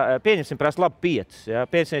 pieņemsim prasa labi 5. Ja?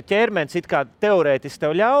 Pieņemsim, ķermenis it kā teorētiski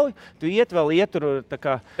tev ļauj, tu ietur tā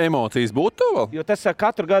kā... Emocijas būtu tev vēl? Jo tas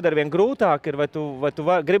katru gadu ar vien grūtāk ir, vai tu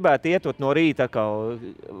gribētu ietot no rīta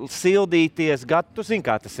sildīties, tu zini,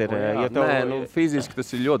 kā tas ir. Nē, fiziski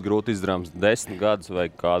tas ir ļoti grūti izdarāms. 10 gadus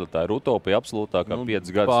vai kāda tā ir utopija absolūtākā,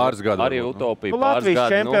 5 gadus. Pāris gadu. Arī utopija, pāris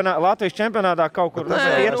gadu. Latvijas čempionātā kaut kur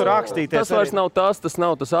ietur rakstīties. Tas vairs nav tas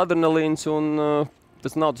nav tas adrenalīns. Un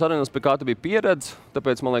tas nav tas adrenalīns, pie kā tu biji pieredze,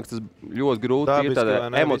 tāpēc man liekas, tas ļoti grūti ir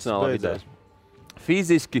tādā emocionālā vidē.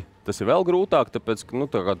 Fiziski tas ir vēl grūtāk, tāpēc,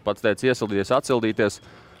 tā kā tu pats teici, iesildīties, atsildīties.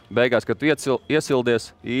 Beigās, kad tu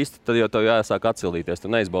iesildies īsti, tad jau tev jāsāk atsildīties,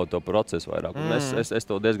 tu neizbaudi to procesu vairāk. Un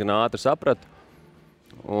es to diezgan ātri sapratu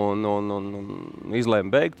un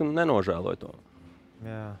izlēmu beigt un nenožēloju to.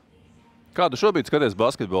 Jā. Kā tu šobrīd skaties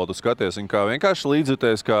basketbolu, tu skaties un kā vienkārši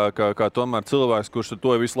līdzjūties, kā tomēr cilvēks, kurš ar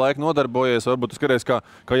to visu laiku nodarbojies, varbūt tu skaties kā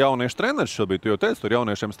jauniešu treneris šobrīd, tu jau teici, tur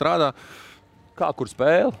jauniešiem strādā. Kā kur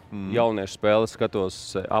spēle? Jauniešu spēles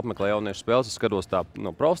skatos, apmeklē jauniešu spēles, skatos tā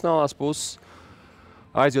no profesionālās puses.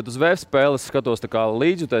 Aiziet uz VF spēles, skatos tā kā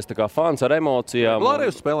līdzjūties, tā kā fans ar emocijām. Vēl arī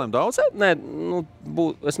uz spēlēm daudz? Nē,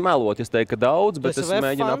 es melotu, es teiktu, ka daudz, bet es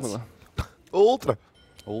mēģinu apmeklēt. Ultra.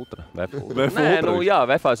 Nē,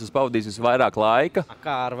 Vefā es pavadīju visvairāk laika.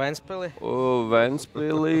 Kā ar Ventspili?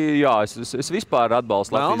 Ventspili, jā, es vispār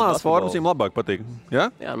atbalstu Latvijas basketbolu. Melnās formas viņam labāk patīk,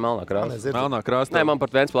 jā? Jā, melnā krāsa. Melnā krāsa. Nē, man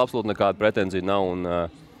par Ventspili absolūti nekāda pretenzija nav, un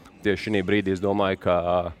tieši šī brīdī es domāju, ka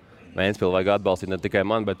Ventspili vajag atbalstīt ne tikai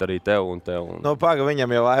man, bet arī tev un tev. Paga, viņam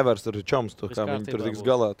jau Aivars tur ir čoms, kā viņi tur tiks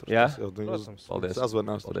galā. Jā? Paldies.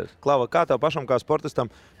 Klava, kā tev pašam kā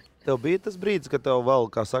sportistam? Tev bija tas brīdis, kad tev vēl,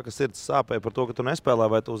 kā saka, sirds sāpēja par to, ka tu nespēlē,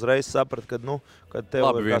 vai tu uzreiz saprati, ka tev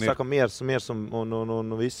ir, kā saka, miers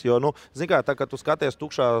un viss. Jo, zini kā, tā, kad tu skaties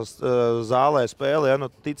tukšā zālē spēli, ja,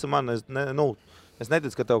 tici man, es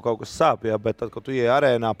neticu, ka tev kaut kas sāp, ja, bet tad, kad tu ieej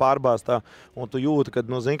arēnā pārbāstā un tu jūti, ka,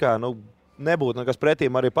 zini kā, nebūtu nekas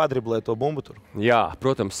pretīm arī padriblēt to bumbu tur. Jā,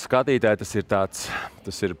 protams, skatītāji tas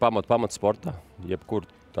ir pamat sportā, jebkur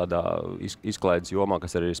tādā izklaides jomā,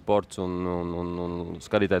 kas arī ir sports un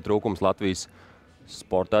skatītāju trūkums Latvijas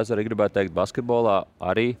sportā, es arī gribētu teikt, basketbolā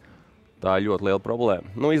arī tā ir ļoti liela problēma.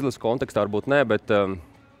 Izlases kontekstā varbūt ne, bet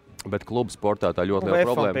klubu sportā tā ļoti liela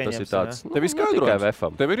problēma. Tas ir tāds, tev ir skaidrojums?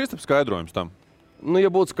 Tev ir īsti skaidrojums tam? Ja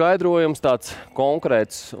būtu skaidrojums tāds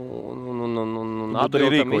konkrēts un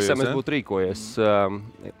atbildam visam, es būtu rīkojies.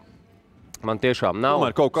 Man tiešām nav.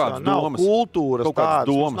 Tomēr kaut kādas domas. Nav kultūras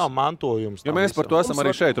tādas, nav mantojums. Jo mēs par to esam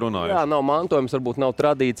arī šeit runājuši. Jā, nav mantojums, varbūt nav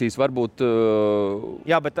tradīcijas, varbūt,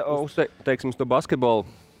 teiksim, uz to basketbolu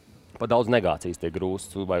pa daudz negācijas tiek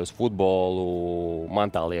grūsts, vai uz futbolu, man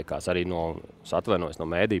tā liekas, arī atvainojos no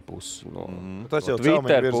mēdīju puses, no tas jau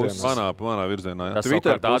Twitter puses. Manā virzienā, jā.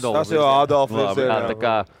 Tas jau Adolf virzienā. Tā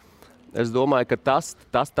kā, Es domāju, ka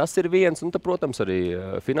tas ir viens, un tad, protams, arī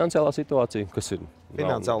finansiālā situācija, kas ir.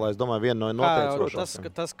 Finansiālā, es domāju, viena no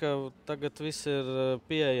noteicošām. Tas, ka tagad viss ir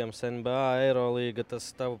pieejams NBA, Eirolīga, tas,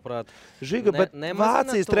 tavuprāt, Žiga, bet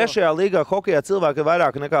Vācijas 3. līgā hokejā cilvēki ir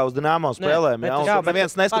vairāk nekā uz Dinamo spēlēm. Jā, bet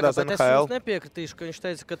neviens neskatās NHL. Es nepiekritīšu, ka viņš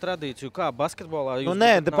teica, ka tradīciju kā basketbolā.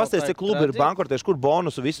 Nē, te pasties, cik klubi ir bankrotieši, kur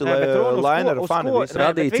bonusu visi laineru fani.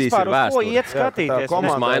 Tradīcijas ir vēsture. Iet skatīties.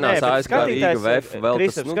 Mainās ASK, Rīga, VF, vēl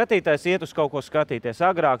tas. Skatītājs iet uz kaut ko skatīties.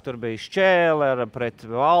 Agrāk tur bija Šķēlera pret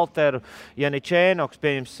Valteru, Janičēnoks,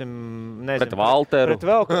 pieņemsim, nezinu. Pret Valteru. Pret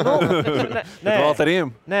vēl, pret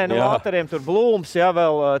Valteriem. Nē, Valteriem tur Blūms, jā,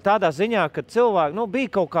 vēl tādā ziņā, ka cilvēki,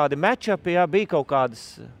 bija kaut kādi matchupi, jā, bija kaut kādas...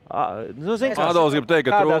 Ādams grib teikt,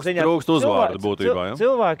 ka trūkst uzvārdu būtībā. Ja?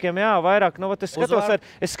 Cilvēkiem, jā, vairāk,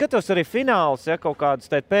 es skatos arī fināls, ja, kaut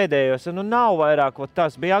kādas pēdējos, nav vairāk,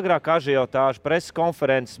 tas bija agrāk ažiotāži, preses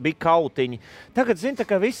konferences, bija kautiņi. Tagad, tā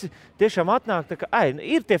kā visi tiešām atnāk, tā kā,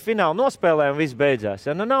 ir tie fināli nospēlē un viss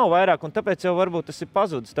beidzās, ja, nav vairāk, un tāpēc jau varbūt tas ir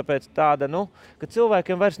pazudis, tāpēc tāda, ka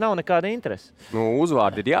cilvēkiem vairs nav nekāda interese.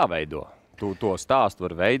 Uzvārdi ir jāveido. Tu to stāstu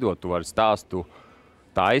var veidot, tu vari stāstu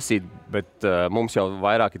taisīt, bet mums jau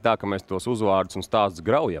vairāk ir tā, ka mēs tos uzvārdus un stāstus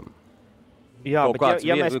graujam. Jā, bet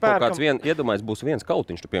ja mēs pērkam... Iedomājies, būs viens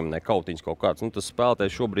kautiņš, tu pieminēji kautiņš kaut kāds. Tas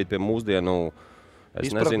spēlētājs šobrīd pie mūsdienu,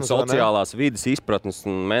 sociālās vides izpratnes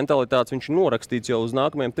un mentalitātes, viņš norakstīts jau uz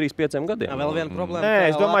nākamajiem 3-5 gadiem. Jā, vēl viena problēma. Nē,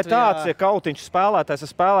 es domāju, tāds, ja kautiņš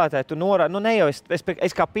spēlētājs, tu ne jau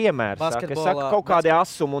es kā piemērs, es saku kaut kādi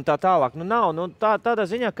asumi un tā tālāk. Nav, tādā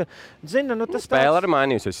ziņā, ka, tas spēle ir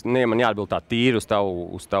mainījusies. Man jāatbild tā tīri uz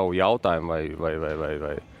tavu jautājumu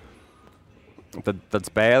vai tad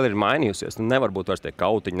spēle ir mainījusies. Nevar būt vairs tie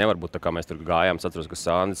kautiņi, nevar būt tā, kā mēs tur gājām. Es atceros, ka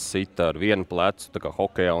Sandis sita ar vienu plecu, tā kā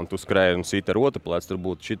hokejā, un tu skrēji un sita ar otru plecu. Tur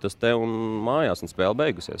būtu šitas te un mājās, un spēle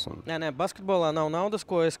beigusies. Nē, basketbolā nav naudas,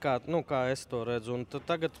 ko es kā es to redzu. Un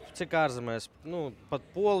tagad, cik ārzemēs, pat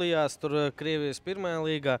Polijās, tur Krievijas 1.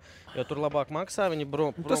 līgā, jo tur labāk maksā, viņi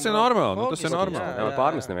Tas ir normāli, tas ir normāli. Jā,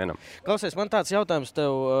 pārmest nevienam. Klausies, man tāds jautājums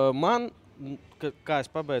tev. Kā es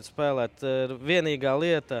pabeidzu spēlēt, vienīgā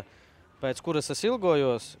lieta, pēc kuras es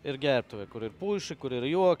ilgojos, ir ģērbtuve, kur ir puiši, kur ir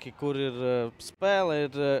joki, kur ir spēle.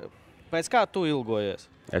 Pēc kā tu ilgojies?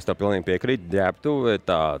 Es tev pilnīgi piekrītu. Ģērbtuve,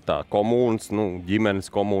 tā komunas,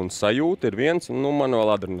 ģimenes komunas sajūta ir viens, un man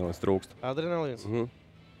vēl adrenalīns trūkst. Adrenalīns?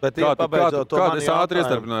 Bet es ātri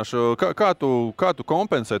iestarpināšu. Kā tu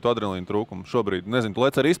kompensē to adrenalīnu trūkumu šobrīd? Nezinu, tu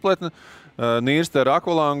lec ar izpletni, nīrsti ar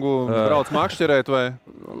akvalangu, brauc makšķerēt vai?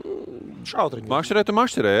 Šautriņu. Makšķerēt un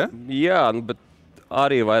makšķerē, ja? Jā, bet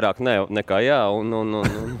arī vairāk nekā jā, un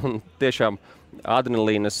tiešām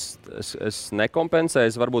adrenalīnu es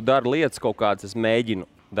nekompensēju, es varbūt daru lietas kaut kādas, es mēģinu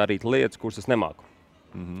darīt lietas, kuras es nemāku.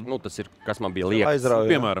 Tas ir, kas man bija liekas. Aizrauja,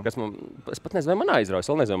 piemēram. Es pat nezinu, vai man aizrauja,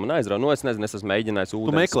 es nezinu, es esmu mēģinājis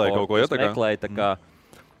ūdens. Tu meklēji kaut ko, ja? Es meklēju,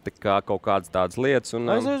 tā kā kaut kādas tādas lietas.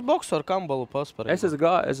 Aizvien boksu ar Kambalu pasparību. Es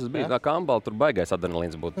esmu bijis kā Kambala, tur baigais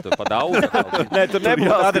adrenalīns būtu pa daudz. Nē, tur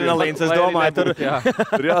nebūtu adrenalīns, es domāju.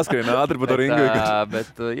 Tur jāskrien ātri pa to ringu.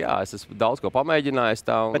 Bet jā, es esmu daudz ko pamēģinājis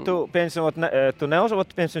tā. Bet tu,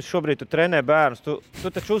 piemēram, šobrīd tu trenē bērnus, tu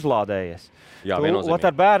taču uzlādējies. Jā, viennozīmīgi.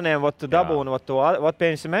 Ar bērniem tu dabūni,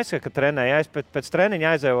 piemēram, es, kad trenēju, pēc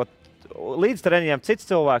treniņa aizēju, līdz treniņam cits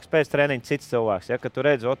cilvēks, pēc treniņa cits cilvēks. Ja, kad tu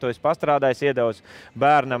redzi, tu esi pastrādājis, iedevis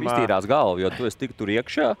bērnam. Iztīrās galvu, jo tu esi tik tur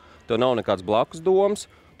iekšā, tev nav nekāds blakus domas,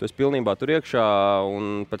 tu esi pilnībā tur iekšā,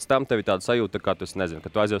 un pēc tam tev ir tāda sajūta, kā tu nezinu,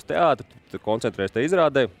 kad tu aizies uz teātri, tu koncentrējies te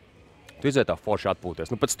izrādē, tu iziet tā forši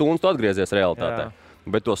atpūties. Pēc stundas tu atgriezies realitātē.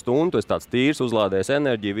 Bet to stundu tu esi tāds tīrs, uzlādējies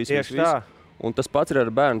enerģiju, visu. Un tas pats ir ar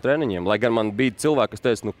bērnu treniņiem. Lai gan man bija cilvēki, kas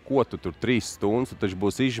teica, ko tu tur 3 stundas, tu taču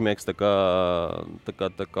būsi izžmiegs tā kā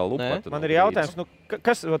lupata. Man ir jautājums,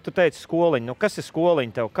 kas, tu teici skoliņi, kas ir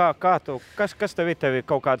skoliņi tev? Kas tev ir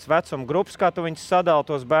kaut kādas vecuma grupas, kā tu viņus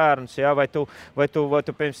sadali tos bērnus, ja? vai tu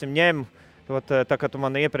piemēram, ņem, tā kā tu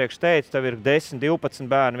man iepriekš teici, tev ir 10, 12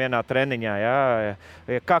 bērni vienā treniņā. Ja?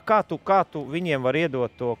 Kā tu viņiem var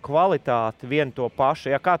iedot to kvalitāti, vienu to pašu?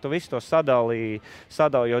 Ja? Kā tu visu to sadali?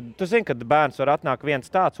 Jo tu zini, ka bērns var atnākt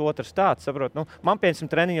viens tāds, otrs tāds. Saprot? Man, piemēram,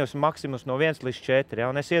 treniņos maksimums no 1 līdz 4. Ja?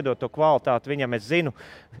 Un es iedotu to kvalitāti viņam, es zinu.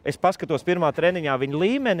 Es paskatos pirmā treniņā viņa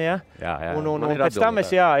līmeni. Ja? Jā. Un pēc tam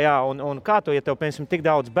un kā tu, ja tev, piemēram, tik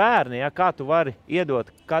daudz bērni, ja? Kā tu vari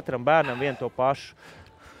iedot katram bērnam vienu to pašu?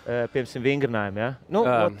 Piemēram, vingrinājumu, ja?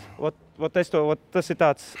 Tas ir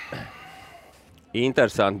tāds...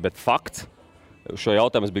 Interesanti, bet fakts. Šo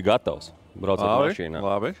jautājumu es biju gatavs. Braucot mašīnā.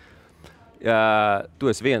 Labi. Tu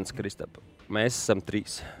esi viens, Kristap. Mēs esam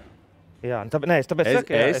 3. Jā, tāpēc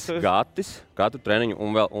es Gatis, katru treniņu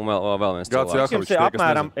un vēl viens cilvēks.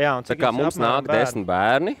 Apmēram, jā, tā kā mums nāk 10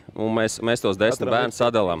 bērni, un mēs tos 10 bērnus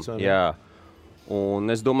sadalām. Jā.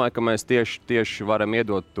 Un es domāju, ka mēs tieši varam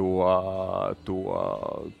iedot to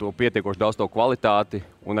pietiekoši daudz to kvalitāti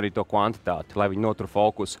un arī to kvantitāti, lai viņi notur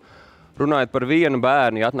fokusu. Runājot par vienu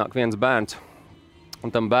bērnu, ja atnāk viens bērns,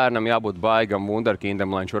 un tam bērnam jābūt baigam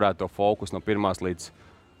wunderkindam, lai viņš varētu to fokusu no pirmās līdz,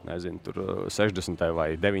 nezinu, tur 60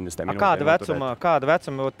 vai 90 minūtēm. Kāda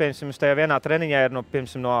vecuma, piemēram, tajā vienā treniņā ir no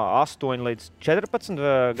 8 līdz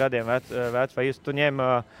 14 gadiem vec, vai jūs tu ņem?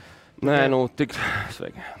 Nē,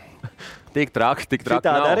 tik traki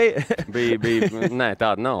nav. Arī? Nē,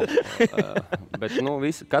 tāda nav. Bet,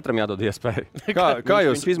 katram jādod iespēju. Kā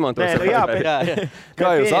jūs izmantojat?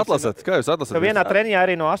 Kā jūs atlasat? Ka vienā treniņā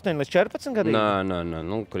arī no 8 līdz 14 gadiem?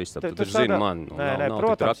 Nē, Kristap, tu zini man. Nav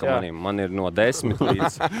tik traka manim. Man ir no 10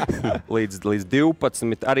 līdz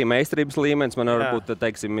 12. Arī meistarības līmenis. Man varbūt,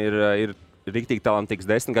 teiksim, ir riktīgi talantīgs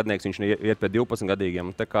 10-gadnieks. Viņš iet pie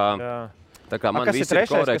 12-gadīgiem. Tā kā man kas ir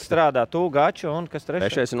trešais, kas strādā? Tu, Gaču un kas trešais?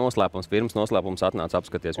 Trešais ir noslēpums. Pirms noslēpums atnāca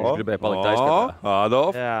apskaties. Viņš gribēja palikt aizskatā.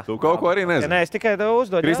 Adolf, tu kaut ko arī nezini. Nē, es tikai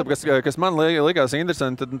uzdodu. Kristap, kas man likās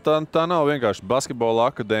interesanti, tā nav vienkārši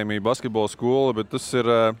basketbola akadēmija, basketbola skola, bet tas ir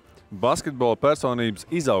basketbola personības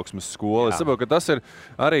izaugsmes skola. Es saprotu, ka tas ir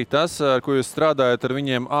arī tas, ar ko jūs strādājat ar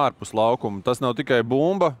viņiem ārpus laukuma. Tas nav tikai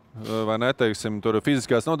bumba, vai neteiksim, tur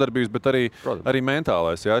fiziskās nodarbības, bet arī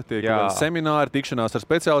mentālais. Ja? Tie semināri, tikšanās ar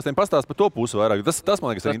speciālistiem. Pastāst par to pusi vairāk. Tas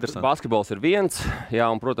man liekas, ir interesanti. Basketbols ir viens, jā,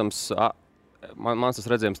 un, protams, mans tas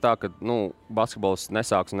redzējums tā, ka basketbols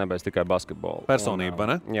nesāks un nebeigs tikai basketbolu. Personība,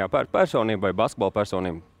 ne? Jā, personība vai basketbola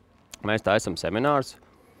personība. Mēs tā esam seminārs.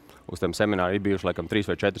 Uz tiem semināriem ir bijuši laikam 3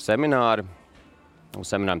 vai 4 semināri. Uz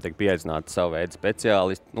semināriem tiek pieaicināti savu veidu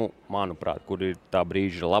speciālisti. Manuprāt, kur ir tā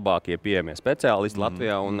brīža labākie pieejamie speciālisti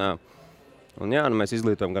Latvijā. Un mēs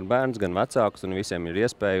izglītojam gan bērnus, gan vecākus, un visiem ir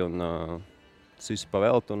iespēja, un tas viss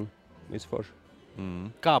pavelt, un viss forši.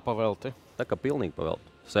 Kā pavelti? Tā kā pilnīgi pavelt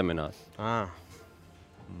semināri.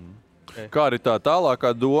 Okay. Kā arī tā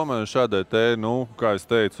tālākā doma šādai te, kā es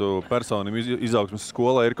teicu, personību izaugsmes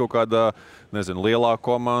skolai ir kaut kādā, lielā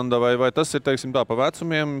komanda, vai tas ir, teiksim tā, pa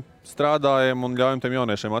vecumiem strādājam un ļaujam tiem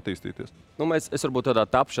jauniešiem attīstīties? Es varbūt tādā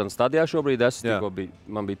tapšanas stadijā šobrīd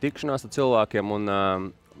man bija tikšanās ar cilvēkiem,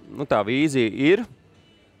 un tā vīzija ir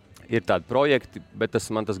tādi projekti, bet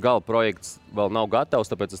man tas gala projekts vēl nav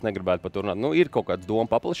gatavs, tāpēc es negribētu par to runāt. Ir kaut kāds doma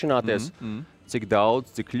paplašināties, cik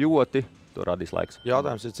daudz, cik ļoti. To radīs laiks.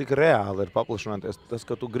 Jautājums ir, cik reāli ir paplašināties. Tas,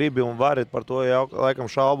 ka tu gribi un vari, par to jau laikam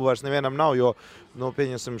šaubu vairs nevienam nav, jo,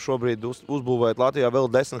 pieņemsim, šobrīd uzbūvēt Latvijā vēl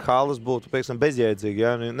 10 halles būtu, bezjēdzīgi,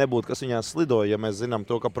 ja? Nebūtu, kas viņās slido, ja mēs zinām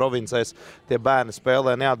to, ka provincēs tie bērni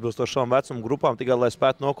spēlē neatbilstoši savam vecuma grupām, tikai lai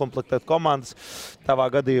spētu nokomplektēt komandas. Tavā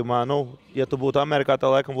gadījumā, ja tu būtu Amerikā, tā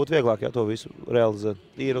laikam būtu vieglāk, ja to visu realizēt.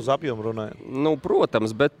 Ir uz apjomu runājot.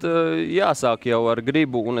 Protams, bet jāsāk jau ar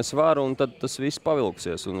gribu un es varu, un tad tas viss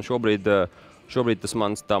pavilksies. Un šobrīd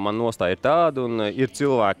tā man nostāja ir tāda, un ir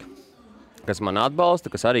cilvēki, kas man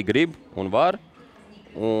atbalsta, kas arī grib un var.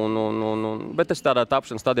 Bet es tādā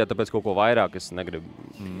tapšanas stadijā, tāpēc kaut ko vairāk es negribu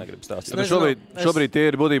stāstīt. Šobrīd tie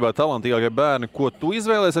ir būtībā talantīgākie bērni, ko tu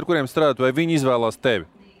izvēlējies, ar kuriem strādāt, vai viņi izvēlās tevi?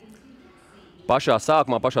 Pašā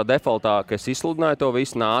sākumā, pašā defaultā, kad es izsludināju to,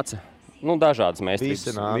 viss nāca. Dažādas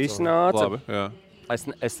meistarības. Visi nāca. Labi, jā.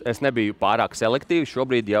 Es nebiju pārāk selektīvs,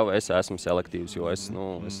 šobrīd jau es esmu selektīvs, jo es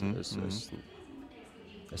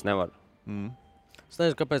nevaru. Es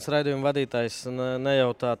nezinu, kāpēc raidījuma vadītājs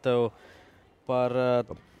nejautā tev par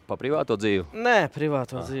privāto dzīvi? Nē,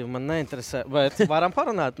 privāto dzīvi man neinteresē. Vai varam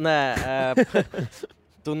parunāt? Nē.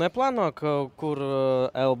 Tu neplāno kaut kur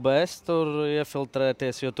LBS tur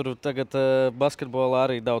iefiltrēties, jo tur tagad basketbolā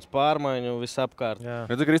arī daudz pārmaiņu visapkārt.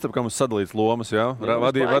 Redzi, Kristap, kā mums sadalīts lomas, jā?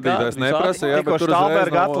 Vadītājs neprasa, jā, bet tur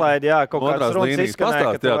uzreiz no kaut kādas runas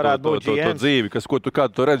izskanēja, ka tu varētu būt to dzīvi, kā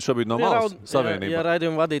tu redzi šobrīd no malas savienībā. Ja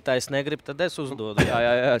raidījuma vadītājs negrib, tad es uzdodu.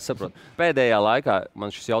 Jā, es saprotu. Pēdējā laikā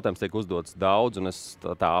man šis jautājums tiek uzdots daudz, un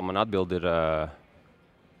man atbildi ir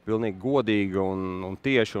pilnīgi godīga un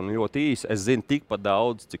tieši un ļoti īsa. Es zinu tikpat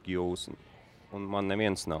daudz, cik jūs. Un man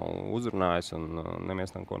neviens nav uzrunājis un neviens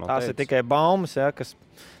nav ko nav teicis. Tās ir tikai baumas, kas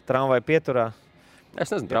tramvaju pieturā. Es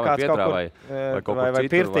nezinu, tramvaju pieturā vai kaut kur citur.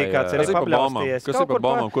 Pirtī kāds ir papļaustījies. Kas ir par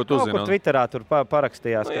baumām, ko tu zini? Kaut kur Twitterā tur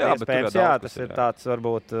parakstījās, ka iespējams, tas ir tāds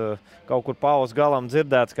varbūt kaut kur pauz galam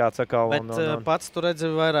dzirdēts kāds sakal. Bet pats tu redzi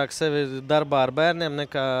vairāk sevi darbā ar bērniem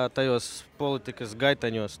nekā tajos politikas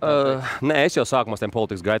gaiteņos? Nē, es jau sākumā tiem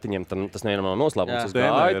politikas gaiteņiem, tas nevienam nav noslēpums. Es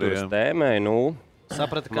gāju tur uz tēmēju,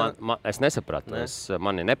 Saprati, ka... Es nesapratu,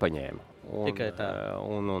 mani nepaņēma. Tikai tā.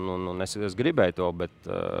 Un es gribēju to,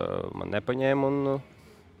 bet man nepaņēma.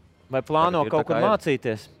 Vai plāno kaut kur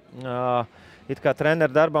mācīties? It kā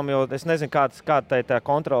treneru darbam, jo es nezinu, kāda tā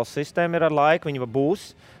kontrolas sistēma ir ar laiku, viņa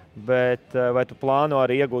būs. Bet vai tu plāno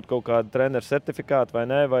arī iegūt kaut kādu treneru certifikātu vai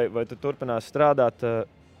nē, vai tu turpinās strādāt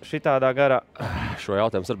šitādā garā? Šo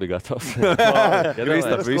jautājumu arī bija gatavs.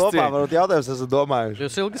 Kristap, kopā varbūt jautājums esat domājuši.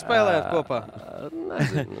 Jūs ilgi spēlējat kopā?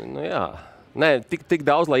 Nezinu, jā. Nē, tik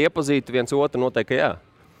daudz, lai iepazītu viens otru, noteikti jā.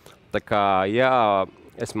 Tā kā, jā,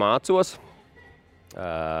 es mācos,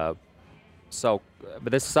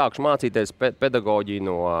 bet es sākšu mācīties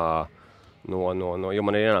pedagoģiju jo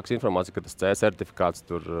man ir ienāks informācija, ka tas C certifikāts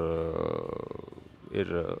tur ir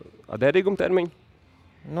derīguma termiņi.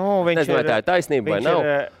 Nezinu, vai tā ir taisnība vai nav.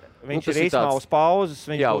 Viņš ir īsumā uz pauzes,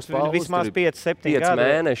 viņš būs vismaz 5-7 gadu.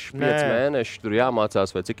 5 mēneši, tur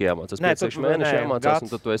jāmācās, vai cik jāmācās? 5-6 mēneši jāmācās,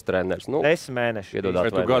 un tad tu esi treneris. 10 mēneši.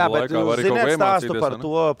 Iedodāt vai gadu laikā var arī kaut ko iemācīties. Par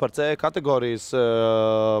to, par C kategorijas,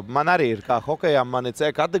 man arī ir kā hokejām, man ir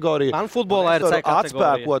C kategorija. Man futbolā ir C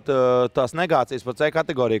kategorija. Atspēkot tās negācijas par C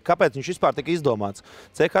kategoriju. Kāpēc viņš vispār tika izdomāts?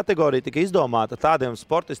 C kategorija tika izdomāta tādiem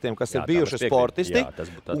sportistiem, kas ir bijuši sportisti,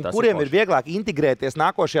 un kuriem ir vieglāk integrēties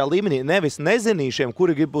nākošajā līmenī, nevis nezinīšiem,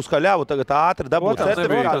 kuri grib uz Ļāvu tagad ātri dabūt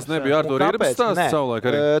certifikātu. Tas nebija Artur Irbs stāsts savulaik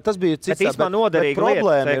arī. Tas bija cits, bet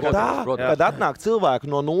problēma ir tā, kad atnāk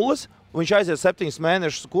cilvēki no nulles, viņš aiziet 7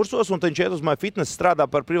 mēnešus kursos, un viņš iet uz MyFitness strādā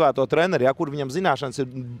par privāto treneri, kur viņam zināšanas ir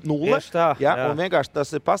 0. Un vienkārši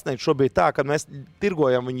tas ir pasniegts šobrīd tā, ka mēs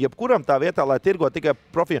tirgojam viņu jebkuram tā vietā, lai tirgo tikai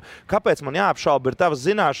profiem. Kāpēc man jāapšauba ir tavas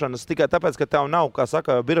zināšanas tikai tāpēc, ka tev nav, kā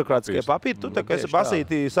saka, birokrātiskie papīri? Tu tā kā esi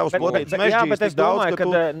basītī savus potītus mežģīs tik daudz, ka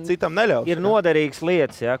tu citam neļaus. Ir noderīgs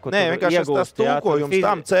lietas, ko tu vienkārši tas tūkojums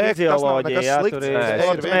tam cēk, tas nav nekas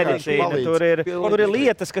slikts. Tur ir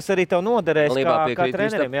lietas, kas arī tev noderēs kā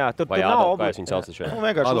trenerim. Kā es viņu saucu šeit?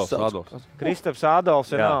 Adolfs. Kristaps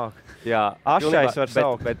Adolfs ir nāk. Jā, Ašais var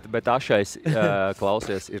saukt. Bet Ašais,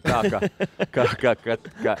 klausies, ir tā, ka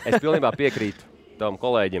es pilnībā piekrītu tavam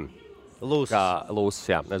kolēģim. Lūsis,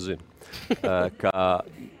 jā, es zinu. Ka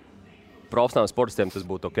profesionāliem sportistiem tas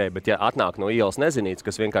būtu ok, bet ja atnāk no ielas nezinīts,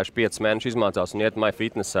 kas vienkārši 5 mēnešus izmācās un iet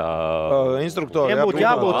MyFitnessā instruktori. Tiem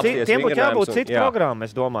būtu jābūt citu programmu,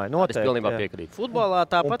 es domāju. Noteikti. Es pilnībā piekrītu. Futbolā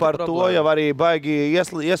tāpat un par to jau arī baigi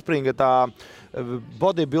iespringa tā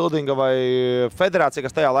bodybuildinga vai federācija,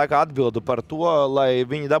 kas tajā laikā atbilda par to, lai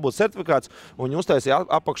viņi dabūtu certifikāts, un viņi uztaisīja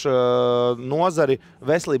apakša nozari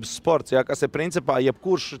veselības sports, kas ir principā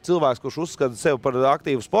jebkurš cilvēks, kurš uzskata sevi par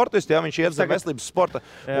aktīvu sportistu, viņš iet zem veselības sporta.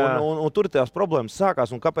 Un tur tās problēmas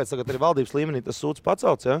sākās, un kāpēc tagad arī valdības līmenī tas sūds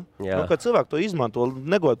pacelts, ka cilvēki to izmanto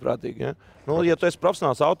negodprātīgi. Ja tu esi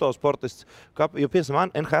profesionāls autosportists, jo,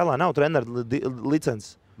 piemēram, NHL nav treneru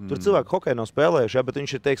licences. Tur cilvēki hokeju nav spēlējuši, bet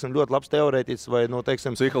viņš ir, teiksim, ļoti labs teorētiķis vai,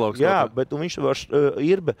 teiksim, psihologs. Jā, bet viņš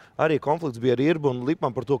Irbe, arī konflikts bija ar Irbu un Lipman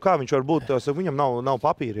par to, kā viņš var būt, viņam nav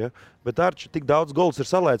papīri, bet Arči tik daudz golds ir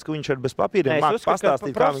salaids, ka viņš ir bez papīriem, māk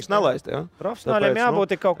pastāstīt, kā viņš nelaist, Profesionāļiem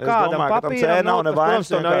jābūt kaut kādam papīram, protams,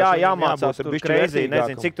 to nav jāmācās tur kreizī,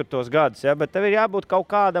 nezinu, cik tur tos gadus, bet tev ir jābūt kaut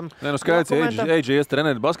kādam. Skaidrs, AJS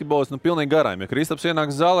treneri basketbolis, pilnīgi garām, ja Kristaps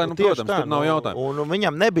ienāks zālē, protams, tur nav jautājumu. Un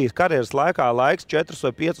viņam nebija karjeras laikā laiks 4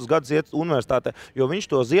 vai 5 gadus iet universitātē, jo viņš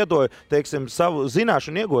to ziedoja, teiksim, savu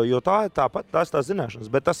zināšanu iegoja, jo tās zināšanas,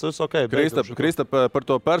 bet tas viss ok. Kristap, par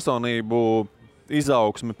to personību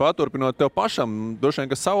izaugsmi paturpinot tev pašam, droši vien,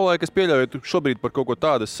 ka savulaik es pieļauju, tu šobrīd par kaut ko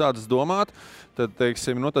tādu sācis domāt, tad,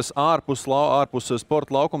 teiksim, tas ārpus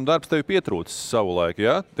sporta laukuma darbs tevi pietrūcis savulaik,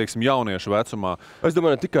 teiksim, jauniešu vecumā. Es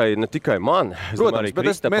domāju, ne tikai man. Protams,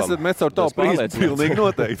 bet mēs ar tavu prizmu pilnīgi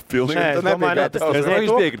noteikti.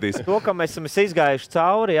 Viņš piekritīs. To, ka mēs esam izgājuši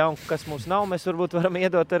cauri, un kas mums nav, mēs varbūt varam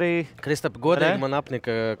iedot arī... Kristap, godīgi man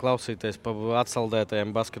apnika klausīties pa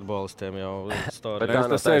atsaldētajiem basketbolistiem jau storiju.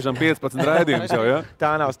 Bet mēs sēžam 15 raidījumus jau,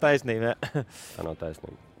 Tā nav taisnība, Tā nav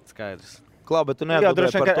taisnība. Skaidrs. Klau, bet tu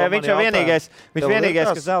neatbildēji par to viņš jau vienīgais,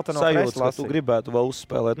 kas zelta no sajūtas, ka tu gribētu vēl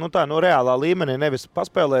uzspēlēt. Reālā līmenī nevis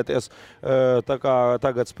paspēlēties, tā kā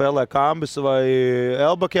tagad spēlē Kambis vai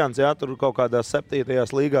Elbakjans, tur kaut kādās 7.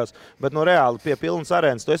 līgās, bet reāli pie pilnas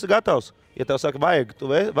arēnas. Tu esi gatavs? Ja tev saka, vajag, tu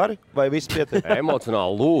vari? Vai viss pietiek?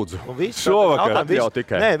 Emocionāli lūdzu. Šovakar jau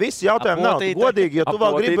tikai. Nē, visi jautājumi nav. Godīgi, ja tu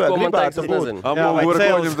vēl gribētu būt.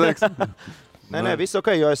 Nē, viss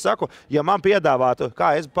ok, jo es saku, ja man piedāvātu,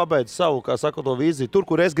 kā es pabeidzu savu, kā saku, to vīziju, tur,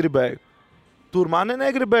 kur es gribēju, tur mani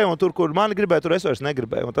negribēju, un tur, kur mani gribēju, tur es vairs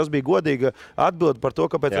negribēju. Un tas bija godīga atbilde par to,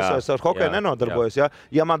 kāpēc es vairs ar hokeju nenodarbojos.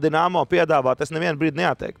 Ja man Dinamo piedāvāt, es nevienu brīdi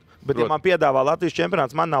neatteiktu. Bet, ja man piedāvā Latvijas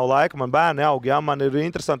čempionāts, man nav laika, man bērni aug, jā, man ir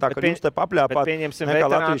interesantāk, ka jums te papļāpāt nekā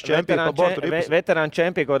Latvijas čempionu pa bortu ripas. Veterānu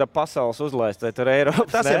čempionu kaut kāda pasaules uzlaist, vai tur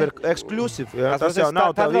Eiropas, Tas jau ir eksklusīvi, jā. Tas jau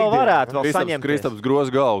nav tā tad vēl varētu vēl saņemties. Kristaps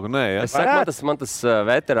groz galvu, nē, jā. Es saku, man tas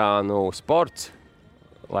veterānu sports,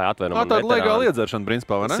 lai atvaino man veterānu. Tā legāla iedzeršana,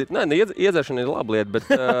 principā, vai ne? Nē, iedzeršana ir laba lieta, bet,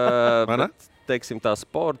 teiksim, tā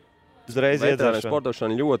veterānu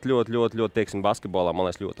sportošana ļoti, teiksim, basketbolā, man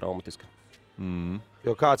liekas, ļoti traumatiska.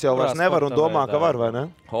 Jo kāds jau vairs nevar un domā, ka var, vai ne?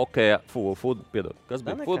 Hokeja, piedod. Kas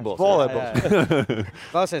bija? Futbols. Volejbols.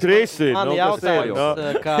 Klausies, man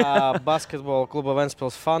jautājums, kā basketbola kluba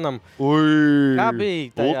Ventspils fanam. Kā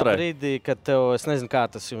bija tajā brīdī, kad tev, es nezinu, kā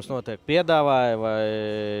tas jums notiek, piedāvāja, vai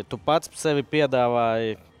tu pats sevi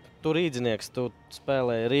piedāvāji? Tu rīdzinieks, tu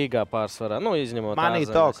spēlēji Rīgā pārsvarā, izņemot Money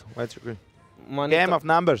talk. Game of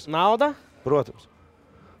numbers. Nauda? Protams.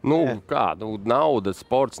 Nauda,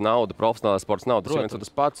 sports, nauda, profesionālais sports, nauda. Tas ir viens un tas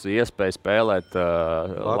pats. Iespēja spēlēt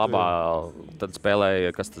labā, tad spēlēja,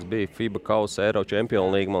 kas tas bija, FIBA kausa, Eiro Champions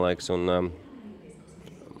League, man liekas. Un,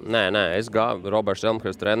 es gāju, Roberts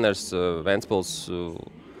Elmhursts treneris, Ventspils,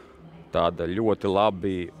 tāda ļoti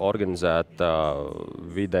labi organizēta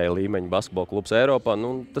vidēja līmeņa basketbola klubs Eiropā.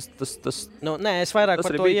 Es vairāk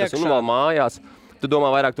par to iekšā. Un vēl mājās. Tu domā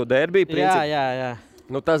vairāk to derbiju principu? Jā.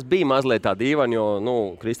 Tas bija mazliet tā dīvaini, jo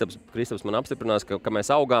Kristaps man apstiprinās, ka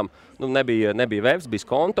mēs augām. Nebija webs, bija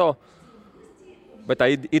konto, bet tā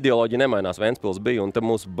ideoloģija nemainās. Ventspils bija, un tad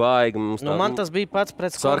mūs baigi. Man tas bija pats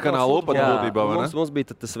pret sarkanā lupa būtībā, vai ne? Mums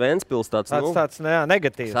bija tas Ventspils tāds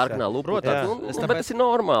negatīvs. Sarkanā lupa, bet tas ir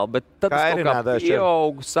normāli. Bet tad es kaut kā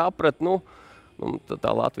pieaugu, sapratu,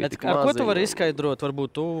 tā Latvija tik maziņa. Ko tu vari izskaidrot?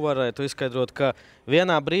 Varbūt tu varētu izskaidrot, ka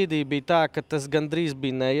vienā brīdī bija tā, ka tas gandrīz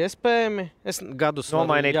bija neiespējami. Es gadus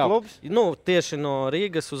nomainīt klubs? Tieši no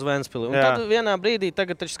Rīgas uz Ventspili. Un tad vienā brīdī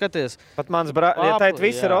tagad taču skaties. Pat mans tēt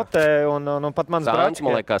visi rotē un pat mans brāķis.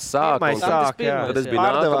 Man liekas sāk. Tad es biju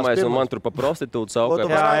nākamais un man tur pa prostitūtu savukārt.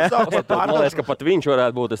 Man liekas, ka pat viņš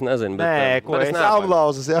varētu būt, es nezinu. Nē, ko es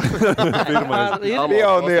apglauzes, jā.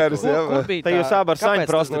 Pionieris, jā. Te jūs abi ar saņu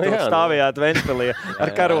prostitūtu stāvījāt Ventspili. Ar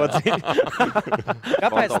karodzi.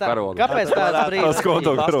 Kāpēc tāds brīdis?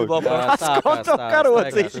 Skonto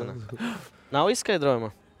karodzi. Nav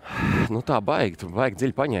izskaidrojuma? Tā baigi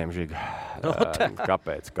dziļi paņēma žiga.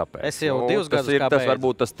 Kāpēc? Es jau 2 gadus kāpēc. Tas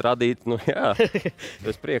varbūt tas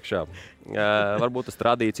tas priekšā. Varbūt tas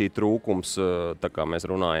tradīcija trūkums, tā kā mēs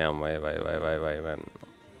runājām, vai.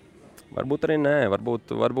 Varbūt arī nē,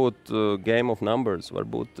 varbūt game of numbers,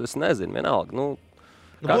 varbūt, es nezinu, vienalga,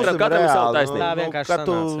 Katram ir savu taisnību. Kad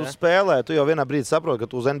tu spēlē, tu jau vienā brīdī saproti, ka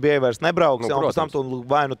tu uz NBA vairs nebrauksi, un pēc tam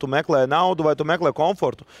vai tu meklē naudu, vai tu meklē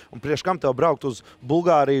komfortu. Un priekš kam tev braukt uz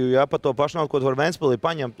Bulgāriju, ja, pa to pašu naudu, ko tu vari Ventspilī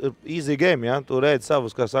paņemt, easy game, ja, tu redzi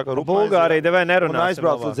savus, kā saka, Bulgārija devai nerunās. Un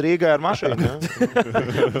aizbrauc līdz Rīgai ar mašīnu, ja.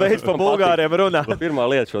 Beidz pa Bulgāriem runā. Pirmā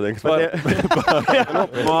lieta šodien, kas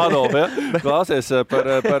Mādolf, ja? Klausies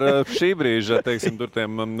par šī brīža, teiksim, tur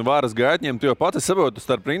tiem varas gaitņiem, tu jau pats saprotu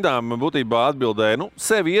starp rindām būtībā atbildēji,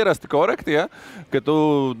 sevi ierasti korekti, ja? Ka tu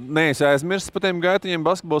neesi aizmirsis par tiem gaitiņiem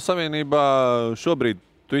Basketbola Savienībā šobrīd.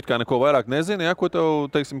 Tu it kā neko vairāk nezini, ja? Ko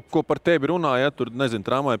tev, teiksim, ko par tevi runā, ja? Tur, nezinu,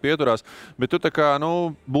 tramvai pieturās, bet tu tā kā,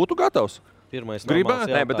 būtu gatavs.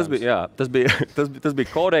 Gribētu? Nē, bet tas bija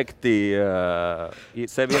korekti,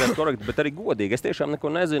 sevi ierasti korekti, bet arī godīgi. Es tiešām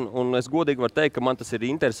neko nezinu, un es godīgi varu teikt, ka man tas ir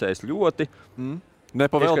interesējis ļoti.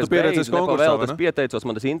 Nepavēl, tu pierecies konkursā, vai ne? Es pieteicos,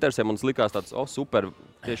 man tas interesē, man tas likās tāds, super,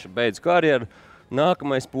 tieši beidz karjeru.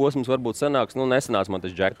 Nākamais posms varbūt sanāks, nesanāks man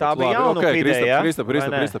tas jackpots. Tā bija Jaunupa ideja,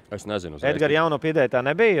 Kristap. Es nezinu. Edgar, Jaunupa ideja tā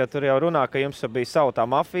nebija, jo tur jau runā, ka jums bija savu tā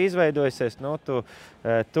mafija izveidojusies. Tu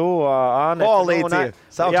Āne... Koalīcija.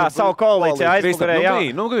 Jā, savu koalīciju aizmugurē.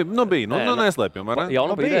 Bija, neslēpjam, vai ne?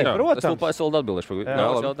 Jaunupa ideja? Protams. Es vēl atbildēšu par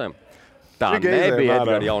jautājumu. Tā nebija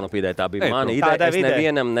Edgara Jaunupa ideja, tā bija mana ideja. Es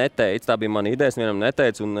nevienam neteicu, tā bija mana ideja, es nevienam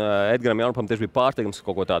neteicu, un Edgaram Jaunupam tieši bija pārsteigums,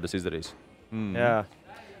 ka kaut ko tādu es izdarīju.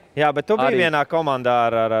 Jā, bet tu biji vienā komandā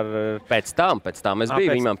ar... Pēc tam es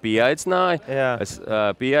biju, viņi man pieaicināja. Es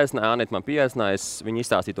pieaicināju, Anita man pieaicināja, viņi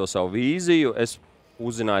izstāstīja to savu vīziju, es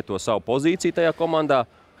uzzināju to savu pozīciju tajā komandā.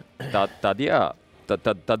 Tad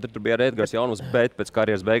tur bija arī Edgars Jaunups, bet pēc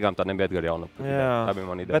karjeras beigām tā nebija Edgara Jaunupa. Tā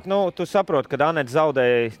bija mana ideja. Bet, tu saproti, kad Anita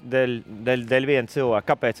zaudēja dēļ viena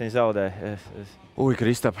cilvēka. Kāpēc viņa zaudēja?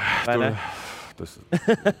 Kristap,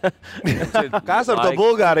 Kas ar to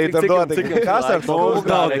Bulgāriju tur notika? Kas ar to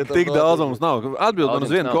Bulgāriju? Tik daudz mums nav. Atbild man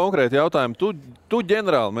uz vienu konkrētu jautājumu. Tu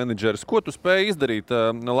ģenerāla menedžeris, ko tu spēji izdarīt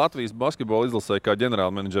Latvijas basketbola izlasē kā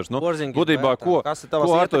ģenerāla menedžeris? Būtībā, ko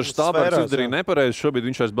Arturs Stalbergs izdarīja nepareizi, šobrīd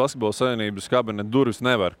viņš aiz basketbola savienības kabineta durvis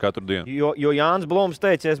nevar katru dienu. Jo Jānis Blums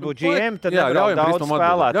teica, ja es būtu GM, tad nevar daudz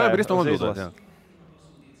spēlētāju. Jā, Bristam atbildēt, jā.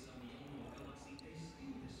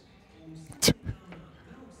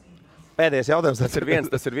 Pēdējais jautājums.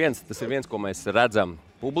 Tas ir viens, ko mēs redzam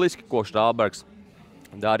publiski, ko Stalbergs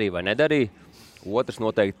darīja vai nedarīja. Otrs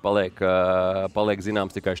noteikti paliek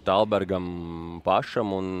zināms tikai Stalbergam pašam,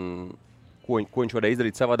 un ko viņš varēja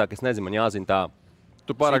izdarīt savādāk, es nezinu, man jāzina tā.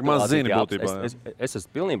 Tu pārāk maz zini būtībā. Es esmu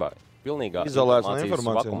pilnīgā izolēts no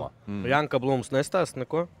informācijas. Janka Blums nestāst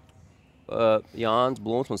neko? Jānis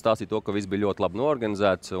Blums man stāstīja to, ka viss bija ļoti labi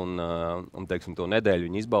norganizēts un teiksim, to nedēļu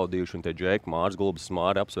viņi izbaudījuši, un te Džeki Mārs Gulbis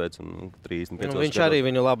Māri apsveic un 35. Viņš arī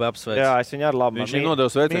viņu labi apsveic. Jā, es viņu arī labi. Viņš viņu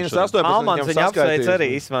nodev sveicienu. Almans viņu apsveic arī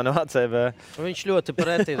īstenībā no ACB. Viņš ļoti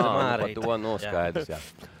pretī Māri. To noskaidrs, jā.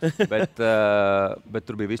 Bet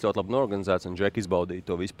tur bija viss ļoti labi norganizēts, un Džeki izbaudīja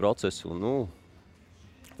to visu procesu. Un,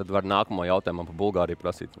 tad var nākamo jautājumu par Bulgāriju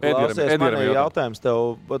prasīt. Klausies, man ir jautājums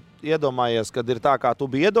tev, iedomājies, kad ir tā, kā tu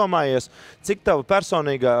biji iedomājies, cik tava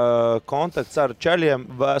personīga kontakts ar čeļiem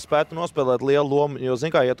spētu nospēlēt lielu lomu, jo, zin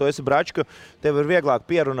kā, ja tu esi bračka, tev ir vieglāk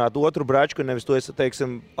pierunāt otru bračku, nevis tu esi,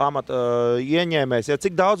 teiksim, amata ieņēmējs. Ja,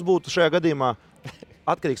 cik daudz būtu šajā gadījumā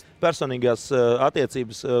atkarīgs personīgās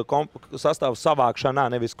attiecības sastāvu savākšanā,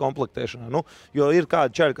 nevis komplektēšanā. Nu, jo ir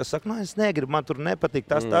kādi čeļi, kas saka, es negribu, man tur nepatīk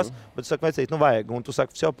tas, bet tu saki, vecīt, vajag, un tu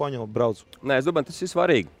saki, jau poņem, brauc. Nē, es domāju, tas ir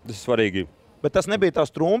svarīgi. Bet tas nebija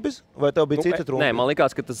tās trumpis, vai tev bija cita trumpi? Nē, man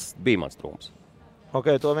likās, ka tas bija mans trumps.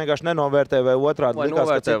 Ok, to vienkārši nenovērtē, vai otrādi likās,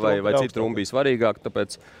 vai cita trumpi bija svarīgāk,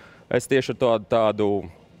 tāpēc es tieši ar tādu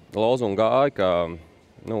lozungu gāju,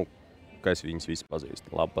 ka es viņus visi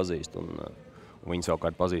pazīstu, labi pazīstu. Viņi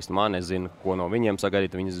savukārt pazīst mani, es zinu, ko no viņiem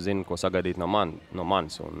sagaidīt, viņi zina, ko sagaidīt no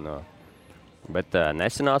manis. Bet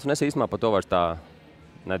nesanāca, un es īstenībā par to vairs tā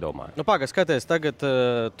nedomāju. Pagaid, skaties, tagad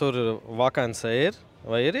tur vakance ir,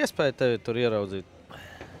 vai ir iespēja tevi tur ieraudzīt?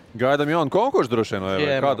 Gaidām jaunu konkursu droši vien,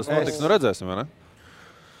 vai kā tas notiks, redzēsim, vai ne?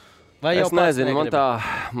 Es nezinu,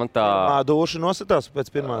 man tā... Duša nositās pēc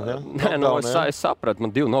pirmā, ja? Nē, es sapratu,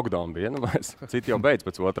 man 2 knockdown bija, citi jau beidz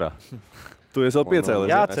pēc otrā. Tu esi vēl piecēlies.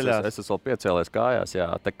 Jāceļās. Es esmu vēl piecēlies kājās, jā.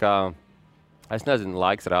 Tā kā, es nezinu,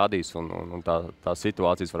 laiks rādīs, un tā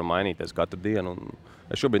situācijas var mainīties katru dienu, un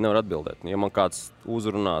es šobrīd nevaru atbildēt. Ja man kāds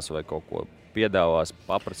uzrunās vai kaut ko piedāvās,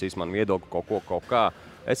 paprasīs man viedokli kaut kā,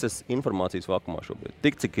 es esmu informācijas vakumā šobrīd.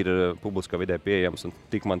 Tik, cik ir publiskā vidē pieejams, un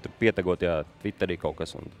tik man tur pietegot, Twitterī kaut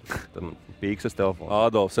kas, un tad man pīksas telefons.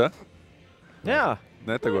 Ādolfs, ja? Jā.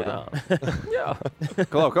 Netegot. Jā.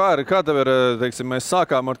 Klau, kā tev ir, teiksim, mēs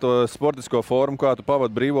sākām ar to sportisko formu, kā tu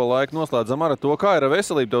pavadi brīvo laiku, noslēdzam ar to, kā ir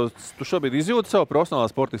veselība? Tu šobrīd izjūti savu profesionālā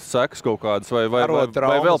sportista sekas kaut kādas, vai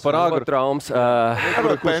vēl par agru? Traumas.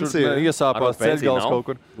 Kurš iesāpās ceļgals kaut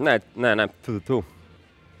kur? Nē,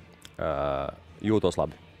 jūtos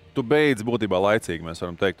labi. Tu beidz būtībā laicīgi, mēs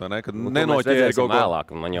varam teikt, vai ne? Kad nenoķēri kaut ko. Vēlāk,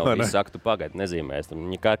 un man jau viss saka, tu pagaidi, nezīmēs.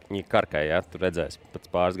 Viņi karkai, ja? Tu redzēsi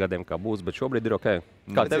pēc pāris gadiem, kā būs, bet šobrīd ir ok.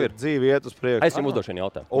 Kā tev ir? Dzīve iet uz priekšu. Es jums uzdošu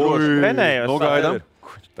jautājumu. Trenējos. Nogaidām?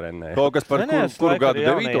 Kurš trenēja? Kaut kas par kuru gadu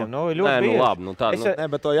 9? Nē, labi. Nē,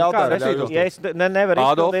 bet to jautājumu. Ja es nevaru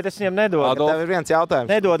izpildīt, es viņam nedodu. Tev ir viens jautājums.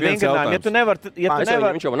 Nedod vingrinājumi. Ja tu nevari...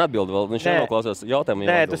 Viņš jau man atbild vēl, viņš nenoklausās jautājumu.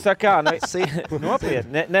 Nē, tu saki, kā,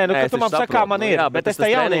 nopietni. Nē, ka tu man saki, kā man ir, bet es tā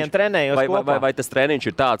jauniem trenējos kopā. Vai tas treniņš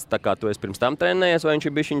ir tāds, tā kā tu esi pirms tam trenējies, vai viņš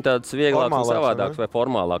ir bišķiņ tāds vieglāks un savādāks vai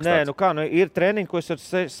formālāks? Nē, ir treniņi, ko es ar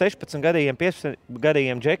 16 gadījiem, 15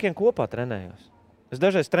 gadījiem džekiem kopā trenējos. Es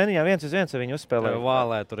dažreiz treniņā 1-1 ar viņu uzspēlēju.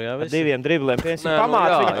 Vālē tur jau viss. 2 dribliem.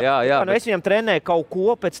 Es viņam trenēju kaut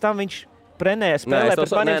ko, pēc tam viņš spēlē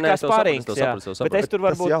pret maniem kā sparings. Bet es tur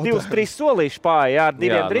varbūt 2-3 solīšu pāri ar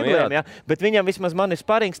 2 dribliem. Bet viņam vismaz man ir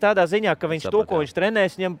sparings tādā ziņā, ka viņš to, ko viņš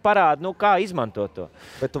trenēs, viņam parāda, kā izmantot to.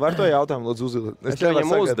 Bet tu vari to jautājumu lūdzu uzdot? Es jau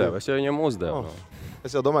viņam uzdevu.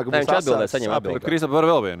 Es jau domāju, ka viņš atbildēs, saņem atbildēt. Kristap, var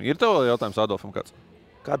vēl vienu. Ir tev vēl jautājums Adolfam kāds?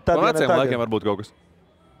 Par veciem laikiem varbūt kaut kas.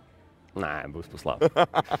 Nē, būs labi.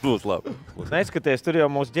 Būs labi. Neskaties, tur jau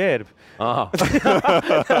mūsu ģērbi.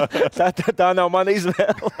 Tā nav mana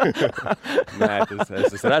izvēle. Nē,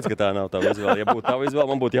 es redzu, ka tā nav tava izvēle. Ja būtu tava izvēle,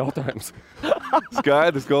 man būtu jautājums.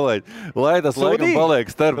 Skaidrs, kolēģi. Lai tas laikam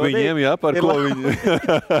paliek starp viņiem, jā, par ko viņi...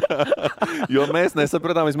 Jo mēs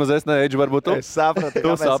nesapratām, vismaz es ne, Edži, varbūt tu. Es sapratu,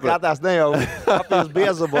 kāpēc skatās ne jau apjūs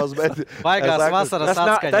biezumos, bet... Vaigās vasaras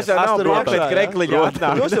atskaņas. Tas jau nav pēc krekliņā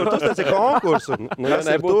atnāk. Jūs tur tas ir konkursu.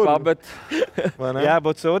 Nebūtu pabet.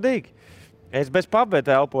 Jābūt sūdīgi. Es bez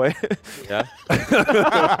pabēta elpoju. Jā.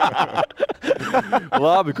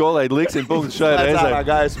 Labi, kolēģi, liksim punktu šai reizē.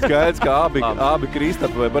 Skaidrs, ka abi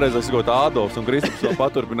Kristaps, vai pareizāk sakot, Ādolfs un Kristaps vēl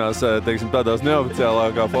paturpinās, teiksim, tādās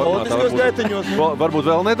neoficiālākā formātā. Varbūt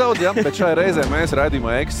vēl nedaudz, ja? Bet šai reizē mēs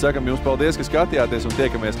raidījumā X sakam jums paldies, ka skatījāties un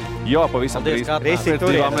tiekamies jau pavisam drīz pēc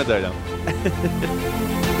 2 nedēļām.